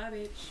 Bye,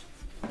 bitch.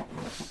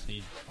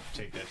 You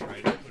take that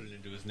trident, put it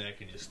into his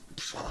neck, and just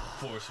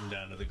force him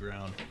down to the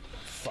ground.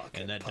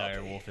 Fucking and that puppy.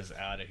 dire wolf is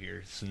out of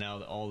here. So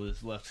now all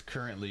that's left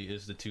currently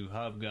is the two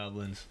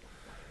hobgoblins.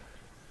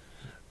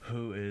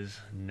 Who is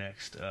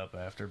next up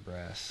after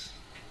Brass?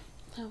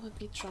 That would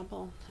be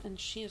Trouble, and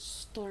she is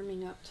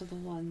storming up to the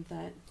one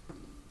that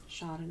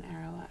shot an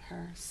arrow at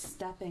her,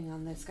 stepping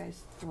on this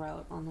guy's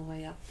throat on the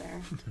way up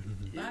there.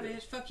 Bye,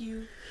 bitch. Fuck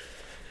you.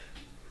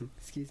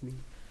 Excuse me.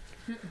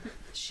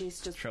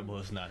 She's just Trouble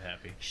is not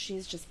happy.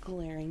 She's just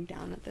glaring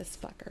down at this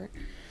fucker.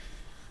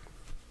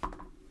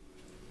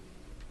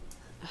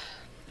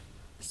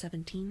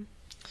 17.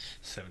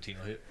 17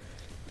 will hit.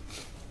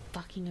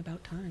 Fucking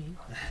about time.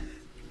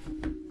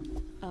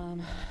 If I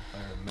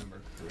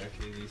remember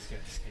correctly, these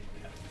guys can't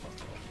have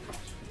fucked off.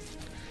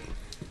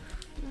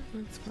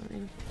 That's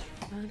fine.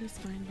 That is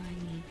fine by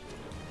me.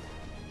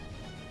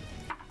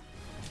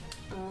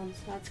 So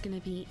that's gonna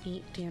be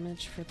 8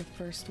 damage for the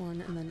first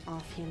one, and then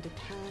offhand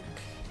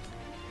attack.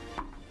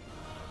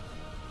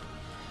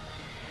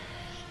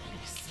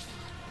 Nice.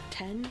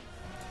 10?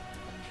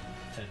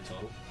 10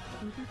 total.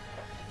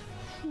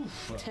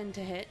 Mm-hmm. 10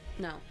 to hit.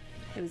 No,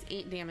 it was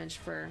 8 damage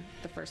for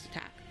the first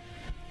attack.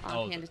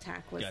 Offhand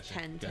attack was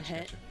 10 to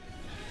hit.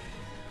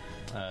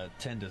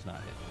 10 does not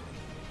hit.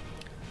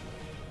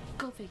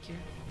 Go figure.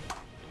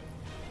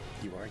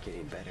 You are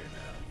getting better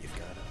now. You've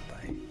got up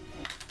by...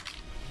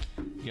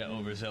 You got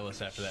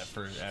overzealous after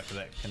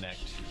that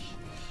connect.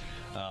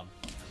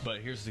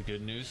 But here's the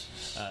good news.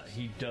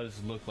 He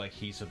does look like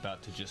he's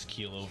about to just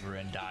keel over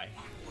and die.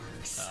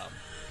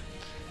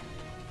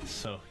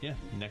 So, yeah,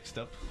 next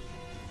up.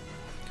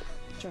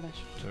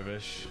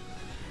 Jorvesh.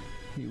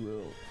 He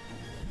will.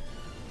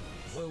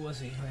 Where was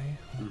he? Right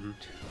here? Mm-hmm.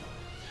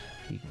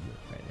 He can look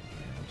right in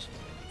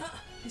here.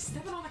 He's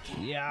stepping on a cat.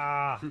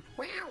 Yeah!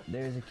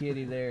 There's a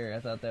kitty there. I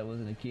thought that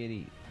wasn't a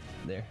kitty.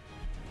 There.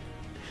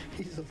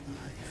 He's alive.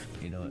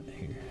 You know what?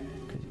 Here.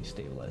 Because he's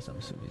stabilized, I'm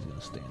assuming he's going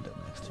to stand up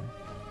next to him.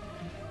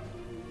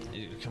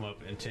 He's going to come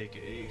up and take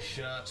a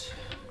shot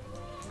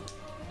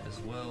as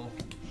well.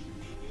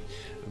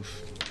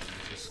 Oof.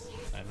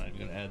 I'm not even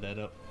going to add that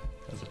up.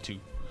 That's a 2.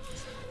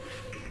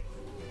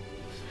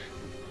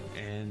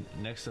 And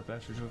next up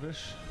after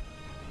Jorvesh,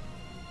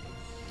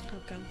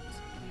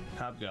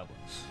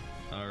 Hobgoblins.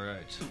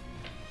 Alright.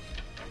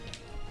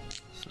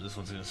 So this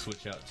one's going to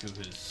switch out to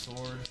his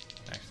sword.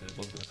 Actually, they're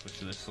both going to switch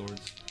to their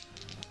swords.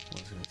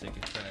 One's going to take a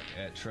crack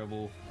at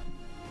Trouble.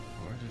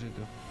 Where did it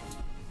go?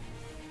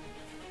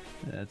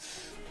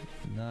 That's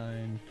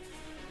 9.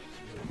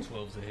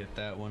 12 to hit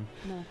that one.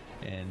 No.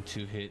 And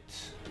 2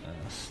 hit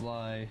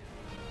Sly.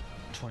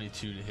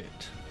 22 to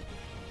hit.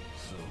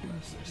 So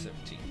that's their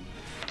 17.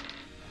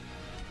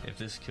 If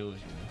this kills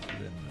you,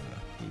 then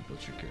you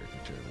built your character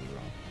terribly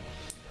wrong.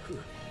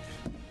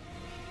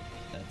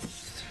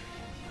 That's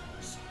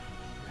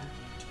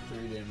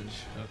 3 damage.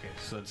 damage. Okay,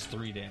 so that's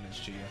 3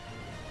 damage to you.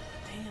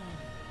 Damn.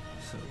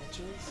 So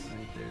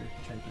right there,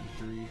 typing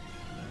 3 damage.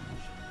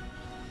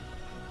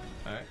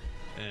 Alright,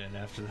 and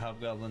after the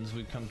hobgoblins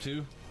we come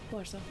to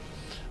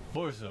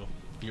Borzo.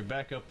 You're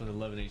back up with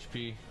 11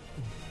 HP.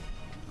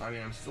 I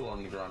mean, I'm still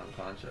on the ground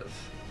unconscious.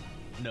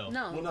 No.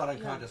 Well, not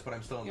unconscious, but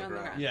I'm still on the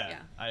ground. Yeah,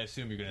 I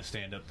assume you're going to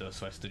stand up, though,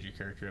 so I stood your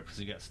character up because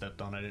he got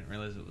stepped on. I didn't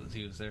realize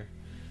he was there.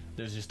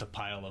 There's just a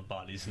pile of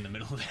bodies in the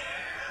middle there.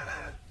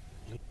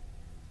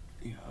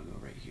 Yeah, I'll go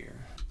right here.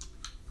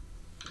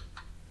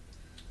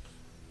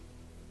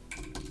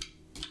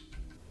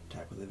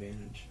 Attack with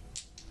advantage.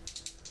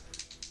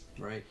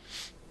 Right?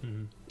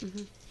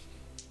 Mm-hmm.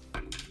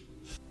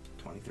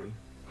 23.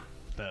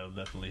 That'll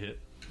definitely hit.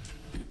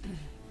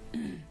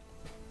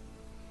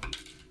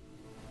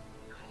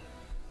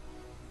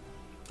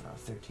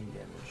 13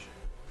 damage.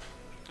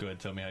 Go ahead,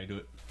 tell me how you do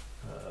it.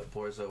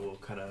 Borzo will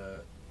kind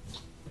of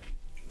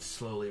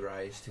slowly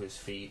rise to his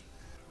feet.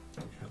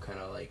 He'll kind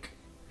of like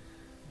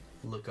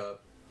look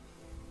up,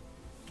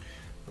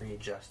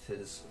 readjust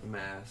his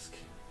mask,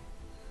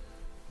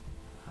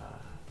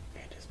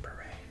 and his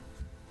beret.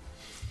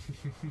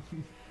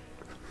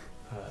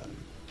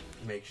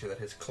 Make sure that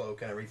his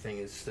cloak and everything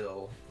is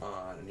still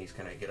on, and he's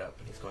gonna get up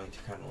and he's going to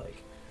kind of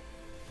like.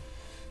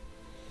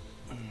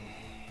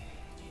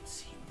 It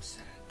seems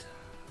that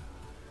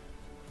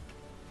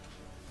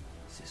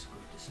this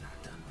work is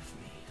not done with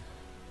me.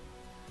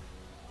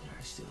 There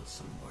are still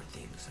some more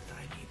things that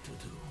I need to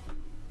do.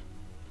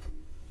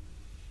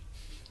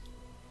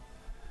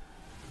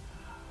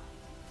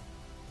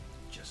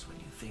 Just when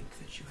you think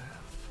that you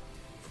have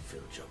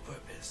fulfilled your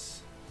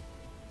purpose,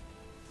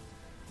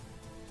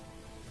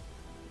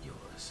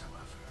 yours,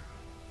 however,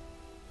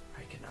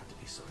 I cannot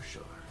be so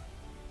sure.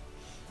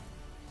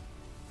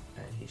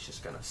 And he's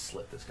just gonna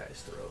slit this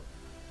guy's throat.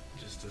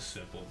 Just a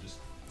simple, just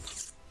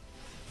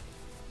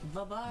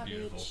Bye-bye,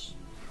 beautiful. bitch.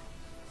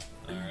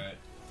 Alright.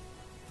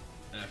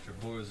 After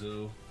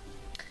Borzo.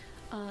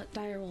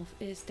 Direwolf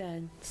is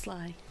dead.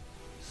 Sly.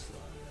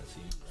 That's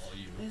all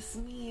you. It's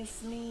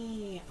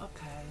me.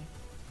 Okay.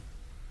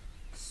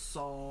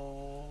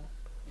 So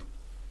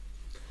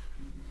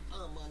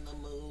I'm on the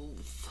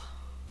move.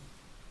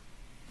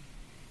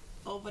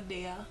 Over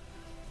there.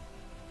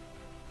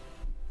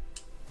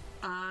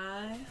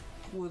 I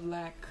would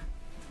like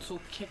to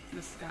kick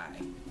this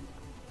guy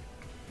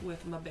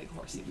with my big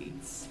horsey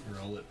beats.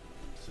 Roll it.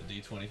 It's a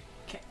D20.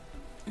 Okay.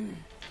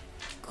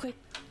 Quick.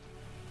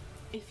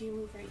 If you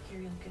move right here,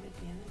 you'll get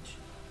advantage.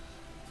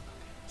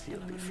 And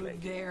I'm gonna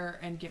move there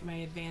and get my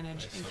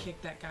advantage and kick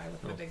that guy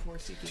with my big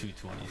horsey feet.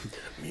 220.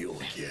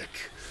 Mule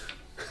kick.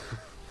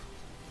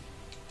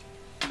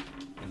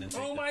 And then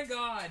Oh my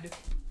god!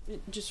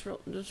 Just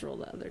roll the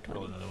other 20.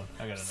 Roll another one.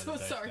 I got another So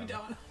dice sorry, down there.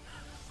 Donna.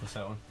 What's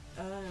that one?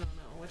 I don't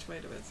know. Which way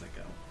does it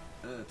go?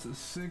 It's a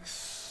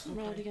 6.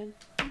 Roll it again.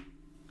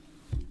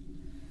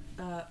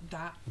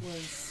 That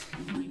was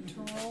mine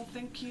to roll,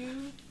 thank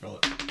you. Roll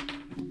it.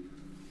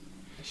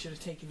 I should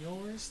have taken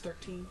yours.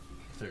 13.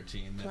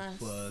 13. Then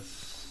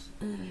plus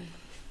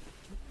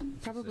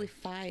Probably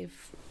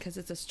 5, because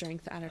it's a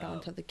strength added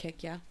on to the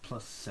kick, yeah?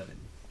 plus 7.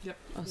 Yep.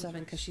 Oh,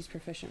 7, because she's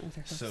proficient with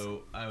her hooks.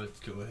 So I would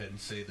go ahead and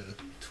say that a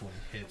 20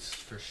 hits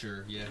for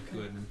sure. Yeah, go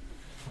ahead and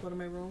What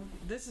am I rolling?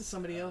 This is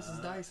somebody else's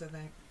dice, I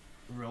think.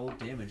 roll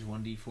damage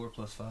 1d4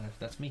 plus 5.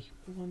 That's me.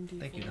 1d4.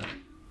 Thank you, Don.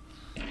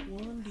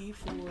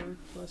 1d4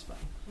 plus 5.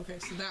 Okay,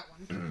 so that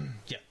one.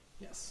 Yeah.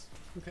 Yes.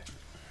 Okay.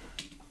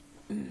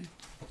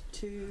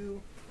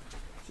 2,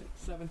 6,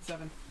 7,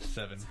 7.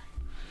 7.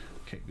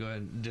 Okay, go ahead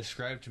and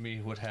describe to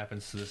me what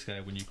happens to this guy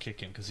when you kick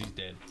him, because he's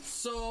dead.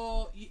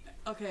 So,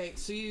 okay,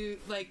 so you,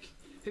 like,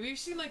 have you ever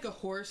seen, like, a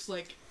horse,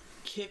 like,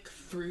 kick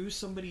through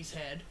somebody's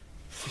head?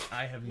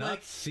 I have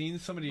not seen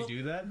somebody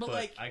do that, but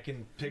like, I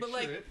can picture but,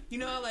 like, it. you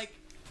know how, like,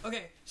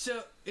 okay,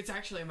 so it's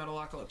actually a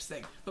Metalocalypse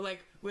thing, but,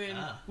 like, when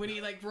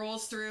he, like,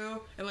 rolls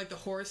through and, like, the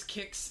horse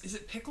kicks, is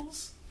it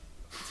Pickles?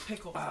 It's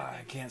Pickles.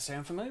 I can't say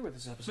I'm familiar with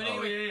this episode. But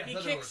anyway, he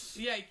Thunder kicks.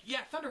 Horse. Yeah,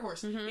 Thunder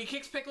Horse. He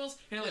kicks Pickles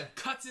and it like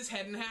cuts his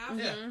head in half.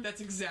 Yeah. That's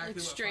exactly Like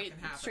what straight,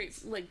 fucking happens.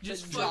 straight, like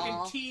Just the fucking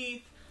jaw.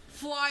 teeth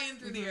flying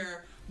through the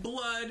air,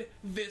 blood,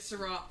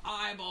 viscera,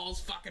 eyeballs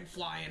fucking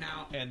flying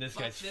out. And this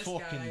Fuck guy's this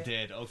fucking guy.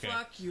 dead. Okay.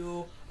 Fuck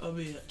you, a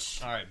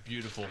bitch. Alright,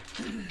 beautiful.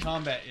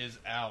 Combat is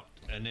out,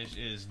 and it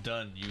is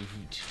done. You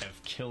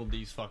have killed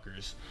these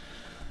fuckers.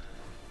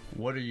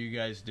 What are you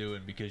guys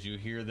doing? Because you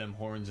hear them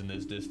horns in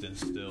this distance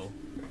still.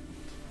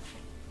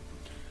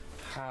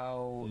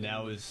 How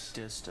Now in is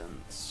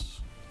distance?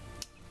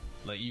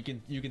 like you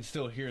can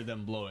still hear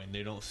them blowing.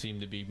 They don't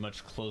seem to be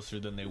much closer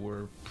than they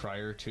were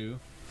prior to.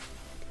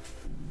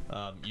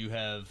 You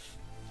have,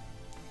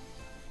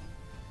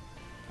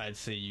 I'd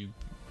say, you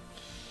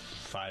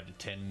 5 to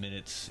 10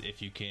 minutes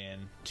if you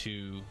can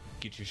to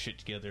get your shit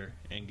together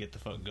and get the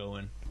fuck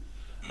going.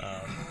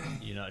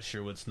 You're not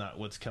sure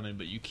what's coming,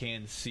 but you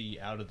can see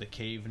out of the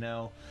cave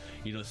now.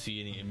 You don't see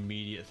any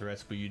immediate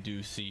threats, but you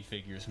do see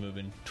figures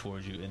moving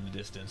towards you in the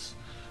distance.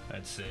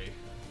 I'd say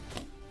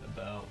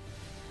about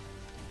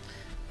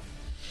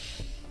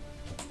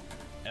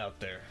out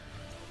there.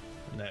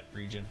 And that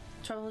region.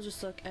 Trouble will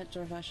just look at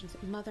Jorvash and say,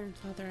 Mother and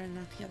Father are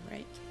not here,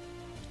 right?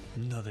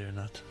 No, they're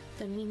not.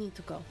 Then we need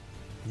to go.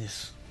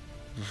 Yes.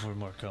 Before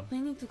more come. We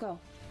need to go.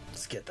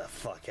 Let's get the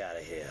fuck out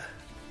of here.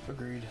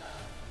 Agreed.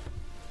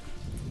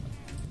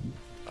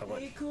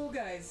 Hey, cool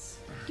guys.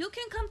 You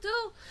can come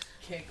too.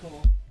 Okay,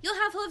 cool. You'll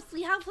have hooves.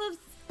 We have hooves.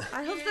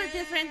 Our hooves are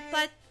different,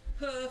 but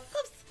hooves.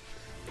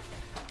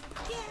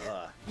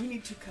 We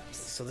need 2 cups.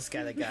 So this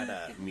guy that got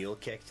a mule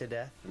kicked to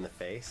death in the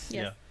face.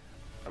 Yes. Yeah.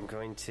 I'm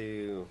going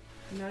to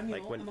Not a mule,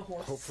 like when I'm a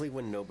horse. hopefully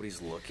when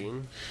nobody's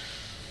looking,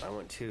 I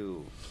want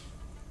to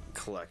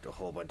collect a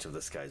whole bunch of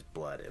this guy's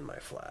blood in my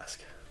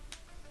flask.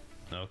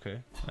 Okay.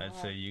 I'd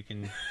say you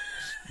can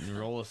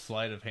roll a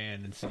sleight of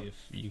hand and see if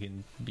you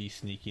can be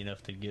sneaky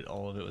enough to get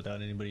all of it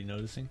without anybody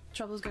noticing.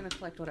 Trouble's gonna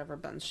collect whatever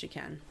buns she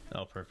can.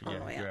 Oh, perfect. on Yeah,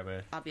 the way grab out,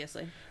 it.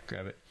 obviously.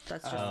 Grab it.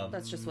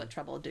 That's just what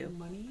Trouble will do.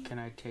 Money? Can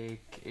I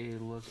take a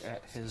look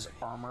at his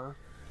armor?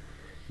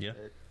 Yeah.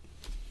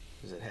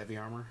 Is it heavy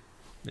armor?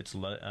 It's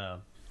light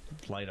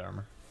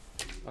armor.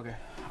 Okay,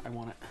 I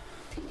want it.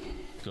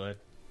 Go ahead.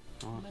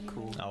 Oh,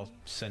 cool.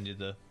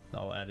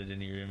 I'll add it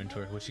into your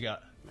inventory. What you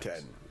got?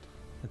 10.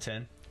 A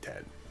 10?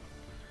 10.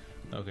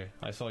 Okay.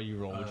 I saw you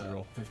roll. What'd you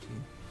roll? 15.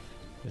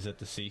 Is that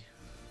the C?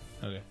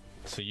 Okay.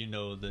 So you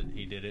know that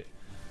he did it.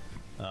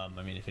 I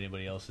mean, if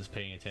anybody else is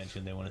paying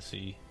attention, they want to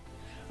see.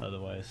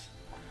 Otherwise,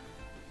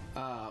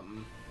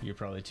 you're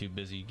probably too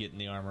busy getting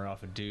the armor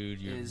off a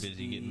dude. You're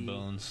busy getting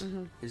bones.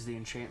 Is the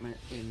enchantment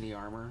in the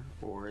armor,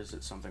 or is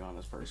it something on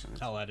this person?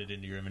 I'll add it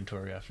into your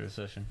inventory after the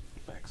session.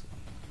 Excellent.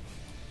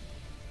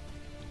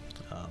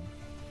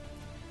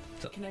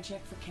 Can I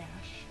check for cash?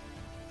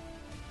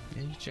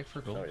 Yeah, you check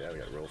for gold. Oh yeah, we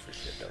got to roll for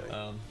shit, don't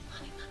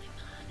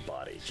we?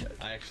 Body check.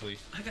 I actually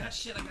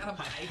gotta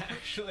buy. I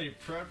actually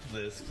prepped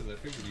this because I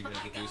figured you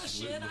guys would do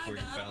some looting before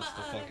you bounce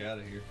the fuck out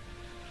of here.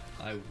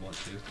 I would want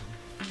to.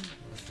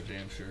 That's for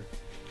damn sure.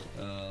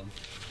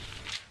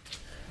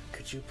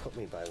 Could you put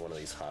me by one of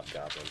these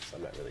hobgoblins?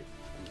 I'm not really.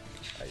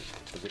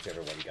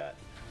 Whichever one got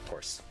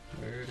horse.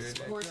 Where did it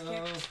Horse go?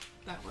 kick.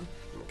 That one.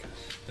 Okay.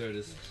 There it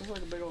is. Looks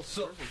like a big old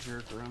circle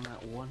jerk around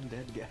that one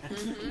dead guy.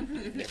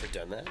 Never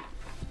done that.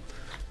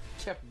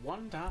 Except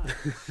one time.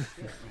 Shit,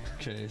 man.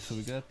 Okay, so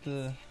we got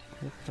the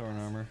thorn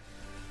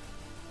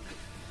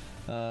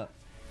armor.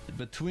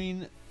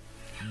 Between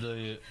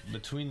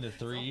the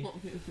three Whole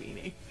new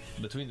meaning.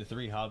 between the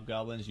 3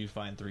 hobgoblins, you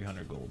find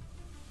 300 gold.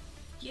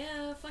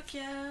 Yeah, fuck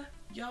yeah.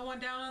 Y'all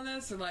want down on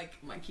this, or like,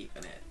 am I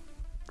keeping it?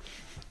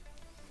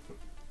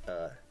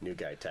 New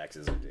guy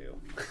taxes are due.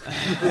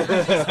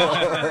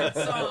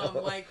 So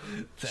I'm like,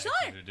 Sure.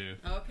 To do.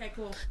 okay,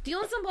 cool. Do you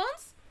want some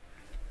bones?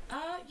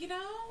 You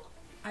know,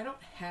 I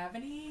don't have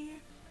any.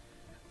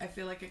 I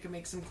feel like I could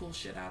make some cool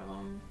shit out of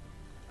them.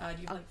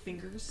 Do you have like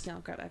fingers? Yeah,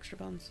 I'll grab extra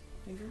bones.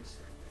 Fingers?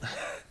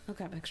 I'll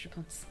grab extra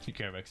bones. You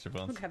can have extra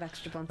I'll bones. grab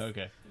extra bones.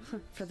 Okay.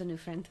 For the new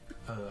friend.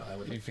 I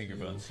would You like finger to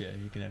bones. Yeah,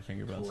 you can have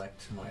finger bones.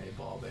 collect my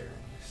ball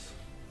bearings.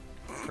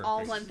 Perfect.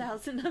 All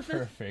 1,000 of them.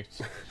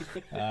 Perfect.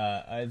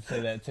 I'd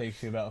say that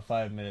takes you about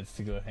 5 minutes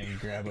to go ahead and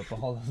grab up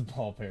all those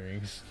ball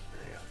pairings.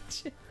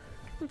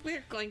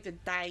 We're going to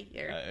die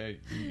here.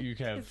 You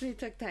have. Because we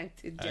took time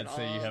to get I'd all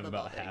say you have the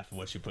about ball half of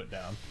what you put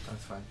down,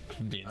 That's fine.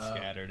 being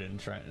scattered and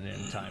trying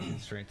and time and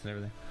strength and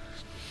everything.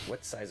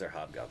 What size are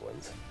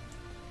hobgoblins?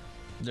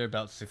 They're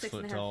about 6 6 and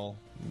foot a half. tall,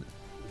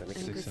 That makes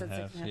I think we 6 said and a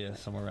half. 6.5 Yeah, foot.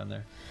 somewhere around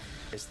there.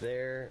 Is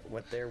there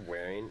what they're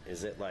wearing?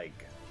 Is it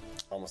like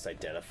almost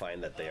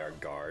identifying that they are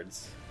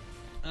guards?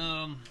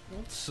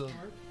 So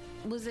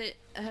Was it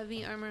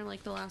heavy armor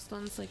like the last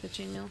ones, like the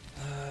chainmail?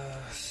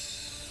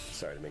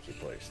 Sorry to make you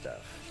pull your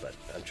stuff, but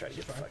I'm trying to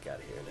get the fuck out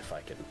of here, and if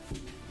I can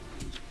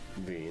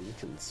be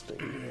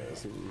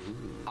inconspicuous.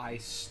 I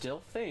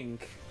still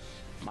think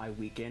my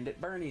weekend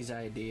at Bernie's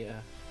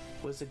idea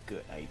was a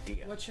good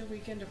idea. What's your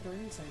weekend at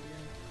Bernie's idea?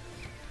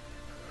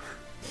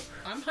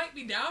 I might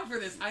be down for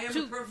this. I am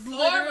a performer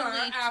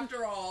literally-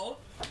 after all.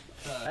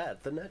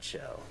 At the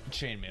nutshell.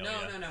 chainmail. No,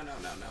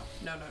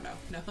 yeah.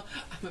 no.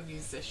 I'm a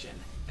musician.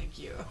 Thank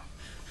you.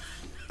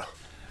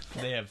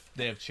 They have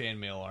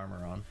chainmail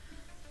armor on.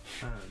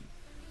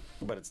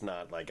 But it's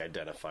not like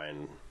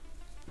identifying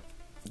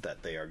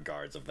that they are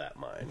guards of that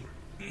mine.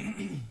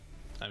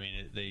 I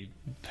mean, they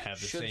have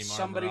the Should same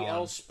somebody armor on.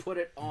 else put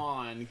it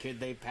on, could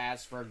they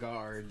pass for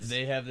guards?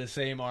 They have the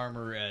same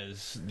armor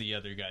as the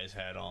other guys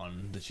had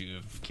on that you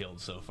have killed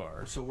so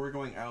far. So we're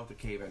going out the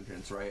cave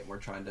entrance, right? We're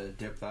trying to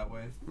dip that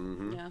way.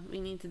 Yeah, we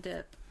need to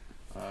dip.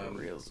 For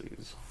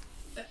realsies.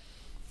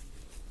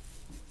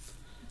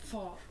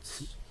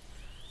 Thoughts.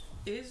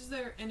 Is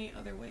there any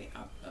other way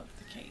out of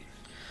the cave?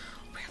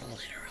 We're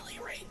literally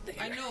right there.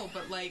 I know,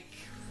 but like,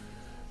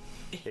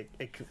 we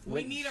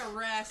went- need a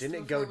rest Didn't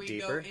it before go we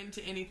deeper? go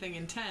into anything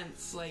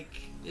intense. Like,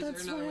 is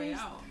That's there another way why-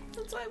 out?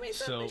 That's why we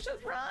said So- we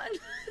should run.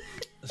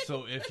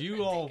 So if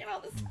you all Taking all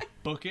this time.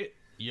 book it,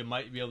 you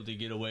might be able to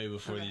get away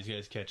before these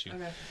guys catch you.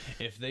 Okay.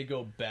 If they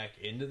go back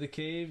into the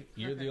cave,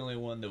 you're the only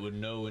one that would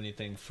know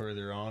anything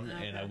further on,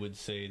 and I would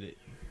say that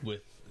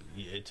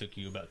it took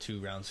you about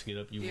 2 rounds to get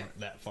up. You Yeah. weren't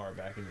that far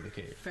back into the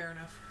cave. Fair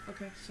enough.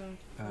 Okay, so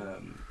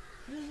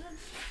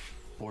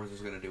Boris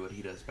is gonna do what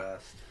he does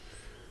best.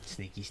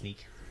 Sneaky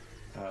sneak.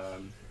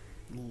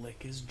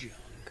 Lick his junk.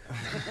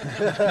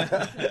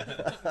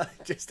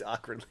 Just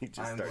awkwardly just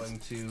I'm starts. going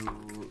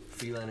to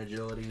feline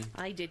agility.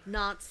 I did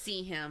not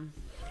see him.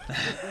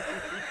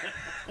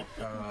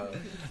 I'll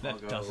That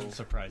go doesn't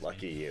surprise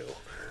Lucky me. you.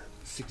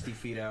 60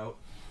 feet out.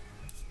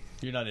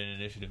 You're not in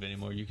initiative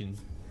anymore. You can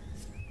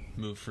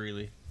move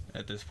freely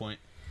at this point.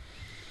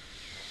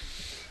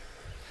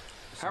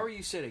 How are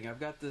you sitting? I've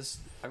got this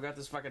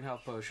fucking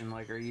health potion.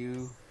 Like, are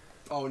you?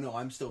 Oh no,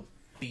 I'm still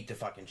beat to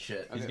fucking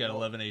shit. He's got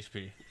 11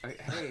 HP.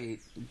 Hey,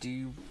 do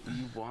you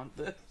want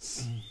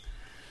this?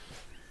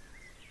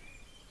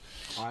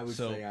 I would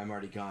So- say I'm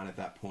already gone at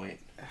that point.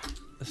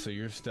 So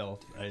you're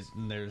stealth.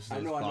 There's I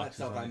those know I'm not boxes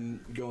stealth. on it.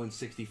 I'm going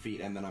 60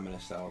 feet and then I'm gonna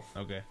stealth.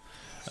 Okay.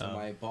 So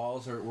my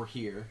balls were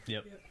here.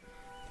 Yep.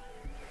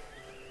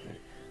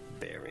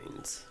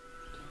 Bearings.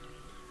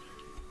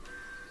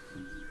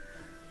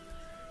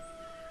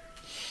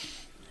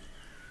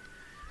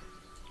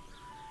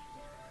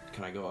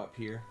 Can I go up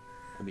here?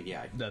 I mean,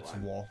 yeah. I can That's a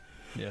climb. wall.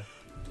 Yeah.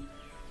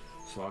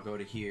 So I'll go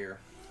to here.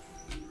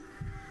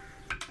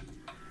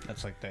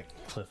 That's like that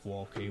cliff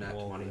wall, cave Nat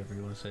wall, 20. whatever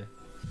you want to say.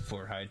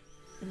 For hide.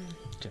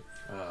 Okay.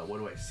 What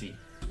do I see?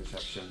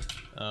 Perception.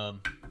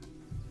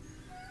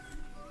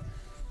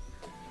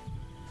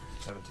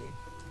 17.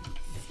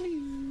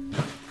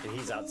 And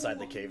he's outside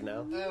the cave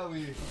now.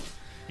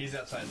 He's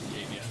outside the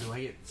cave, yeah. Do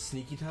I get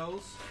sneaky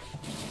toes?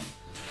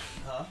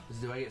 Huh?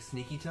 Do I get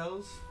sneaky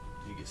toes?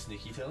 You get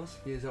sneaky tails?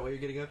 Yeah, is that what you're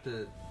getting up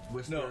to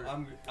whisper? No,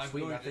 I'm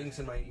sweet going nothings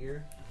in my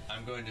ear.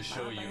 I'm going to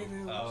show you.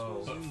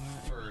 But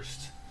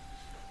first,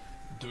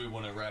 do we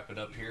want to wrap it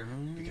up here?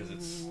 Because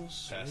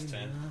it's past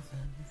 10.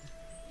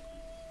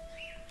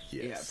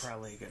 Yes. Yeah,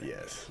 probably a good idea.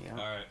 Yes. Yeah.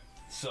 Alright,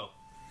 so,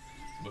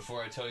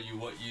 before I tell you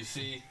what you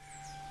see,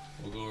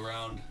 we'll go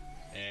around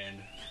and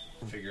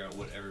figure out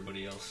what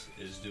everybody else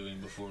is doing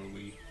before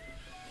we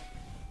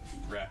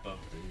wrap up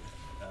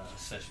the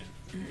session.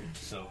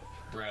 So,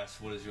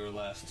 Brass, what is your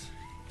last?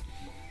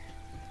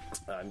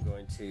 I'm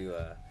going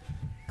to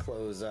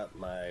close up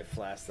my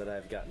flask that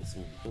I've gotten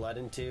some blood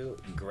into,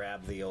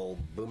 grab the old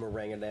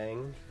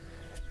boomerang-a-dang,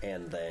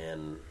 and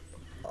then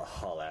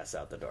haul ass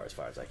out the door as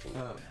far as I can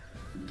go.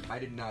 I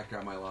did not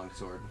grab my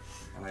longsword,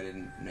 and I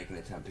didn't make an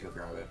attempt to go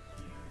grab it.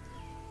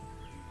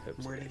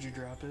 Oops. Where did you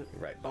drop it?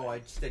 Right by, Oh,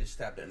 they just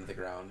stabbed it into the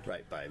ground.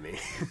 right by me.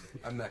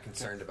 I'm not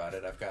concerned about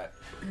it. I've got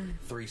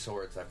 3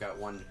 swords. I've got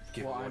one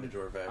given one to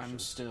Jorvesh. I'm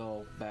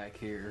still back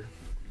here,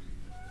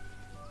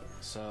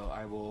 so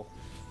I will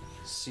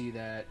see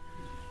that.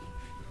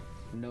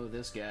 Know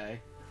this guy.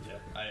 Yeah,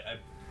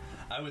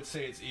 I would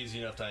say it's easy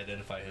enough to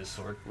identify his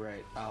sword.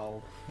 Right.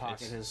 I'll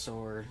pocket It's his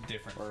sword.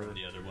 Different or from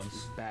the other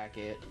ones. back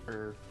it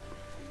or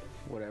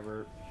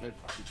whatever.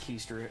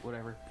 Keister it,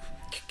 whatever.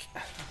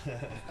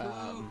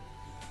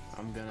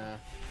 I'm gonna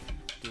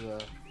do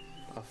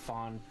a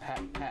fond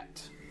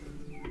pat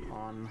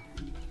on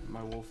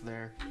my wolf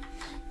there.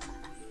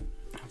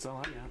 That's all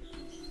I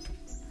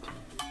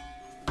got.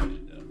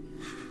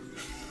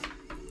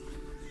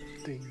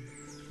 And,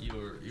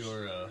 your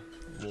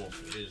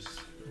wolf is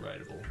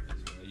rideable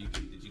as well.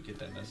 Did you get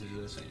that message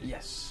that I sent you?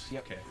 Yes.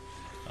 Yep. Okay.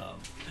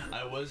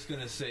 I was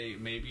gonna say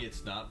maybe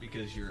it's not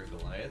because you're a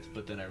Goliath,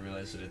 but then I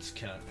realized that it's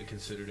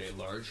considered a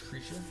large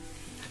creature.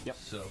 Yep.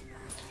 So,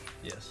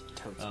 yes.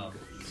 Totes and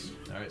goats.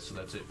 All right, so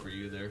that's it for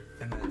you there.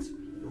 And that's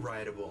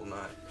rideable,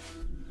 not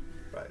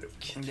rideable.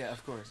 Yeah,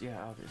 of course.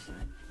 Yeah, obviously.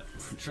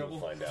 Trouble.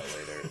 We'll find out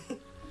later.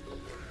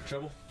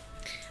 Trouble.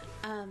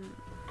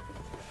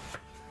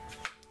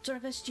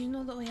 Jarvis, do you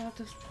know the way out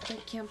of the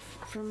camp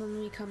from when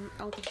we come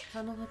out of the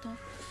tunnel at all?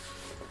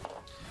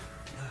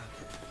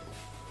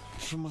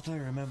 From what I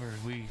remember,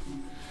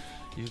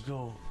 you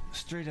go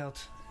straight out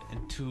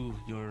and to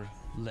your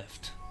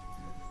left.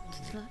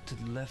 To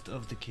the left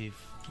of the cave.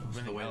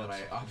 That's the way Running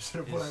that out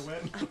opposite of what I is-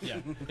 went. Yeah,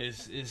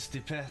 is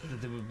the path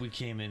that we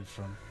came in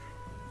from.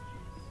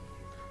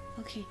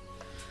 Okay.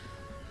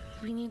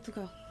 We need to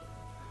go.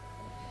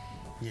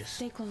 Yes.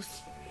 Stay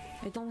close.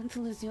 I don't want to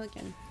lose you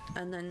again.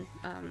 And then,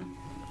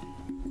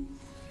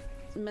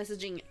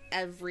 messaging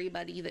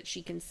everybody that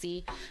she can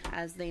see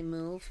as they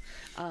move.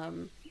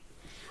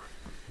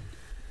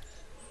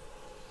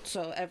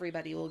 So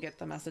everybody will get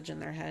the message in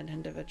their head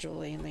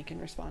individually and they can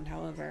respond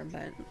however,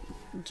 but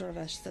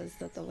Jorvesh says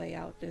that the way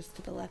out is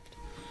to the left.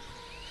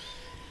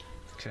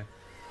 Okay.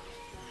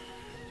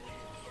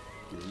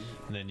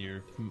 And then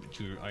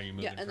are you moving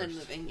Yeah, and then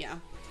first? moving, yeah.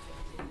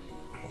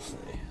 We'll see.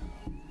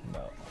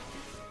 About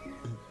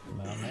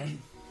nine.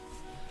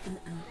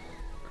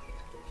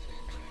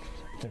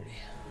 30.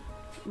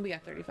 We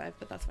got 35,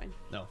 but that's fine.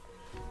 No.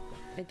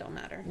 It don't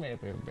matter.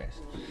 Maybe our best.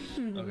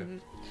 Okay.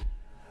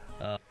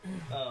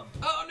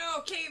 Oh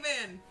no, cave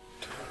in!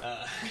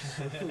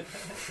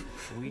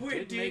 We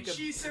Wait, did make did a,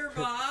 she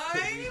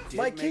survive? did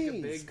My make a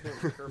keys! big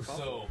kerfuffle.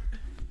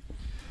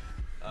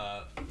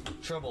 So,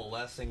 Trouble,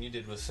 last thing you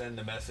did was send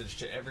a message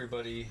to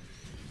everybody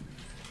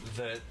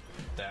that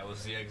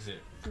was the exit,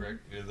 correct?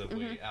 The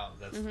way out.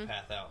 That's the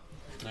path out.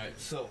 Alright,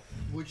 so,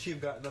 Would she have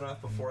gotten that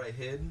off before I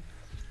hid?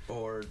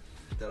 or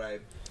did I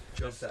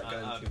jump that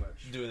gun too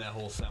much? Doing that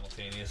whole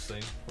simultaneous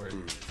thing where it's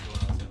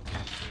going on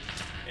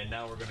simultaneously. And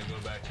now we're going to go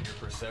back to your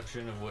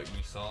perception of what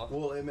you saw.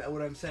 Well,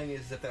 what I'm saying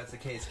is, if that's the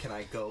case, can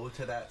I go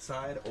to that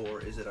side,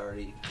 or is it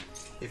already?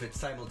 If it's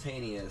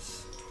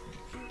simultaneous.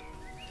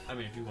 I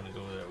mean, if you want to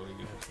go that way,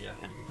 you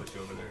can put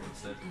you over there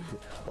instead.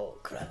 Oh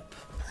crap!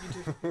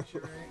 You took a picture,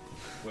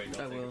 right? Wait,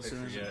 I don't will take a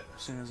picture yet.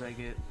 as soon as I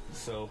get.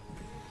 So,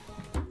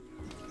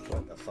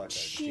 What the fuck?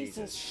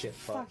 Jesus shit,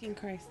 fuck. fucking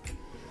Christ.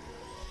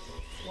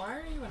 Why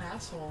are you an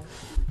asshole?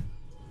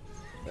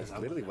 That's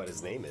literally what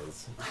his name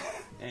is.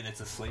 and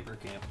it's a slaver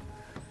camp.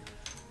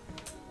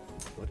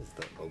 What is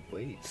the? Oh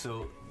wait.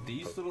 So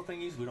these little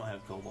thingies, we don't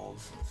have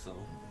kobolds. So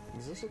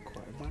Is this a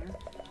quagmire?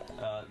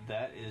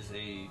 that is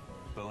a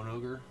bone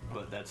ogre,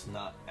 but that's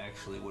not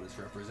actually what it's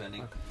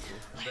representing.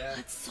 That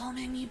That's so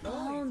many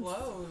Oh, he bones.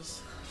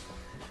 glows.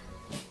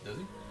 does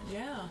he?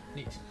 Yeah.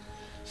 Neat.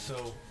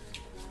 So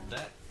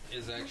that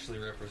is actually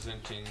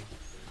representing.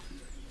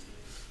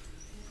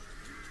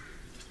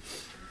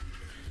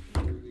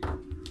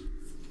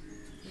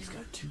 He's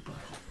got 2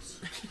 buttholes.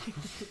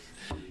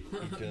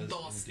 He does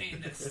Dos indeed.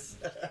 anus.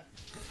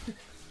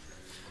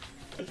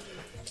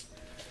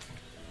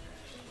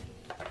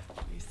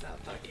 He's so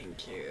fucking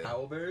cute.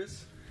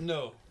 Owlbears?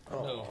 No,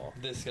 no.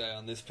 This guy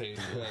on this page,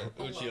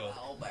 Uchio.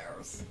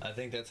 Owlbears. I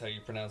think that's how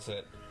you pronounce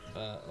that.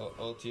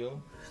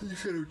 Otio. You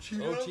said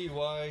Uchio?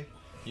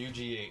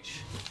 O-T-Y-U-G-H.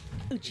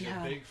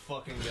 Uchiha. Big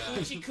fucking guy.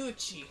 Coochie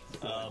coochie.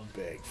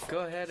 Big. Go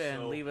ahead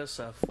and So- leave us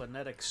a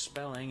phonetic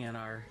spelling in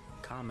our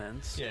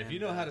comments. Yeah, if you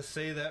know how to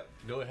say that,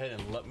 go ahead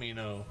and let me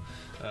know.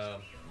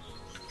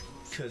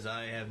 Because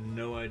I have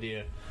no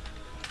idea.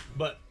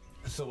 But,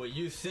 so what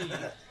you see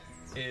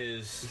He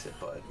is said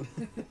bud.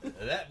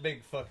 that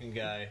big fucking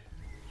guy,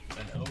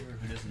 an ogre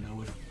who doesn't know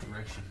which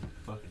direction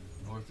fucking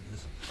north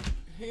is.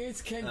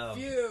 He's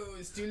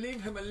confused. You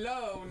leave him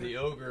alone. The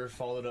ogre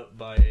followed up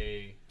by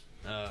a,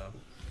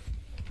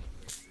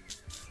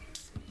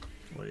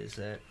 what is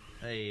that?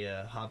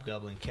 A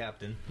hobgoblin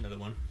captain, another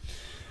one.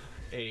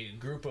 A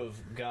group of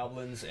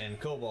goblins and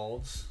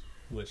kobolds,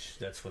 which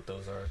that's what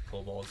those are,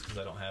 kobolds, because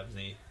I don't have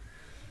the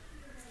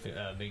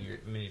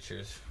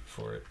miniatures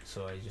for it,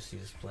 so I just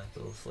use blank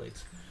little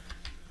slates.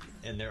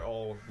 And they're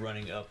all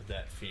running up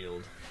that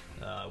field.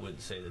 I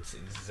wouldn't say that's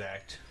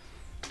exact,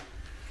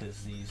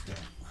 because these don't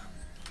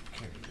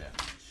carry that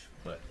much.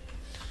 But,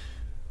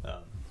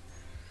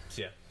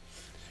 so yeah,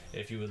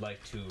 if you would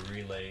like to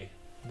relay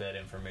that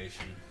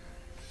information,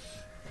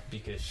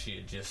 because she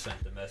had just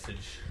sent the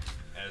message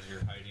as you're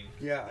hiding.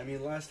 Yeah, I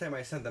mean, last time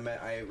I sent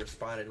I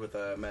responded with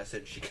a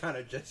message. She kind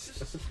of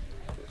just,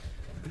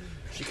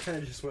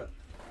 went,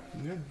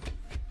 yeah.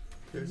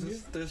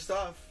 There's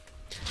stuff.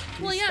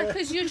 Well, yeah,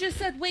 because you just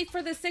said wait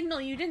for the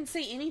signal. You didn't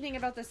say anything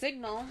about the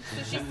signal.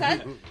 So she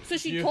said. So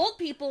she told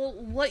people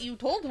what you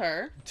told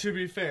her. To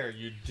be fair,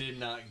 you did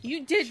not.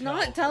 You did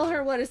not tell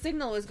her what a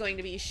signal was going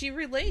to be. She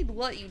relayed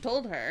what you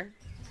told her.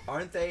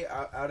 Aren't they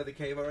out of the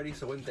cave already?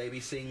 So wouldn't they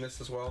be seeing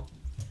this as well?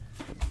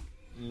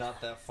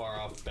 Not that far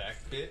off back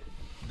bit.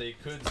 They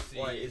could see.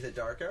 Why, is it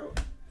dark out?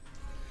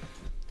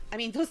 I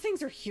mean, those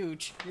things are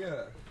huge.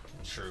 Yeah.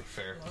 True,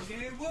 fair.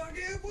 Woogie,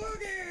 woogie,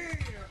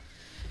 woogie.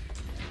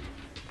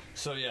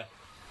 So yeah,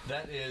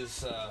 that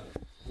is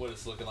what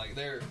it's looking like.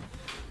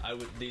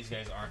 These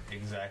guys aren't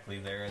exactly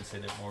there. I'd say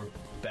they're more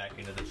back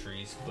into the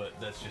trees, but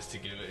that's just to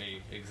give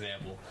a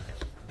example.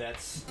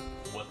 That's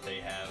what they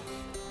have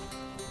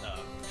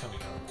coming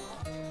up.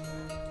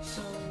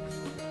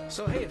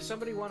 So hey, if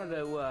somebody wanted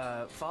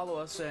to follow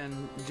us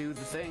and do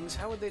the things,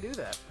 how would they do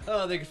that?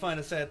 They can find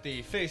us at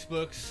the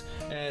Facebooks,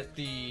 at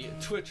the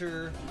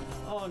Twitter,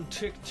 on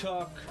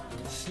TikTok,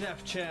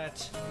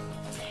 Snapchat,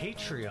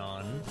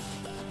 Patreon.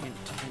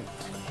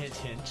 Hint,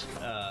 hint.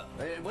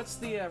 What's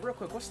the real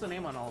quick? What's the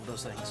name on all of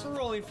those things? We're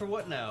rolling for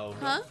what now?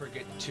 Huh? Don't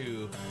forget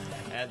to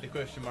add the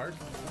question mark.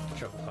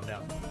 Trouble, calm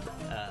down.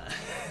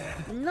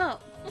 No.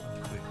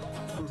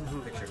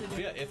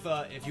 Yeah,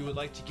 if you would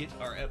like to get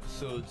our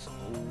episodes,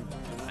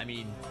 I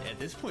mean, at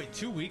this point,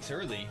 2 weeks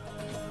early.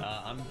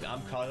 I'm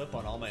caught up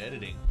on all my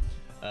editing.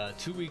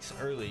 2 weeks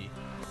early.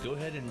 Go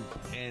ahead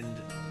and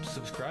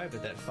subscribe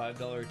at that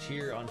 $5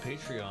 tier on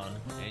Patreon,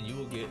 and you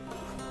will get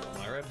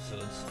our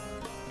episodes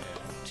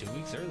 2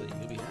 weeks early.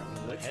 You'll be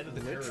ahead of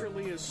the curve.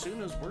 Literally as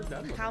soon as we're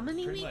done with How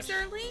many Pretty weeks much.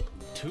 early?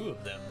 2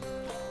 of them.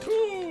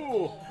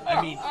 2!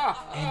 I mean,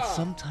 And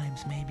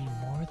sometimes maybe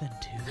more than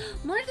 2.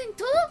 More than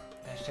 2?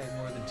 hashtag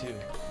more than 2.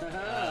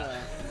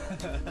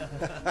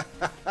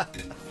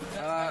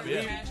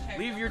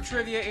 Leave your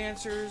trivia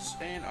answers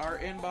in our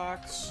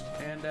inbox,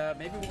 and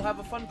maybe we'll have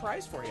a fun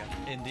prize for you.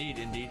 Indeed.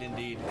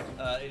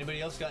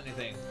 Anybody else got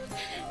anything?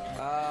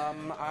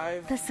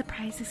 The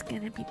surprise is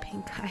gonna be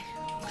pink eye.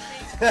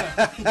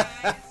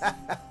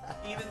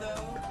 Even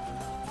though.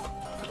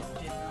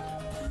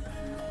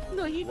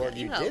 No, you Well, did.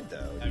 you did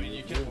though. I mean,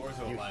 you can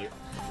Orzo life.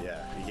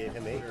 Yeah, you gave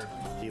him 8.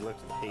 He looked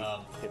 8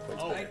 hit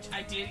points. oh. better.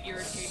 I did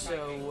irritate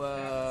So, my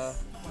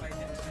That's what I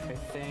did. I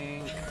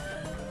think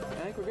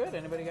think we're good.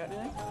 Anybody got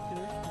anything?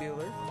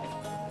 Bueller?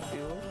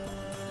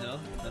 No,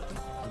 nothing.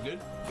 We're good.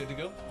 Good to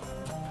go.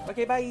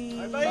 Okay,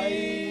 bye.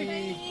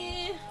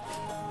 Bye.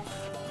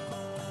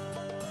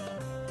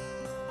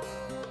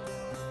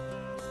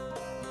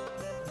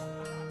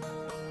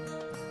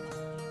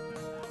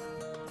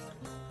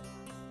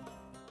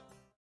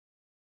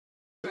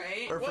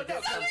 Or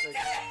forget something.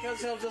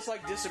 Because he'll just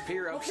like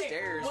disappear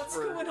upstairs. What's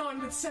for... going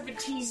on with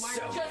 17? Just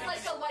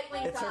like the light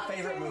wings It's her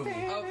favorite movie.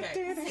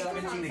 Okay.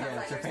 17 again.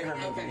 It's her favorite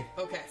movie.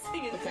 Okay.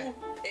 Okay.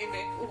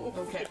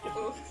 Okay.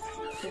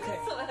 Okay.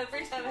 So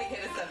every time I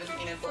get a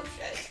 17, I flip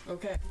shit.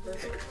 Okay.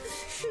 Perfect.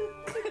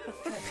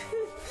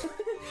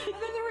 And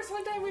then there was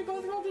one time we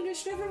both rolled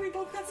initiative and we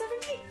both got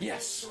 17.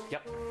 Yes.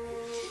 Yep.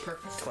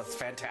 Perfect. That's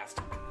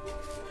fantastic.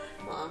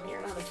 Mom,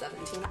 you're not a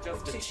 17.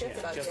 Just a 10.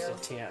 About Just you. a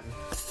 10.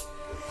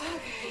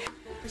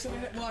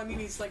 Well, I mean,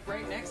 he's like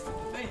right next to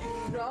the thing.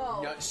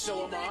 No. No,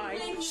 so am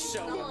I.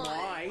 So am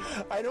I.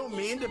 I don't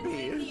mean to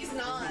be. He's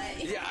not.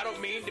 Yeah, I don't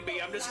mean to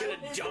be. I'm just gonna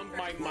dunk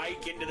my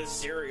mic into the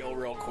cereal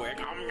real quick.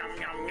 Nom nom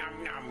nom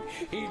nom nom.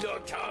 He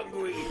looked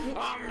hungry.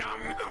 Nom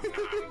nom nom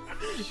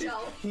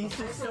nom. He's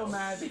just so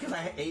mad because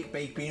I ate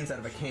baked beans out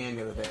of a can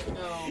the other day.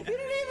 No. You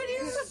didn't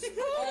even use the spoon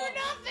or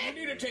nothing.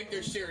 You need to take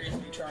this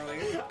seriously, Charlie.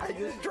 I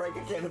just drank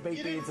a can of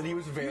baked beans and he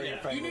was very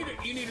offended.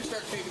 You need to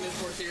start taking this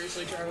more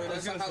seriously, Charlie.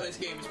 That's not how this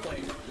game is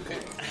played. Okay.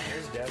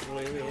 There's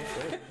definitely a little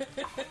shit.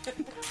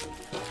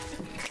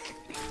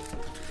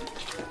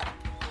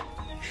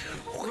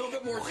 A little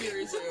bit more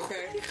seriously,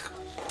 okay?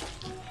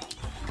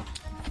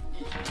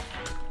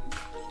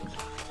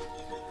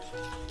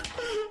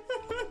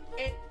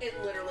 It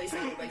literally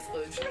sounded like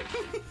spoon.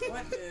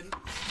 What did?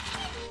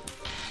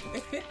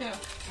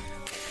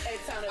 It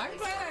sounded I'm like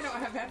glad I don't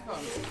have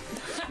headphones.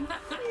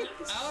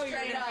 Oh, you're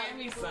Straight gonna up. hand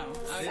me some.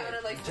 Okay.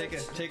 sounded like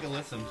Take a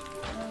listen.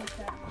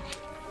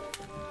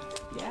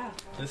 Yeah.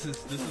 This is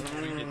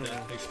where we get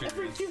the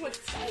experience.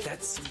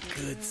 That's some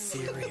good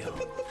cereal.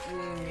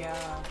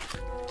 Yeah.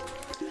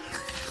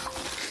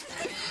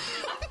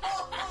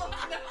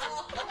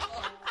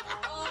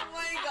 Oh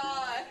my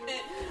god.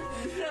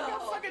 No. I'm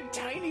fucking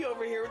tiny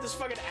over here with this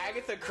fucking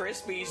Agatha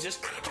Christie's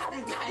just.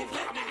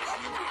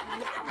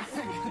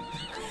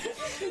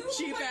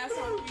 Cheap ass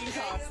Halloween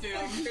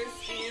costume.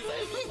 Christie's, I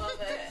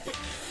love it.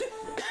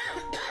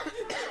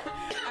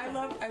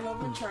 I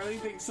love when Charlie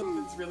thinks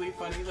something's really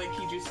funny, like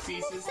he just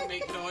ceases to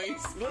make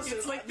noise.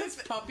 It's like this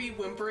puppy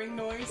whimpering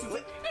noise. It's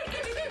like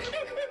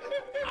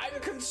I'm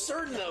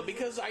concerned though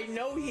because I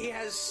know he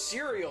has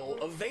cereal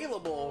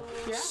available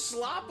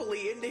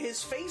sloppily into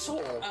his face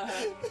hole,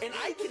 and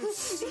I can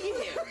see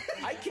him.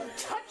 I can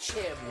touch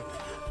him.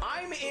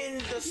 I'm in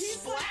the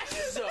splash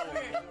zone.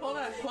 okay, hold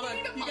on.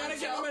 You gotta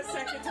give him a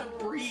second to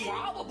breathe.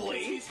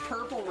 Probably. He's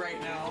purple right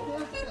now.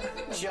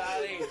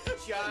 Charlie,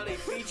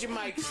 feed your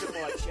mic some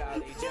more,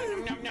 Charlie.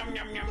 Nom, nom,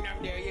 nom, nom, nom.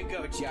 There you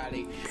go,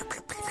 Charlie.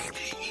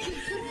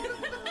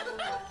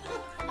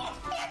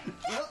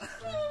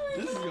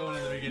 This is going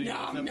in the beginning.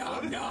 Nom,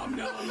 nom, nom,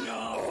 nom,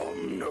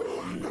 nom.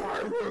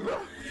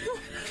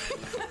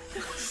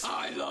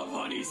 I love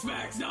Honey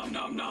Smacks. Nom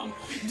nom nom.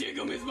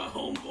 Diggum is my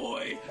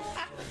homeboy.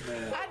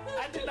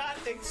 I did not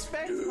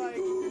expect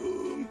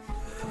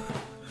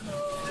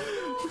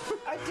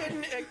I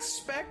didn't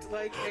expect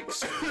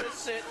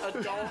explicit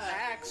adult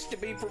acts to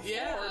be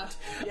performed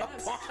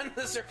upon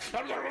the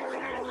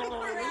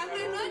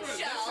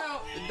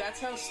That's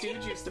how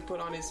Stooge used to put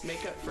on his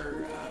makeup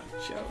for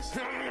shows.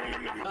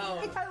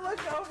 I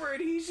look over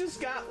and he's just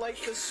got like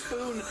the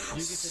spoon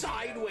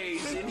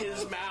sideways in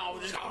his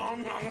mouth. Just,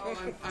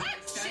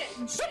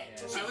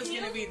 Shit. I was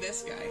gonna be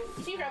this guy.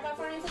 Can you grab that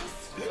for me,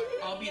 please?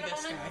 I'll be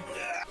this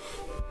guy.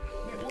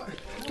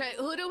 Okay,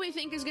 who do we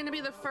think is going to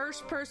be the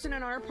first person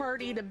in our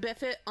party to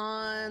biff it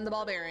on the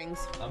ball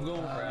bearings? I'm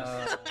going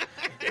Brass.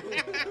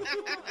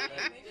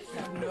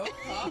 No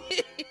pop.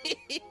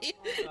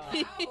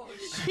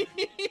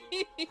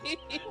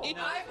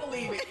 I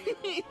believe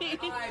it.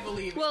 I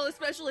believe it. Well,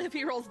 especially if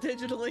he rolls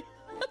digitally.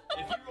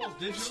 If he rolls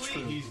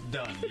digitally, he's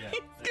done. Yeah.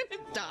 He's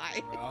gonna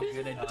die. We're all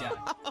gonna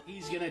die.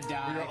 He's gonna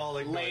die. We're all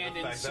ignoring land the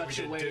in fact that we such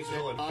a did way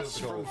digital that and us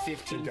physical from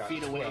 15 got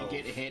feet away 12.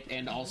 get hit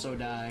and also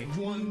die.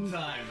 One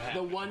time.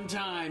 The one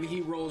time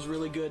he rolls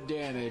really good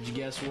damage,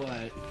 guess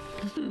what?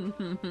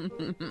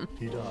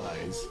 He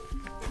dies.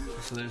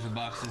 So there's the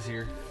boxes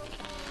here.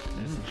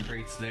 There's some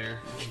crates there.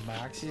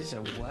 Boxes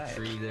of what?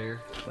 Tree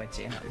there. What's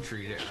in it? A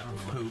tree there. I don't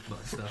know. Poop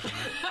but stuff.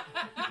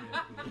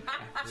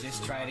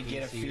 Just try to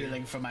get a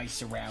feeling for my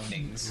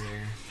surroundings.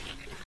 There.